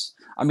playoffs.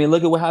 I mean,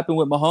 look at what happened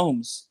with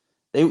Mahomes.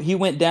 He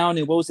went down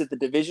in, what was it, the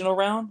divisional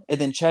round,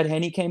 and then Chad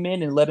Henne came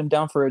in and let him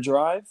down for a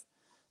drive.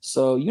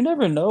 So you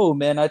never know,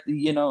 man.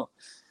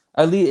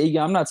 At least,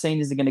 I'm not saying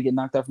he's going to get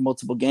knocked out for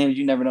multiple games.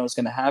 You never know what's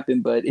going to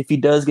happen. But if he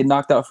does get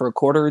knocked out for a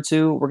quarter or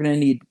two, we're going to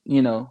need,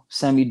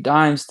 Sammy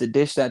Dimes to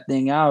dish that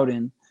thing out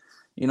and,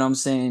 what I'm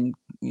saying,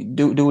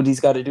 do what he's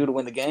got to do to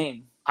win the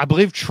game. I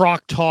believe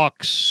Trock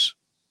Talks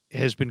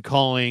has been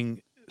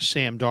calling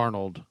Sam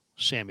Darnold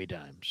Sammy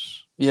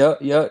Dimes. Yeah.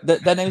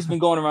 That name's been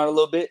going around a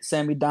little bit,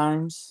 Sammy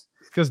Dimes.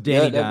 Because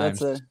Danny Dimes.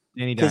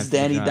 Danny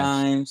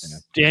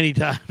Dimes. Danny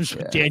Dimes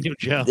with Daniel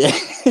Jones.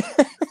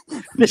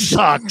 This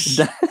sucks.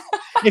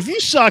 If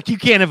you suck, you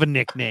can't have a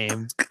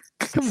nickname.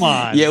 Come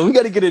on. Yeah, we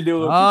got to get a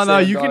new one. Oh no,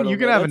 you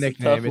can have a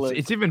nickname.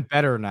 It's even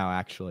better now,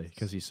 actually,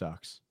 because he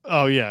sucks.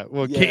 Oh yeah.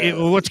 Well,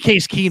 what's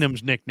Case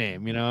Keenum's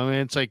nickname?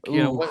 it's like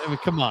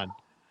come on.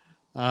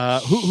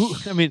 Who?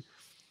 I mean,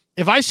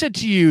 if I said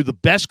to you the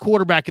best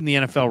quarterback in the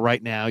NFL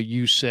right now,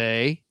 you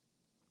say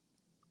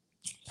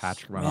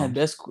Patrick Mahomes.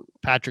 Man,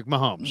 Patrick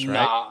Mahomes, right?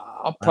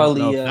 Nah, I'll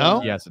probably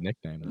no. He has a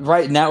nickname.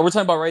 Right now, we're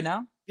talking about right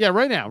now. Yeah,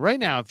 right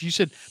now.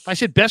 If I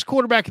said best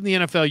quarterback in the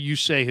NFL, you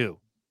say who?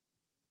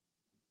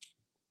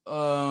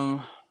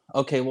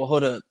 Okay, well,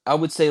 hold up. I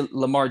would say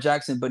Lamar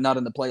Jackson, but not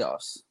in the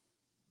playoffs.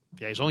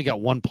 Yeah, he's only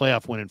got one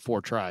playoff win in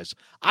 4 tries.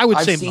 I would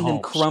say Mahomes. Him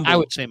crumble. I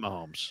would say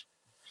Mahomes.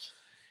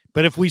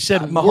 But if we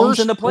said Mahomes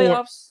in the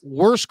playoffs,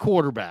 worst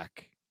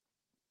quarterback,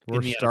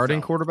 worst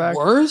starting quarterback,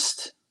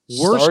 worst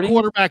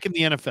quarterback in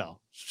the NFL,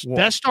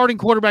 best starting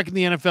quarterback in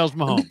the NFL is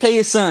Mahomes. Let me tell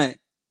you something,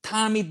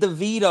 Tommy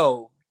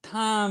DeVito.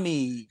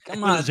 Tommy,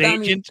 come on, his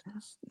Tommy. Agent.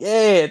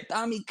 Yeah,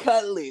 Tommy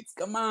Cutlets.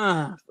 Come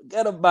on,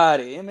 forget about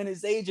it. Him and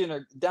his agent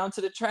are down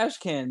to the trash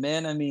can,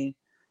 man. I mean,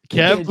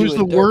 Kev, who's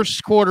the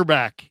worst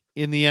quarterback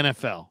in the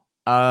NFL?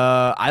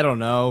 I don't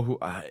know.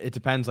 It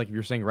depends. Like if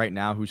you're saying right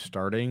now, who's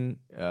starting?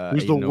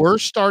 Who's the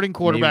worst starting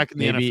quarterback in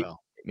the NFL?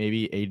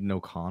 Maybe Aiden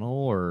O'Connell,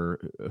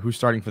 or who's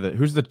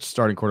the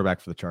starting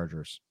quarterback for the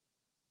Chargers?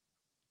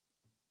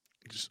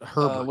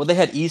 Herbert. Well, they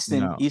had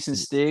Easton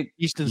Stick.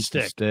 Easton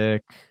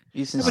Stick.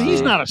 But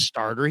he's not a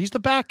starter. He's the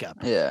backup.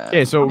 Yeah.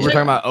 Okay, so we're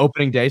talking about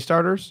opening day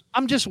starters?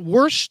 I'm just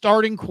worst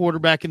starting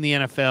quarterback in the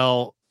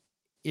NFL.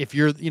 If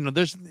you're,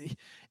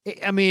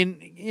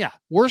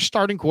 worst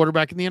starting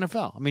quarterback in the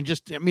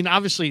NFL.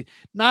 Obviously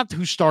not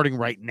who's starting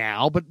right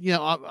now, but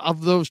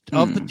of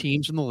the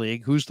teams in the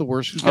league, who's the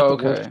worst? Who's got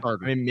the worst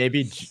starter? I mean,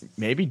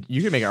 maybe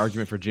you could make an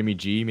argument for Jimmy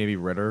G, maybe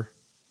Ritter,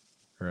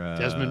 or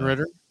Desmond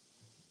Ritter.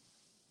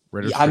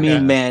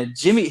 Man,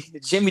 Jimmy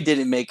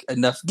didn't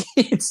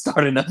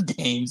start enough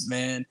games,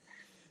 man.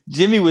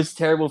 Jimmy was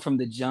terrible from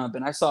the jump,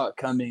 and I saw it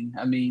coming.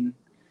 I mean,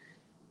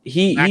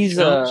 he's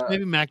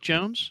maybe Mac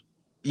Jones.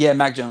 Yeah,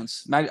 Mac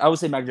Jones. I would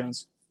say Mac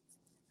Jones.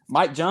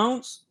 Mike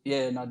Jones?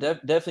 Yeah, no,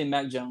 definitely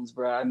Mac Jones,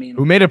 bro. I mean,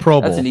 who made a Pro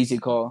Bowl? That's an easy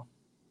call.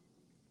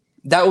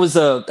 That was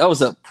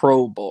a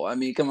Pro Bowl. I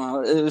mean, come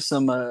on, it was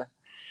some. I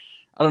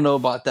don't know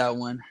about that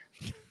one.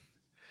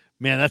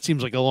 Man, that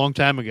seems like a long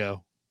time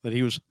ago that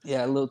he was.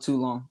 Yeah, a little too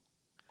long.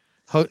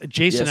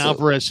 Jason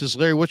Alvarez says,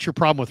 Larry, what's your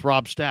problem with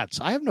Rob Stats?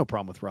 I have no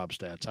problem with Rob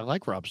Stats. I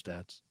like Rob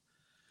Stats.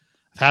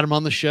 I've had him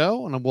on the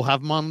show, and we'll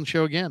have him on the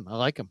show again. I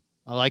like him.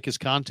 I like his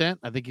content.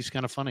 I think he's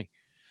kind of funny.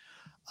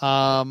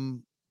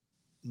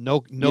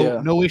 No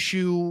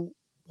issue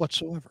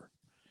whatsoever.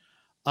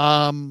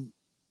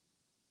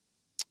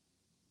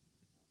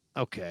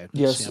 Okay.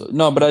 Yes.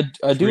 No, but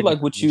I do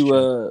like what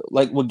you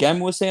like what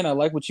Gammy was saying. I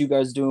like what you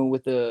guys doing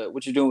with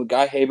what you're doing with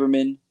Guy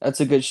Haberman. That's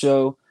a good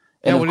show.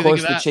 And of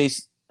course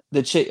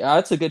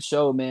that's a good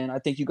show, man. I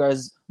think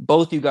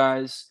both you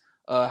guys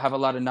have a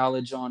lot of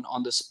knowledge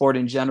on the sport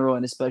in general,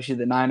 and especially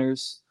the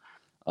Niners.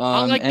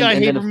 I like Guy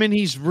Haberman.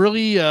 He's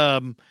really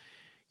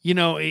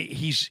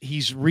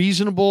he's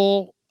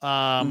reasonable.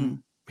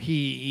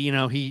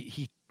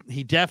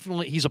 He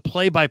definitely, he's a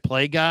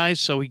play-by-play guy,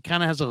 so he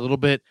kind of has a little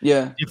bit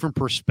different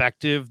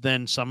perspective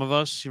than some of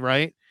us,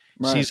 right?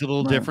 Sees a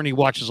little different. He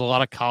watches a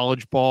lot of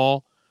college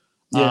ball.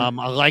 I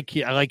like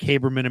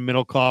Haberman and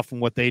Middlecoff and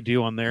what they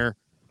do on their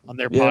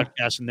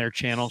podcast and their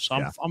channel. So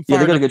I'm fired they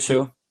got up a good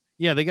show.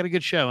 Yeah, they got a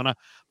good show, and I'm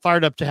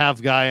fired up to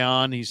have Guy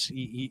on. He's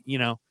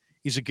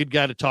a good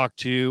guy to talk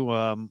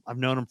to. I've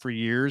known him for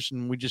years,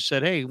 and we just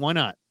said, hey, why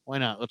not?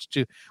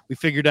 We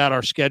figured out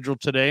our schedule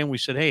today, and we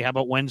said, hey, how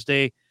about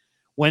Wednesday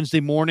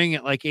Wednesday morning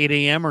at like 8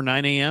 a.m. or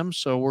 9 a.m.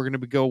 So we're going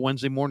to go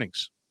Wednesday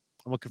mornings.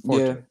 I'm looking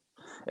forward to it.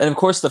 And of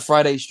course, the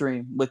Friday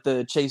stream with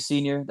the Chase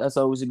Senior. That's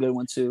always a good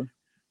one too.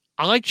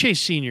 I like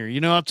Chase Senior.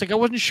 It's like I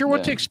wasn't sure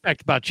what to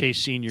expect about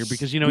Chase Senior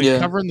because he's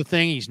covering the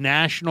thing. He's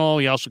national.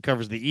 He also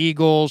covers the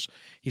Eagles.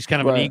 He's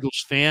kind of an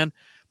Eagles fan.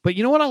 But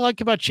you know what I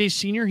like about Chase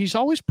Senior? He's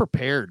always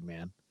prepared,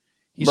 man.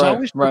 He's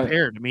always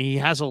prepared. I mean, he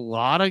has a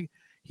lot of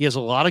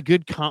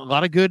good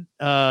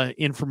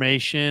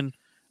information.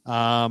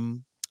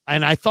 And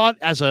I thought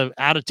as a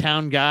out of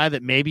town guy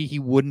that maybe he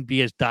wouldn't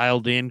be as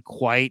dialed in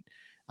quite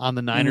on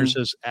the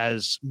Niners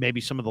as maybe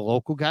some of the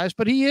local guys,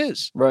 but he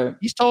is. Right.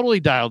 He's totally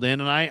dialed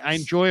in, and I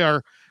enjoy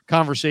our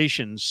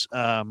conversations.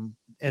 And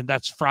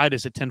that's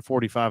Fridays at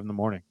 10:45 in the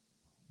morning.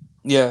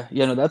 Yeah,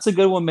 no, that's a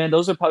good one, man.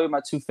 Those are probably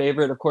my two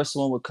favorite. Of course, the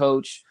one with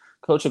Coach.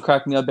 Coach will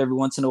crack me up every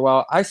once in a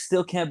while. I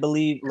still can't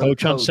believe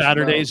Coach on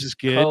Saturdays is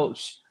good.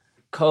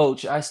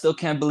 Coach, I still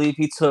can't believe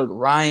he took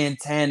Ryan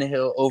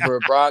Tannehill over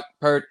Brock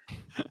Purdy.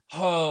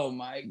 Oh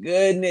my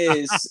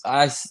goodness!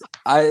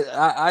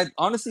 I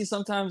honestly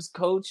sometimes,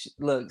 Coach,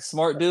 look,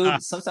 smart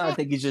dude. Sometimes I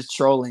think he's just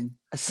trolling.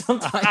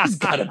 Sometimes he's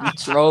gotta be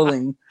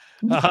trolling.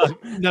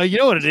 No, you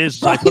know what it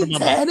is? I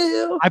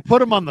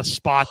put him on the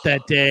spot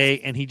that day,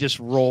 and he just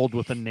rolled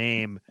with a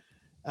name.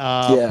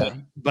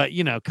 But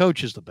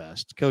Coach is the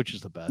best.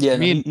 Yeah,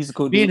 he's a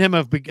cool dude. Me and him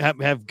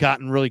have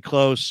gotten really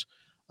close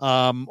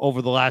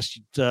over the last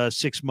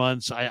 6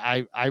 months.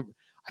 I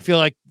feel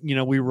like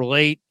we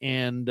relate,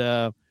 and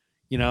I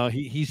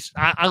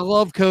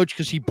love Coach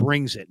because he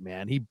brings it,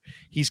 man.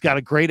 He's got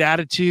a great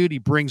attitude. He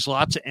brings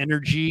lots of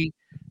energy,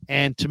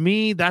 and to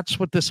me, that's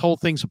what this whole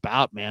thing's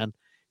about, man.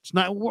 It's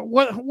not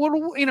what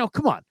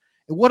come on.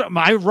 What am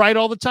I right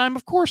all the time?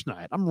 Of course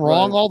not. I'm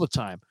wrong all the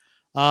time.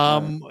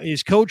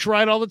 Is Coach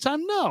right all the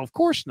time? No, of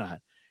course not.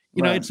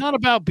 It's not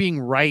about being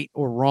right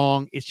or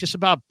wrong. It's just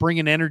about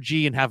bringing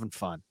energy and having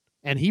fun.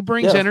 And he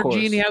brings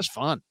energy and he has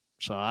fun.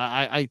 So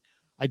I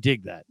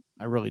dig that.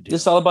 I really do.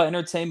 It's all about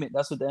entertainment.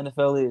 That's what the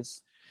NFL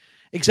is.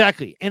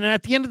 Exactly. And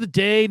at the end of the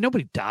day,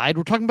 nobody died.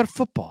 We're talking about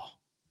football.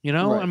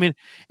 I mean,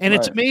 and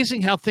it's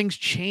amazing how things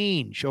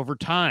change over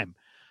time.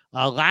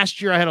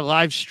 Last year I had a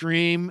live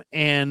stream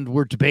and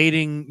we're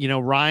debating,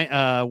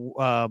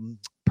 Ryan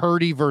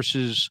Purdy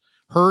versus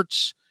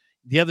Hurts.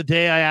 The other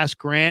day I asked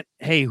Grant,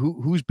 hey,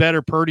 who's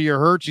better, Purdy or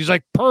Hurts? He's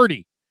like,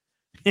 Purdy.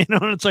 And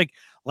it's like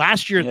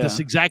last year at this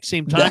exact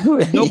same time,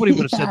 nobody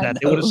would have said that.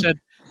 They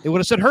would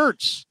have said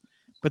Hurts.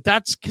 But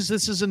that's because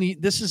this is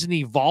an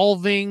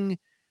evolving,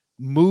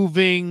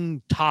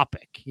 moving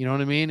topic. You know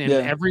what I mean? And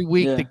every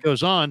week that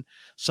goes on,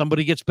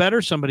 somebody gets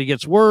better, somebody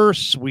gets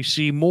worse. We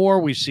see more,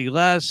 we see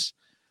less.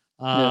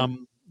 There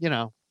you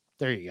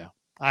go.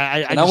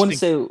 I want to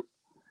say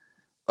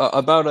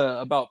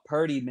about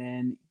Purdy,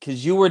 man,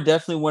 because you were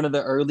definitely one of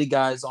the early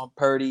guys on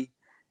Purdy,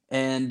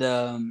 and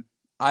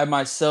I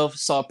myself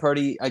saw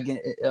Purdy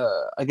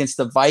against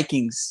the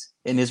Vikings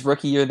in his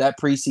rookie year, that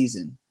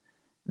preseason.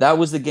 That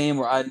was the game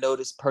where I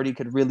noticed Purdy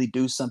could really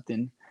do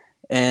something.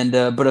 And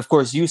but of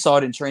course, you saw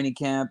it in training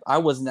camp. I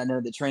wasn't at none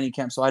of the training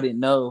camp, so I didn't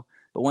know.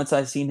 But once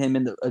I seen him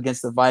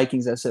against the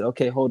Vikings, I said,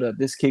 okay, hold up,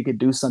 this kid could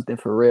do something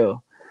for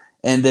real.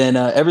 And then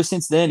ever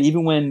since then,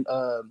 even when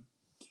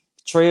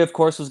Trey, of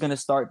course, was going to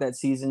start that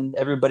season,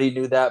 everybody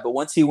knew that. But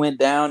once he went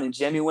down and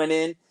Jimmy went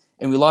in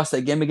and we lost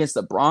that game against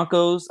the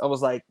Broncos, I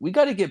was like, we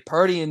got to get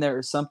Purdy in there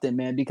or something,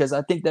 man, because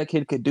I think that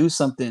kid could do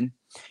something.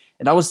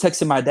 And I was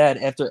texting my dad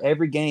after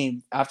every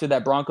game, after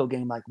that Bronco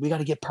game, like, we got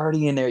to get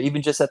Purdy in there,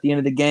 even just at the end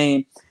of the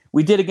game.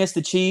 We did against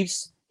the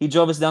Chiefs. He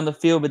drove us down the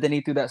field, but then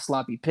he threw that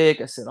sloppy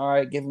pick. I said, all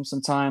right, give him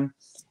some time.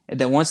 And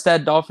then once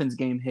that Dolphins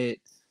game hit,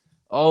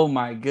 oh,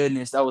 my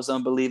goodness, that was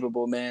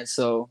unbelievable, man.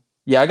 So,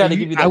 yeah, I got to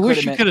give you that I wish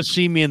credit, you could have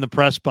seen me in the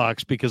press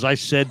box because I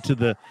said to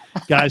the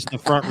guys in the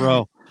front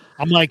row,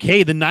 I'm like,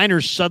 hey, the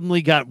Niners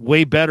suddenly got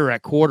way better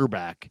at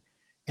quarterback.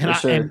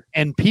 And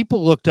and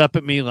people looked up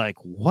at me like,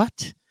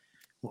 what?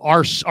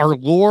 Our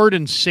Lord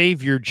and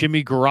Savior,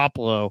 Jimmy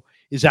Garoppolo,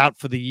 is out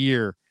for the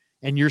year,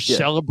 and you're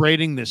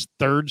celebrating this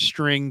third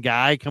string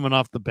guy coming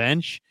off the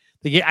bench.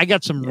 I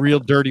got some real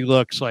dirty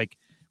looks like,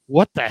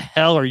 what the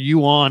hell are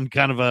you on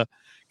kind of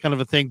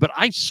a thing. But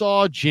I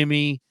saw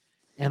Jimmy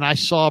and I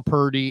saw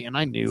Purdy, and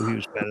I knew he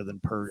was better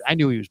than Purdy. I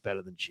knew he was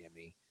better than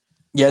Jimmy.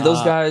 Yeah,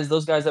 those guys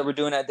that were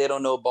doing that, they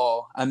don't know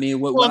ball. I mean,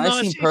 when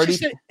I seen Purdy,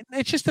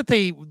 it's just that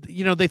they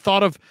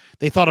thought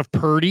of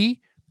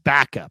Purdy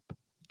backup,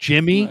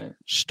 Jimmy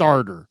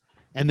starter,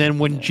 and then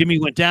when Jimmy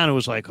went down, it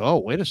was like, oh,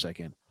 wait a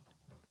second,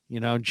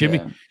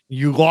 Jimmy,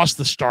 you lost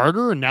the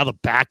starter, and now the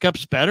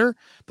backup's better.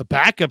 The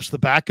backup's the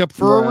backup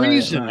for a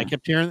reason. I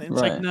kept hearing it's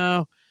like,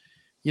 no,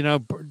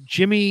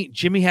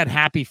 Jimmy had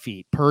happy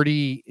feet.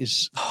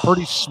 Purdy's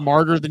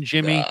smarter than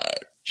Jimmy.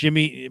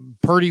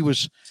 Purdy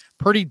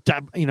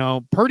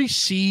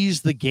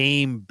sees the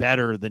game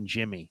better than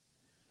Jimmy.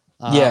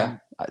 And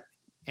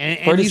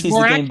Purdy sees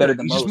the game better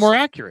than most. He's more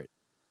accurate.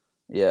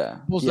 Yeah.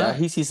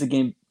 He sees the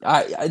game.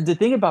 The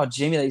thing about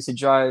Jimmy that used to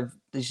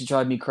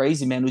drive me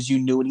crazy, man, was you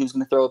knew when he was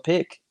going to throw a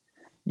pick.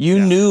 You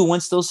knew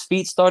once those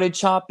feet started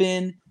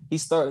chopping, he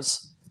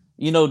starts,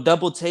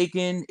 double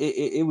taken,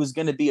 it was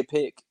going to be a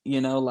pick,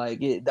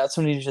 that's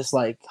when he's just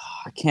like,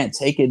 oh, I can't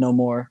take it no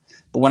more.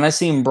 But when I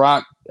seen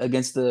Brock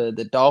against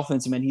the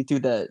Dolphins, man, he threw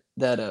they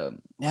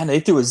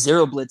threw a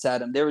zero blitz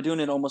at him. They were doing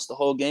it almost the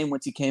whole game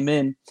once he came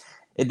in.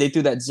 And they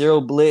threw that zero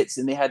blitz,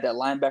 and they had that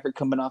linebacker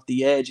coming off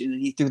the edge, and then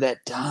he threw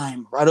that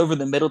dime right over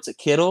the middle to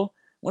Kittle.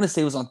 I want to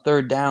say it was on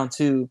third down,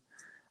 too.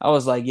 I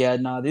was like, yeah,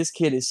 nah, this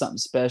kid is something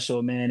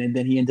special, man. And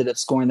then he ended up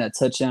scoring that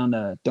touchdown,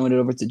 throwing it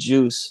over to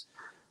Juice.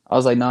 I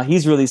was like, nah,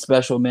 he's really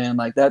special, man.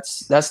 Like,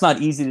 that's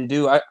not easy to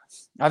do.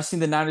 I've seen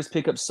the Niners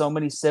pick up so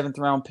many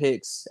 7th-round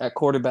picks at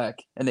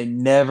quarterback, and they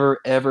never,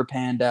 ever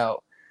panned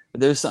out.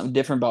 But there's something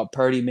different about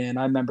Purdy, man.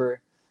 I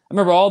remember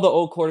all the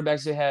old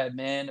quarterbacks they had,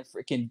 man.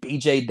 Freaking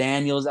B.J.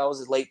 Daniels, that was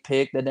his late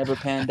pick that never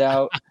panned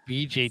out.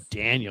 B.J.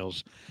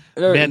 Daniels.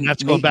 Man,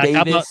 that's going back.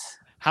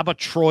 How about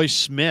Troy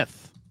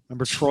Smith?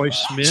 Remember Troy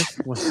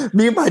Smith?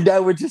 Me and my dad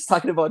were just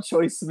talking about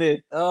Troy Smith.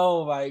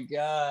 Oh, my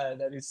God.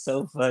 That is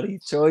so funny.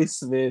 Troy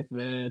Smith,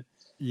 man.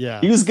 Yeah.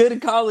 He was good in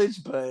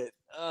college, but,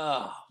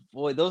 oh,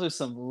 boy, those are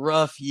some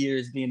rough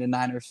years being a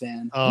Niner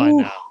fan. Oh,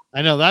 Woo.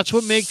 I know. That's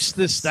what makes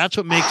this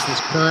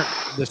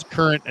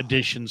current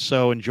edition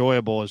so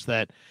enjoyable is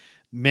that,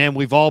 man,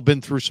 we've all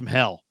been through some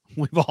hell.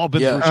 We've all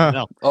been through some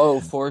hell. Oh,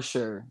 for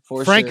sure.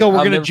 Franco, we're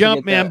going to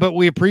jump, man, but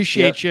we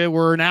appreciate you.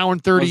 We're an hour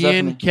and 30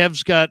 in.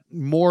 Kev's got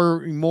more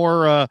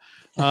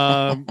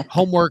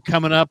homework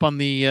coming up on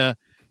the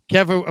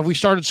Kev, have we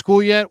started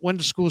school yet? When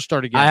does school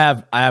start again?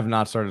 I have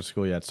not started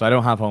school yet, so I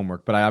don't have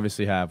homework, but I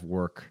obviously have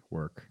work,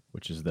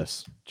 which is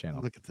this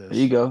channel. Look at this. There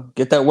you go.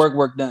 Get that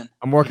work done.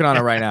 I'm working on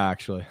it right now,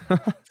 actually.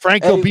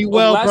 Franco, be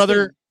well,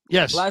 brother.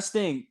 Yes. Last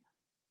thing.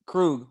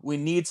 Krug, we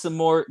need some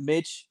more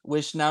Mitch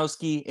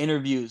Wishnowsky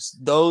interviews.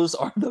 Those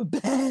are the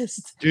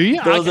best. Do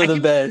you? Those are the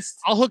best.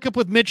 I'll hook up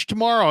with Mitch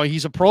tomorrow.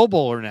 He's a Pro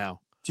Bowler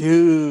now.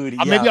 Dude.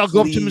 Maybe I'll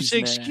go up to him and say,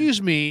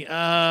 excuse me,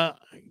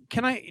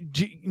 can I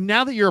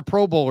now that you're a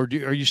Pro Bowler,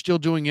 are you still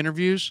doing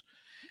interviews?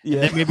 Yeah.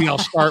 And then maybe I'll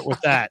start with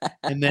that.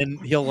 And then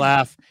he'll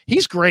laugh.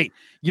 He's great.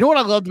 You know what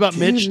I loved about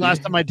Mitch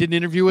last time I did an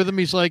interview with him?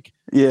 He's like,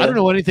 I don't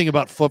know anything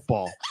about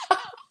football. I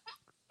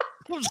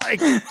was like,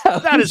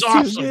 that is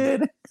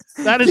awesome.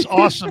 That is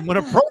awesome. When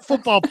a pro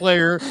football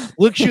player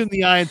looks you in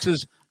the eye and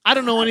says, I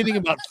don't know anything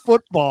about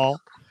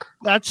football,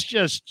 that's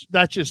just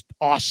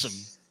awesome.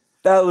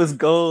 That was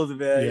gold,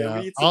 man.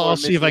 Yeah. I'll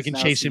see if I can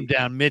chase him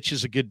down. Mitch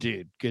is a good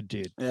dude. Good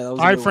dude. Yeah, all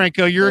right,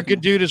 Franco, you're a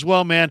good dude as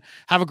well, man.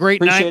 Have a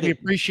great night. We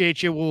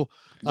appreciate you. We'll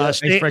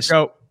stay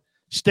Franco.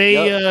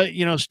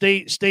 Stay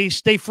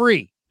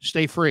free.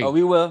 Stay free. Oh,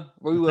 we will.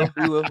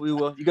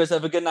 You guys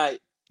have a good night.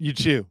 You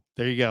too.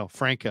 There you go.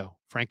 Franco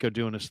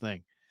doing his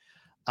thing.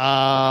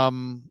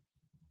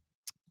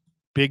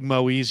 Big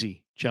Mo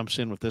Easy jumps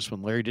in with this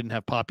one. Larry didn't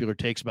have popular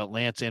takes about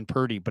Lance and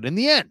Purdy, but in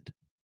the end,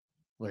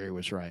 Larry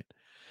was right.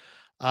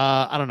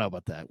 I don't know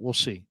about that. We'll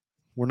see.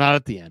 We're not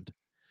at the end.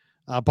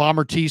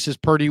 Bomber T says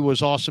Purdy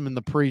was awesome in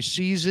the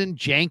preseason.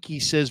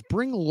 Janky says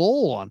bring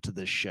Lowell onto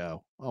this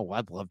show. Oh,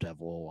 I'd love to have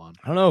Lowell on.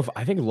 I don't know if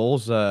I think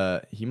Lowell's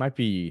he might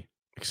be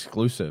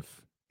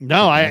exclusive.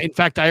 No, in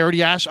fact I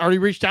already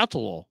reached out to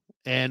Lowell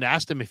and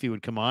asked him if he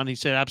would come on. He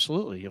said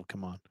absolutely he'll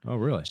come on. Oh,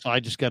 really? So I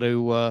just got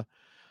to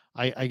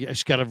I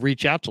just got to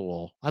reach out to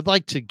Lowell. I'd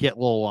like to get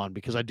Lowell on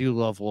because I do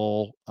love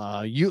Lowell.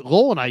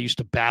 Lowell and I used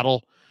to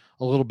battle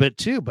a little bit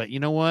too, but you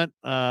know what?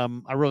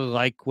 I really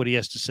like what he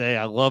has to say.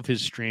 I love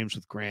his streams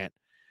with Grant.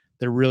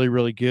 They're really,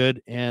 really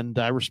good, and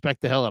I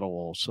respect the hell out of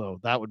Lowell. So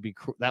that would be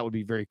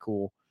very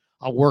cool.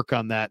 I'll work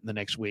on that in the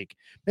next week.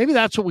 Maybe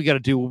that's what we got to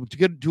do. We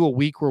got to do a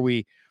week where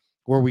we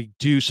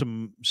do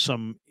some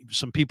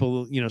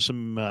people,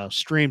 some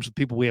streams with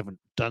people we haven't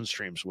done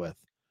streams with.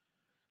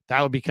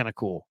 That would be kind of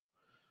cool.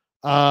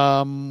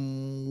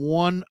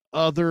 One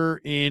other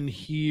in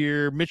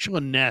here, Mitchell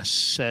and Ness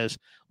says,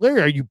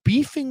 Larry, are you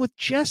beefing with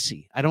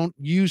Jesse? I don't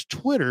use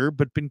Twitter,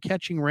 but been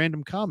catching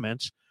random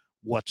comments.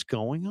 What's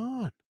going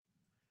on?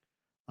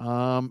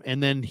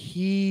 And then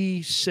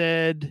she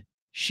said,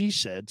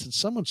 since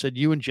someone said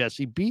you and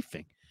Jesse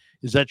beefing,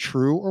 is that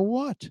true or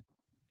what?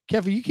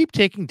 Kevin, you keep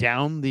taking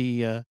down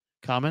the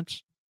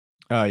comments.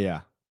 Oh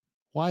yeah.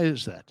 Why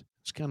is that?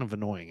 It's kind of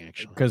annoying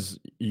actually. Because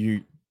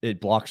it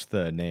blocks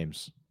the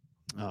names.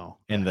 Oh,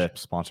 and the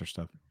sponsor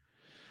stuff.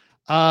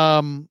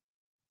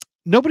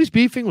 Nobody's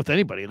beefing with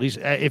anybody. At least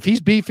if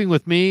he's beefing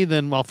with me,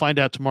 then I'll find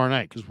out tomorrow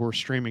night because we're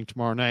streaming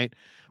tomorrow night.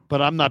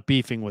 But I'm not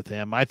beefing with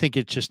him. I think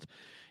it's just,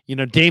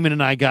 Damon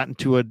and I got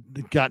into a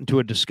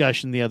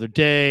discussion the other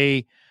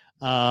day,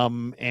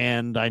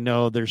 and I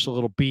know there's a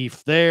little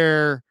beef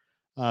there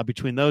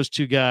between those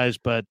two guys.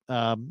 But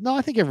no,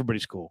 I think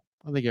everybody's cool.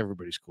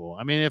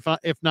 I mean,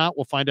 if not,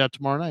 we'll find out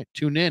tomorrow night.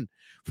 Tune in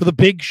for the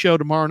big show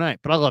tomorrow night.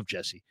 But I love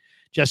Jesse.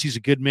 Jesse's a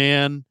good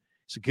man.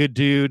 He's a good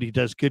dude. He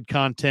does good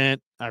content.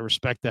 I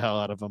respect the hell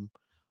out of him.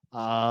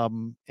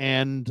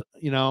 And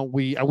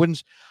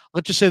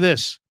let's just say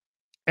this.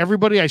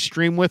 Everybody I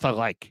stream with, I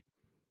like.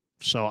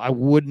 So I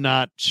would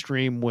not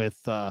stream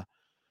with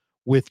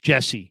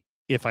Jesse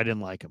if I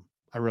didn't like him.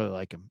 I really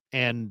like him.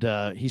 And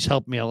he's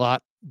helped me a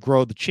lot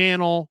grow the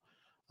channel.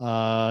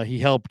 He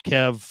helped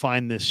Kev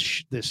find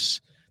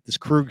this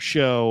Krug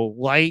show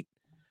light.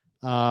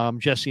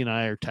 Jesse and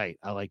I are tight.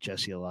 I like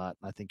Jesse a lot.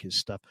 I think his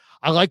stuff.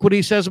 I like what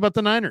he says about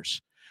the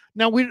Niners.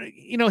 Now,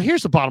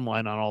 here's the bottom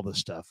line on all this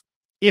stuff.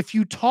 If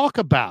you talk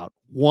about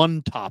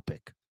one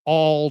topic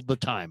all the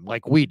time,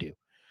 like we do,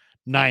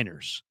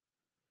 Niners,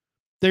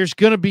 there's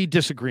going to be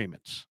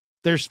disagreements.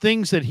 There's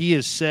things that he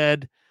has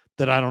said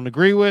that I don't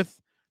agree with.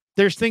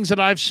 There's things that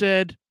I've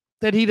said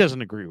that he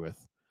doesn't agree with.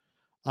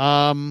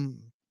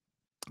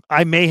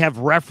 I may have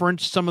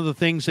referenced some of the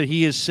things that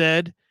he has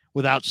said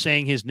without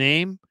saying his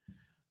name,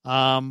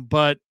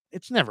 but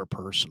it's never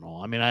personal.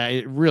 I mean,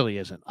 it really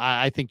isn't.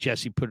 I think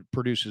Jesse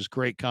produces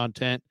great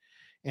content,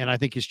 and I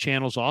think his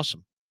channel's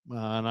awesome.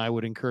 And I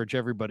would encourage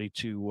everybody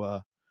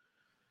to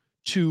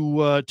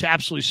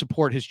absolutely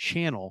support his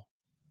channel,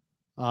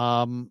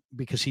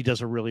 because he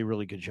does a really,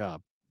 really good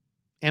job.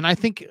 And I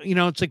think,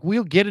 it's like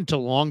we'll get into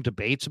long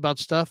debates about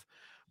stuff,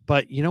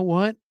 but you know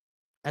what?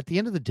 At the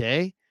end of the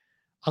day,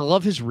 I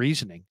love his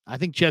reasoning. I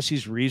think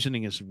Jesse's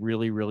reasoning is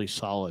really, really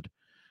solid.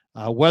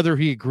 Whether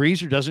he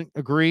agrees or doesn't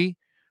agree,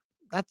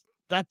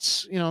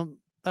 that's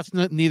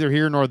neither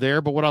here nor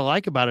there. But what I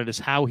like about it is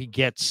how he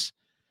gets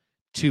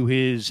to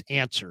his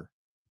answer,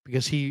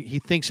 because he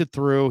thinks it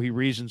through, he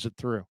reasons it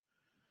through.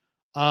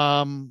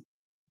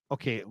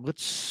 Okay,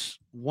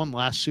 one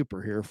last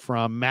super here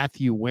from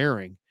Matthew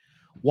Waring.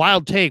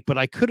 Wild take, but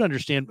I could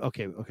understand.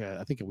 Okay.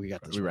 I think we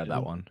got this. We read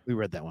that one. We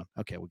read that one.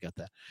 Okay, we got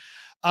that.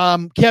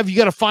 Kev, you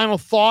got a final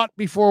thought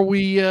before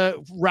we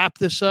wrap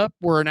this up?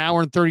 We're an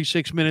hour and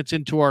 36 minutes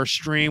into our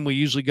stream. We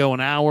usually go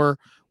an hour.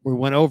 We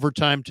went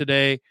overtime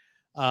today.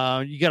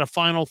 You got a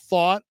final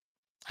thought?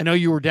 I know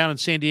you were down in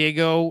San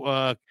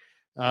Diego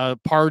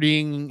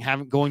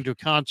partying, going to a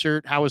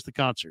concert. How was the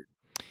concert?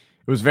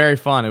 It was very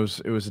fun. It was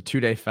a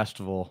 2-day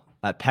festival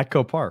at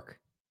Petco Park,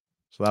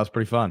 so that was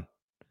pretty fun.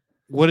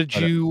 What did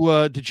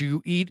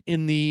you eat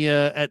in the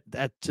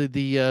at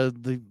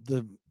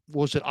the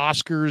what was it,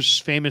 Oscar's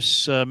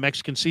famous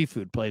Mexican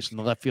seafood place in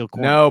the left field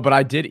corner? No, but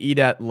I did eat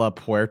at La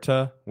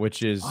Puerta,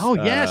 which is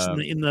yes,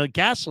 in the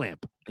gas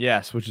lamp.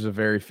 Yes, which is a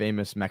very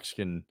famous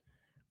Mexican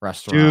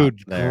restaurant.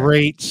 Dude,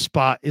 great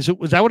spot.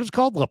 Was that what it's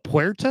called? La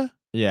Puerta?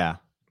 Yeah.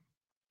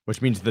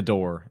 Which means the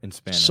door in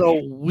Spanish.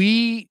 So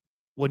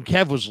when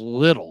Kev was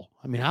little,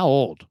 I mean, how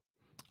old?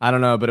 I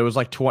don't know, but it was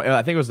like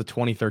I think it was the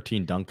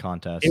 2013 dunk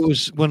contest. It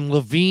was when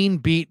Levine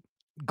beat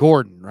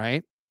Gordon,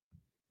 right?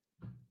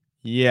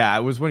 Yeah,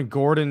 it was when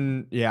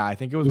Gordon. Yeah, I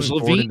think it was when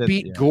Levine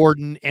beat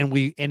Gordon, and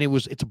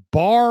it's a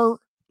bar.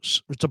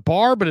 It's a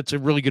bar, but it's a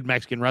really good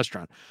Mexican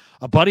restaurant.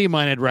 A buddy of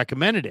mine had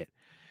recommended it.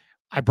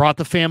 I brought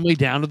the family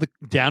down to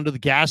the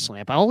gas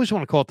lamp. I always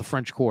want to call it the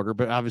French Quarter,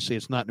 but obviously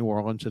it's not New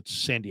Orleans; it's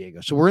San Diego.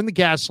 So we're in the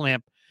gas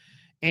lamp,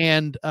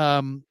 and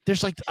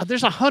there's got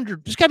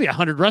to be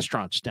 100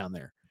 restaurants down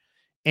there.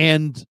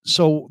 And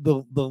so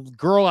the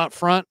girl out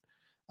front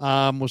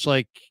was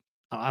like,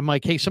 I'm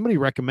like, hey, somebody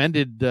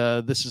recommended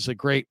this is a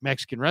great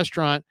Mexican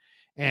restaurant,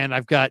 and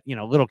I've got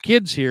little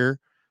kids here,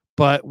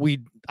 but we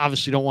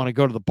obviously don't want to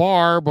go to the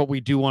bar, but we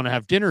do want to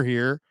have dinner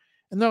here.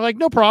 And they're like,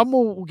 no problem,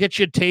 we'll get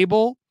you a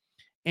table.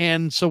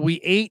 And so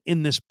we ate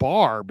in this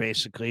bar,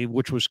 basically,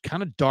 which was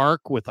kind of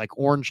dark with like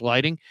orange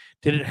lighting.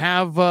 Did it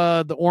have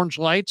the orange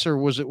lights, or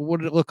what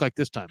did it look like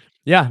this time?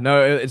 Yeah,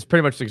 no, it's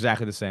pretty much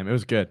exactly the same. It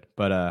was good,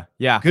 but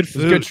yeah, good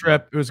food. It was a good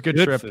trip. It was a good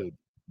trip. Food.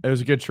 It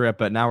was a good trip,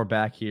 but now we're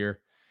back here.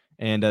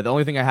 And the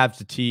only thing I have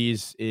to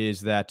tease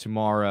is that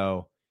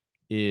tomorrow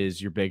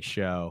is your big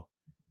show.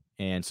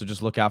 And so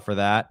just look out for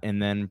that. And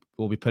then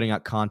we'll be putting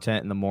out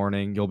content in the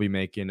morning. You'll be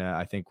making,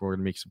 I think we're going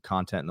to make some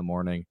content in the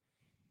morning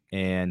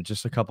and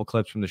just a couple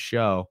clips from the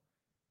show.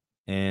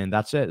 And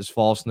that's it. Just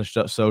follow us in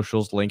the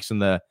socials, links in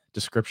the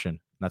description.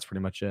 That's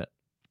pretty much it.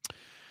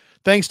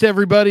 Thanks to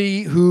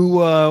everybody who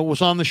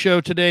was on the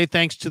show today.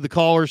 Thanks to the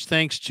callers.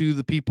 Thanks to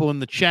the people in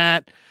the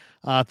chat.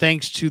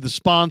 Thanks to the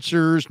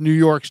sponsors, New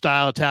York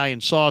Style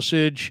Italian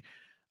Sausage,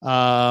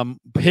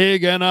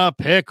 Pig and a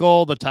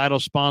Pickle, the title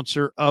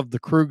sponsor of the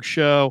Krug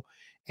Show,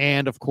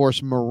 and, of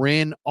course,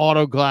 Marin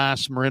Auto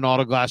Glass,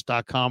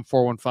 marinautoglass.com,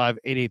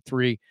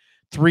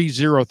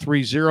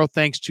 415-883-3030.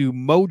 Thanks to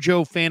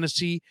Mojo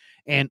Fantasy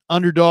and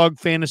Underdog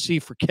Fantasy.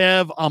 For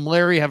Kev, I'm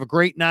Larry. Have a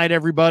great night,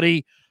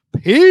 everybody.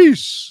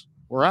 Peace.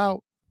 We're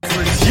out.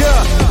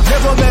 Yeah,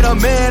 never met a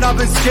man I've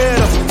been scared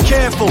of.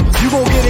 Careful, you gon' get it.